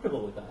very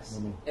comfortable with us,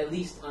 at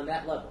least on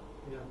that level.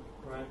 Yeah,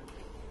 right.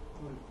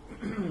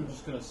 I'm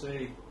just going to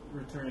say,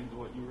 returning to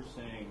what you were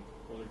saying,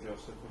 Brother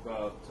Joseph,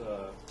 about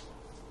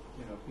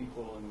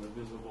people in the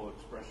visible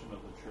expression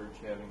of the church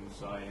having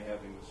Messiah,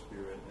 having the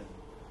Spirit, and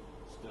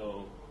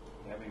still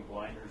having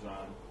blinders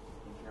on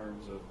in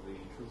terms of the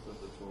truth of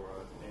the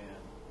Torah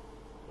and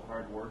the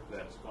hard work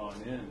that's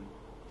gone in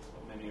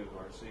that many of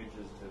our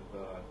sages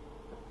have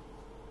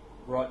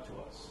brought to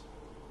us.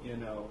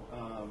 And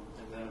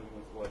then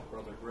with what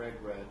Brother Greg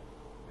read,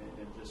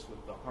 and just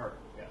with the heart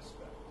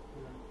aspect.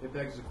 It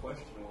begs the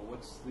question, well,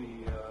 what's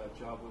the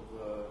job of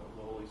the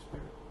Holy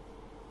Spirit?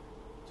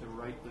 To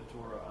write the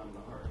Torah on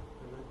the heart.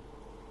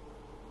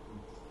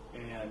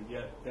 And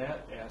yet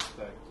that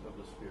aspect of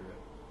the Spirit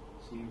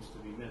seems to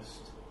be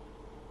missed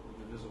in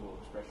the visible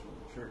expression of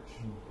the church.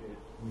 It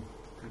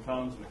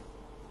confounds me.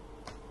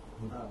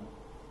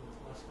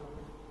 Last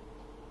comment?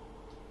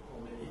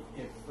 Well, maybe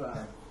if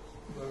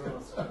Whoever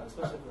wants to,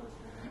 especially for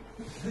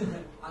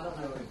I don't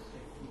know if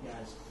you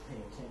guys pay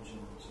attention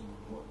to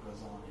what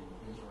goes on in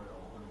Israel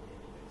on a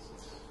daily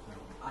basis.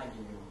 I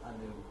do. I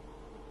know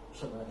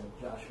some of that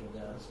Joshua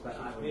does, but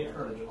I would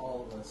encourage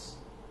all of us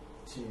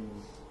to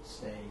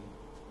stay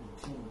in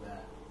tune with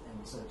that.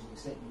 And so, to the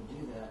extent you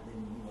do that,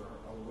 then you are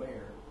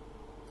aware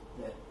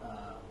that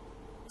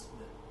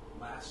that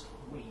last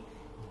week,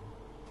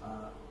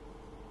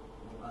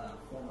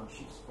 former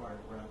Chief Sephardic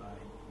Rabbi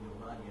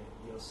Uradia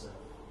Yosef,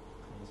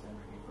 his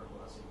memory be for a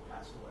blessing,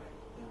 passed away.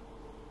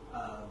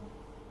 At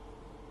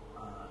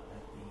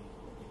the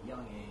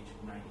young age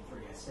of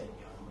 93. I say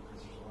young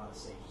because there's a lot of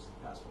sages that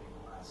passed away in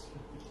the last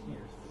 15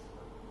 years, or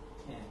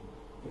 10,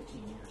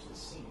 15 years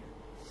his senior.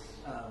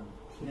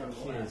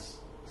 Nevertheless,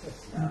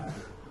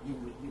 you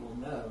will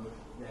know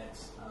that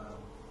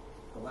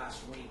the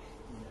last week,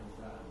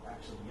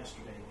 actually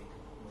yesterday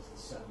was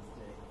the 7th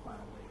day, the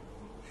final day of the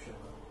week of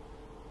Shiva.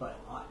 But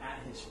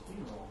at his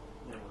funeral,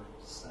 there were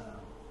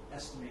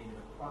estimated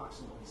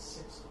approximately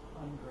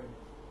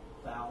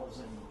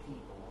 600,000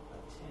 people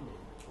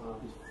attended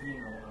his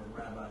funeral of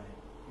Rabbi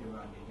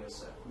Uradia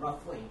Yosef.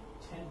 Roughly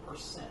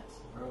 10%,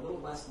 or a little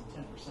less than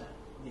 10%, of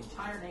the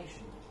entire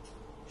nation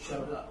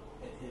showed up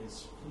at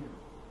his funeral.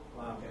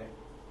 Wow. Okay.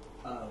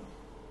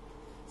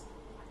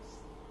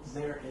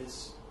 There is,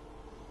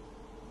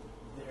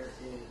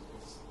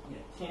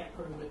 can't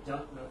prove it,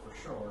 don't know for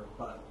sure,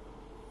 but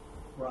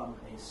from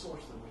a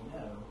source that we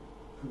know,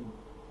 who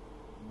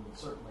would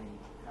certainly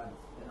have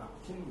an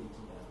opportunity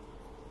to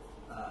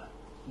know,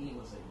 he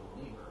was a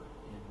believer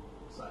in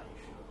Messiah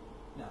Yeshua.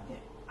 Now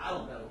again, I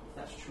don't know if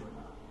that's true or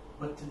not,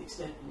 but to the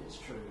extent it is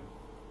true,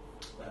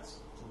 that's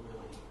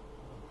really,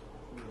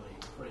 really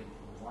pretty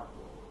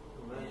remarkable.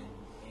 And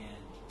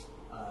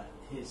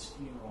his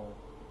funeral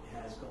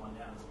has gone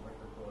down in the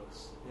record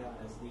books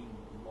as the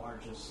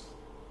largest,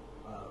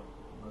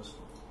 most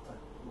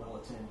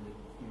well-attended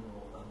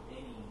funeral of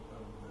any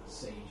of the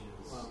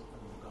sages that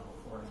have gone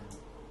before him.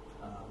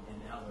 And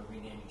now they're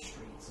renaming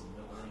streets and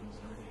buildings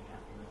and everything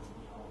after him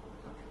all over the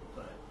country.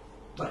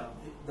 But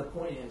the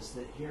point is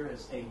that here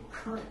is a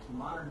current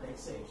modern-day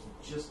sage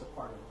that just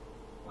departed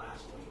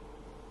last week,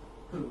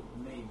 who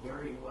may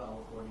very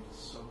well, according to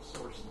some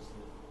sources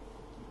that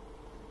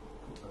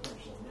we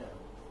potentially know,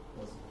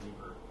 was a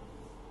believer in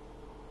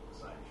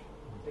Messiah Yeshua.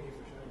 Thank you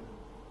for sharing that.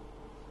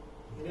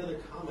 Any other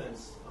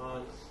comments on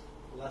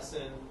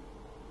lesson,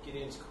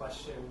 Gideon's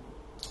question,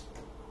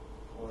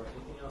 or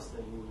anything else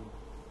that you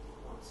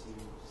want to speak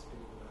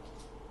about?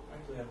 I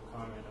actually have a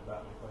comment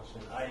about my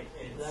question.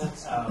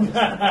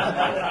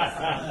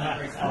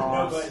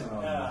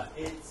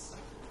 It's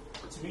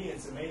to to me,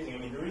 it's amazing. I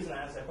mean, the reason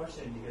I asked that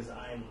question is because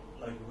I'm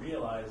like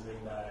realizing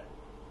that,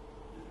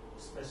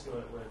 especially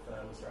what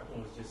Mr.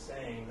 Upton was just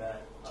saying,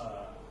 that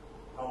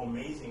how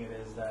amazing it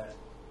is that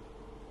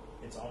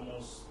it's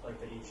almost like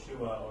the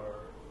Yeshua,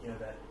 or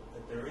that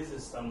there is a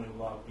stumbling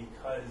block,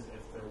 because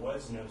if there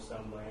was no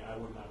stumbling, I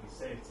would not be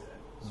saved today.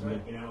 So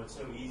it's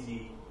so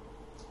easy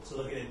to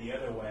look at it the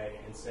other way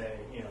and say,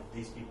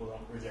 these people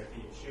don't reject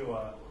the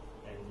Yeshua,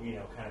 and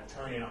kind of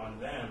turn it on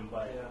them.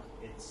 But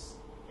it's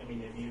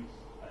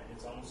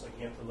almost like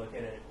you have to look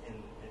at it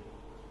in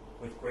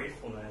with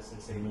gratefulness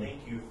and say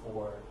thank you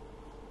for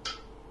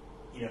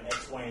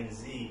X, Y, and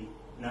Z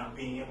not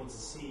being able to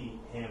see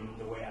him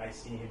the way I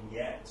see him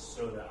yet,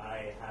 so that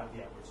I have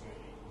the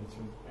opportunity. That's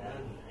right.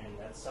 And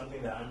that's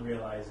something that I'm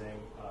realizing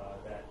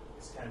that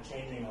is kind of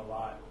changing a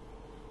lot,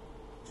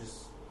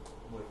 just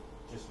with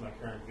just my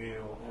current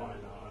view on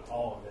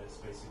all of this,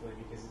 basically,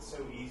 because it's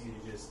so easy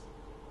to just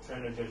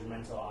turn a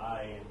judgmental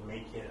eye and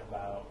make it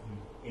about,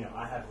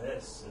 I have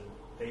this, and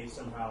they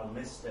somehow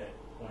missed it,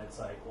 when it's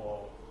like,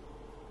 well,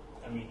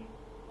 I mean,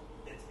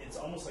 it's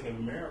almost like a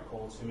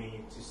miracle to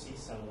me to see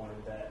someone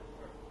that,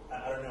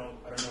 I don't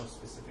know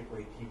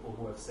specifically people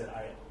who have said,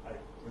 I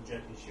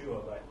reject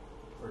Yeshua, but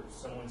for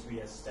someone to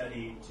be as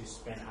studied, to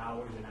spend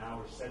hours and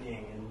hours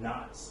studying and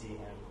not see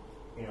him,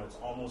 it's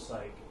almost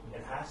like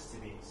it has to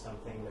be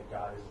something that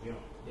God is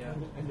doing. Yeah.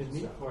 And the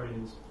neat part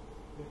is,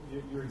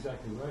 you're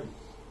exactly right.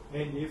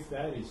 And if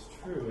that is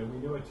true, and we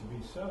know it to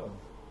be so,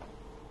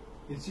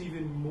 it's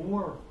even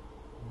more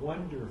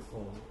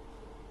wonderful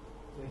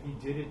that he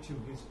did it to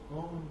his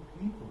own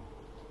people.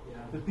 Yeah.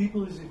 The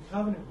people he's in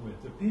covenant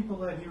with, the people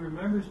that he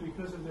remembers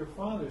because of their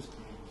fathers.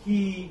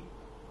 He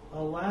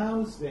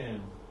allows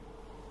them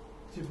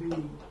to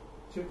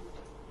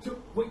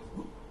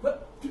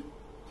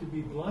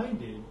be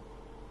blinded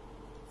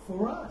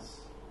for us.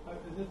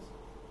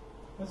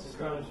 That's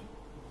astonishing.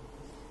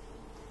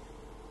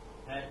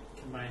 That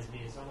reminds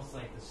me, it's almost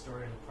like the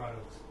story of the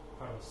prodigal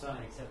son,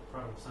 except the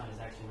prodigal son is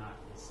actually not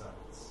his son,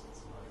 it's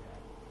another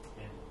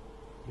guy.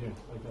 And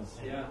like us.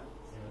 Same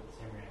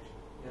reaction.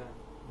 Yeah.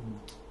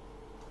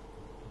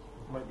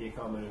 Might be a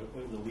comment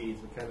in the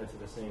weeds, but kind of to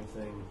the same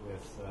thing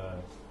with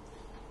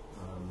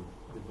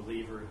the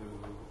believer who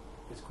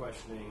is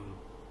questioning,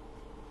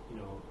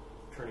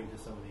 turning to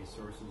some of these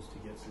sources to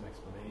get some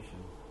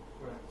explanation.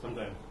 Right.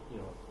 Sometimes,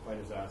 if I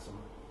just ask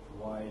them,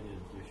 why did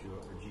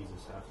Yeshua or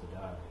Jesus have to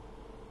die?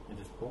 And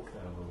just poke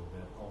that a little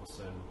bit, all of a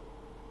sudden,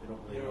 they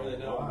don't really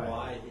know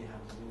why he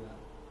had to do that.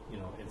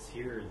 It's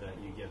here that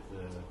you get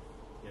the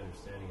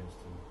understanding as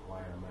to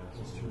why our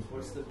Master is here.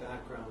 What's the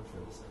background for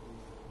this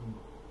idea?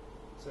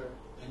 Sir?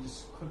 And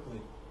just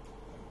quickly,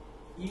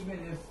 even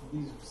if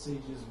these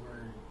sages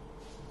were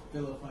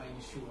vilifying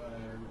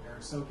Yeshua or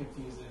so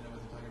confused they didn't know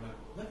what they're talking about,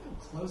 look how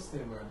close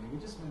they were. I mean, we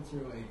just went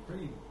through a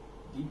pretty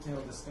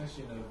detailed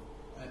discussion of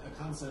a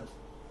concept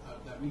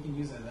that we can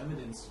use as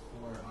evidence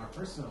for our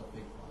personal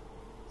faith walk.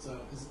 So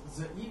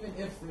even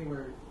if they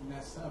were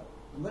messed up,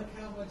 look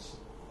how much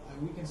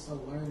we can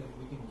still learn and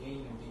we can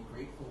gain and be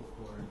grateful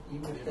for.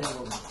 Even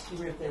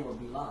if they were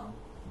Bilam,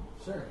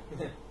 sure,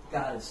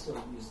 God has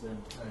still used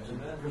them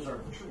to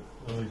preserve the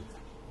truth.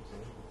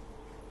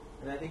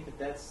 And I think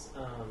that's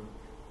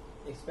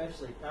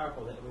especially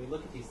powerful, that when we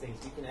look at these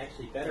things, we can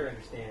actually better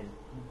understand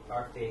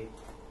our faith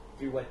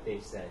through what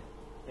they've said.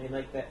 I mean,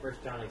 like that 1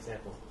 John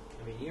example.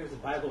 I mean, here's a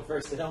Bible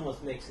verse that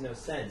almost makes no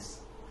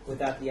sense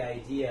without the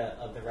idea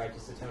of the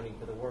righteous atoning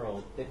for the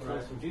world that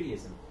comes from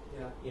Judaism.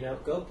 Yeah.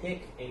 Go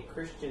pick a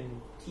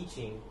Christian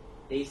teaching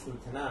based in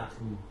Tanakh,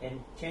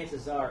 and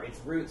chances are its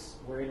roots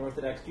were in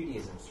Orthodox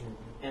Judaism.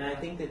 And I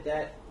think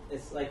that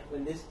is like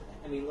when this.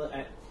 I mean, look,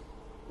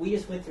 we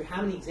just went through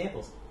how many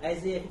examples?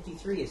 Isaiah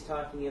 53 is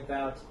talking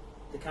about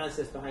the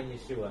concepts behind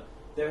Yeshua.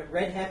 The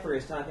red heifer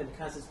is talking about the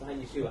concepts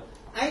behind Yeshua.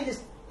 I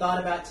just thought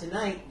about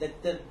tonight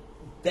that the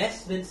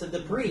vestments of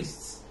the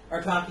priests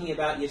are talking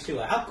about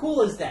Yeshua. How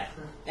cool is that?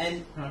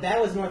 And that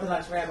was an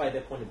Orthodox rabbi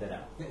that pointed that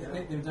out.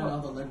 They've done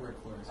all the legwork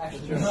for us.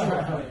 Actually, he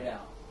pointed it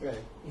out. Right.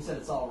 He said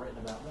it's all written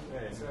about me.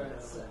 Right.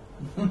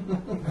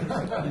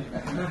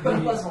 But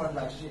he wasn't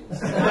Orthodox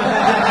Jews.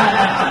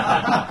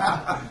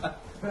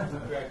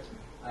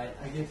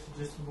 I guess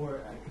just more,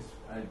 because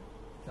I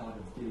thought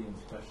of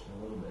Gideon's question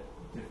a little bit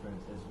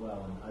different as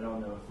well, and I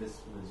don't know if this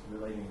was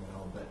relating at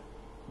all, but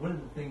one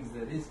of the things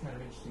that is kind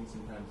of interesting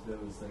sometimes, though,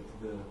 is like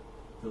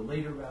the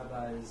later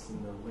rabbis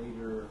and the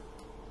later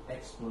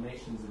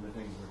explanations of the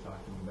things we're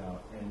talking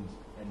about, and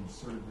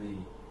sort of the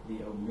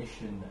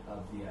omission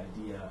of the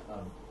idea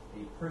of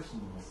a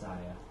person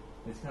Messiah.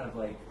 It's kind of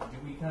like,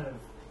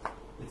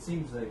 it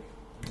seems like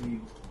we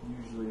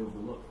usually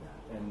overlook that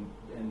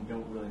and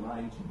don't really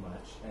mind too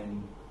much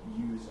and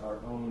use our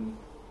own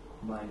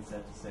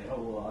mindset to say, oh,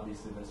 well,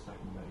 obviously that's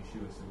talking about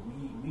Yeshua, so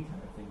we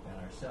kind of think that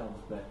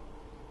ourselves, but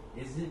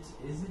is it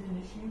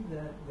an issue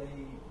that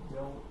they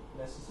don't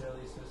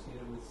necessarily associate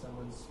it with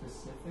someone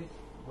specific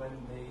when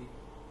they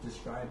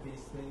describe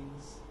these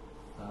things?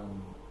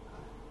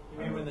 You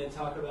mean when they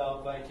talk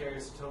about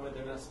vicarious atonement,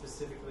 they're not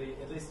specifically,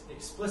 at least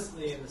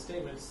explicitly in the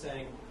statement,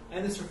 saying,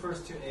 and this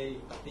refers to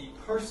the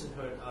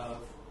personhood of.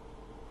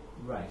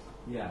 Right.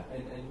 Yeah,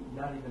 and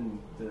not even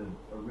the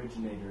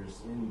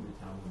originators in the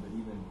Talmud, but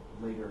even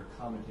later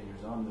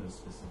commentators on those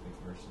specific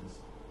verses.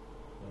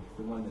 Like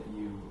the one that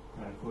you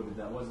kind of quoted,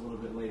 that was a little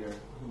bit later.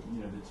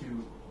 You know, the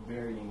two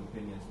varying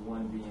opinions.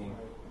 One being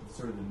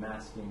sort of the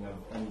masking of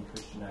any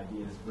Christian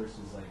ideas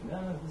versus like,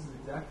 no, this is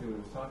exactly what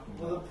it was talking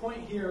about. Well, the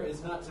point here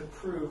is not to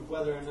prove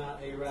whether or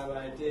not a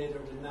rabbi did or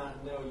did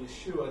not know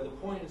Yeshua. The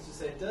point is to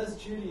say, does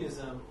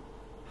Judaism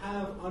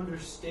have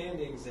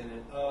understandings in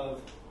it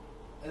of,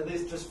 at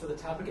least just for the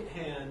topic at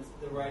hand,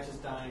 the righteous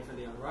dying for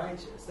the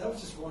unrighteous? That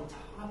was just one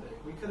topic.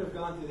 We could have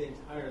gone through the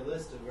entire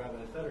list of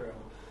Rabbi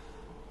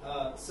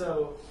Fedorov.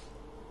 So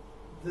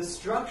the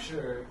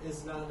structure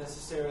is not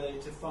necessarily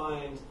to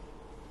find,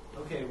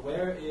 okay,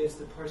 where is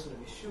the person of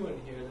Yeshua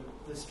in here?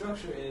 The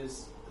structure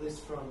is, at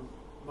least from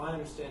my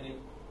understanding,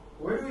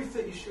 where do we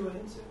fit Yeshua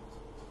into?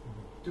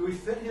 Do we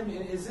fit him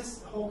in? Is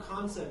this whole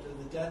concept of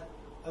the death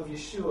of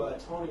Yeshua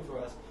atoning for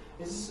us,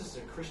 is this just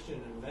a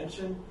Christian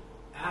invention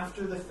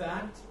after the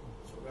fact?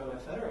 That's what Rabbi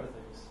Fedorov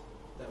thinks,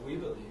 that we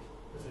believe.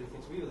 That's what he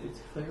thinks we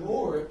believe.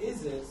 Or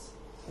is it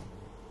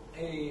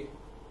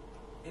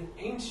an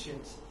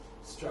ancient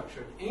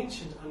structure, an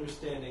ancient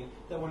understanding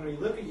that when we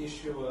look at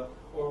Yeshua,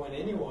 or when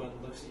anyone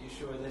looks at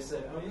Yeshua, they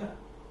say, oh yeah,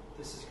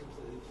 this is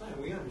completely plain.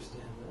 We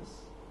understand this.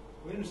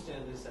 We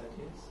understand these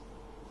ideas.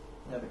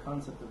 Yeah, the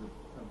concept of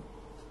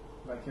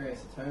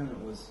vicarious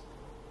atonement was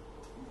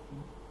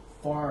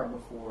far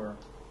before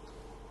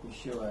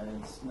Yeshua,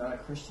 and it's not a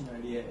Christian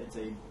idea, it's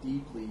a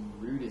deeply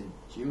rooted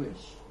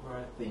Jewish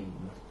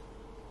theme.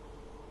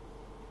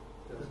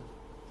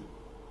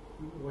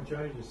 What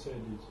Johnny just said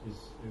is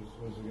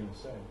what I was going to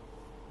say.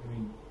 I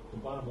mean, the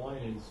bottom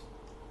line is,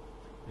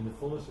 in the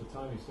fullness of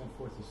time, He sent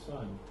forth His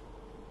Son,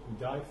 who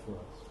died for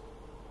us.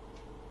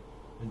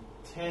 And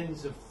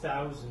tens of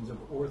thousands of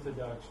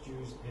Orthodox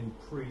Jews and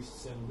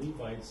priests and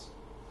Levites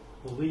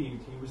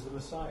believed He was the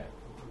Messiah.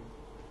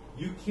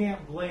 You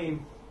can't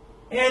blame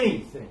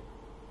anything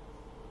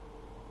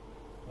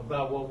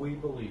about what we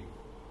believe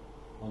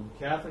on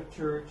the Catholic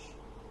Church,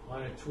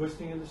 on a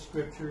twisting of the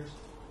Scriptures,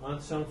 on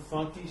some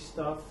funky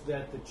stuff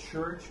that the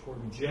Church or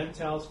the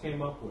Gentiles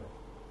came up with.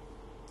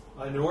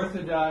 An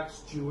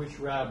Orthodox Jewish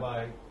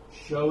rabbi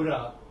showed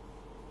up,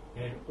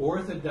 and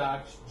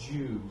Orthodox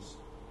Jews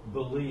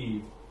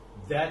believed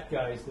that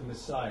guy's the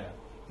Messiah.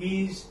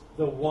 He's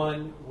the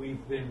one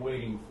we've been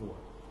waiting for.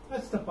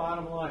 That's the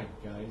bottom line,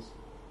 guys.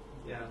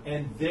 Yeah.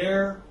 And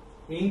their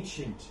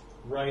ancient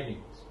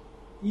writings,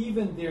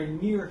 even their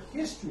near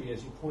history,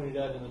 as you pointed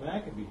out in the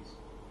Maccabees,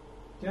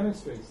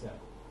 demonstrates that.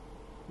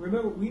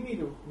 Remember, we need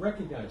to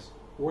recognize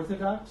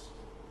Orthodox,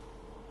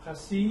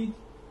 Hasid,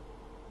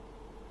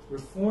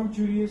 Reformed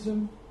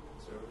Judaism,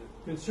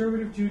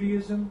 Conservative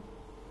Judaism,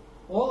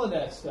 all of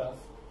that stuff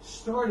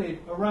started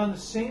around the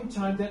same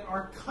time that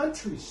our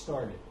country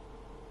started.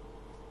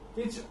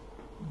 It's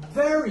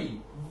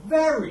very,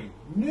 very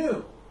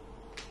new.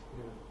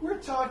 We're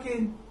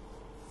talking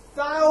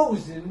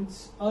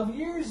thousands of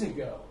years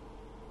ago.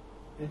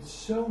 And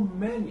so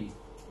many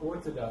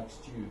Orthodox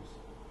Jews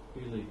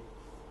believe.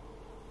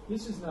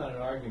 This is not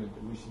an argument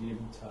that we should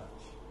even touch.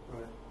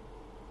 Right.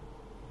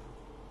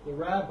 The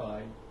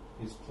rabbi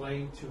is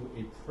playing to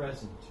a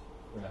present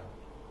crowd,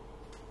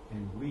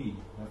 and we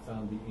have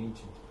found the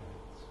ancient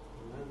paths.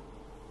 Amen.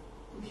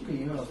 We should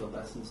email the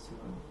lessons to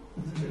him.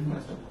 That's a good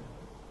question.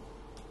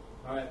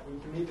 All right,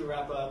 we need to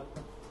wrap up.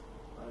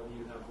 A lot of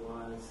you have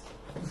wives,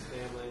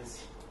 families,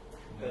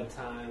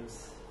 bedtimes,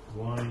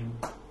 wine.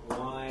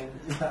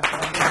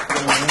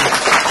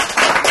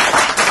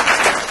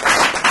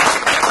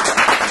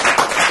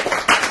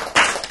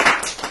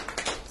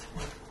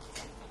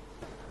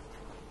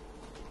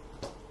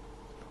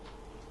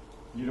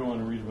 You don't want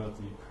to read about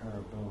the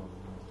parabellum,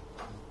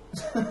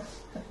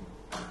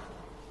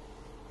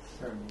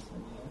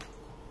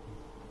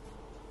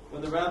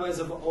 When the rabbis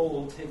of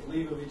old take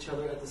leave of each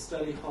other at the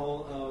study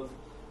hall of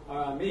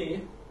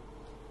Arami,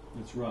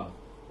 it's Rav.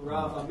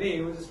 Rav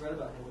Ami, we just read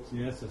about him.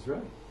 Yes, that's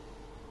right.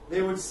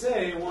 They would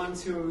say one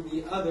to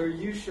the other,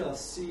 you shall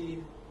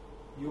see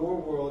your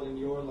world in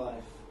your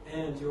life,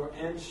 and your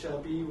end shall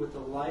be with the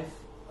life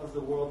of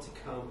the world to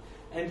come,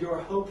 and your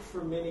hope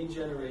for many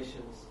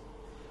generations.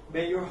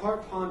 May your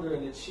heart ponder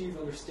and achieve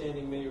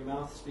understanding. May your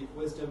mouth speak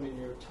wisdom, and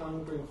your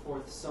tongue bring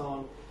forth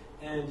song,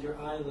 and your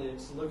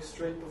eyelids look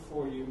straight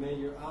before you. May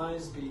your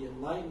eyes be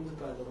enlightened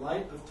by the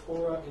light of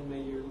Torah, and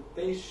may your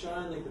face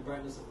shine like the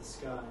brightness of the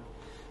sky.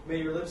 May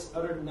your lips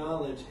utter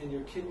knowledge, and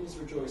your kidneys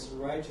rejoice in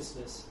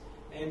righteousness,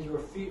 and your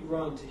feet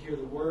run to hear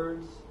the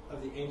words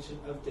of the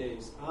Ancient of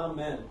Days.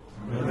 Amen.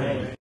 Amen.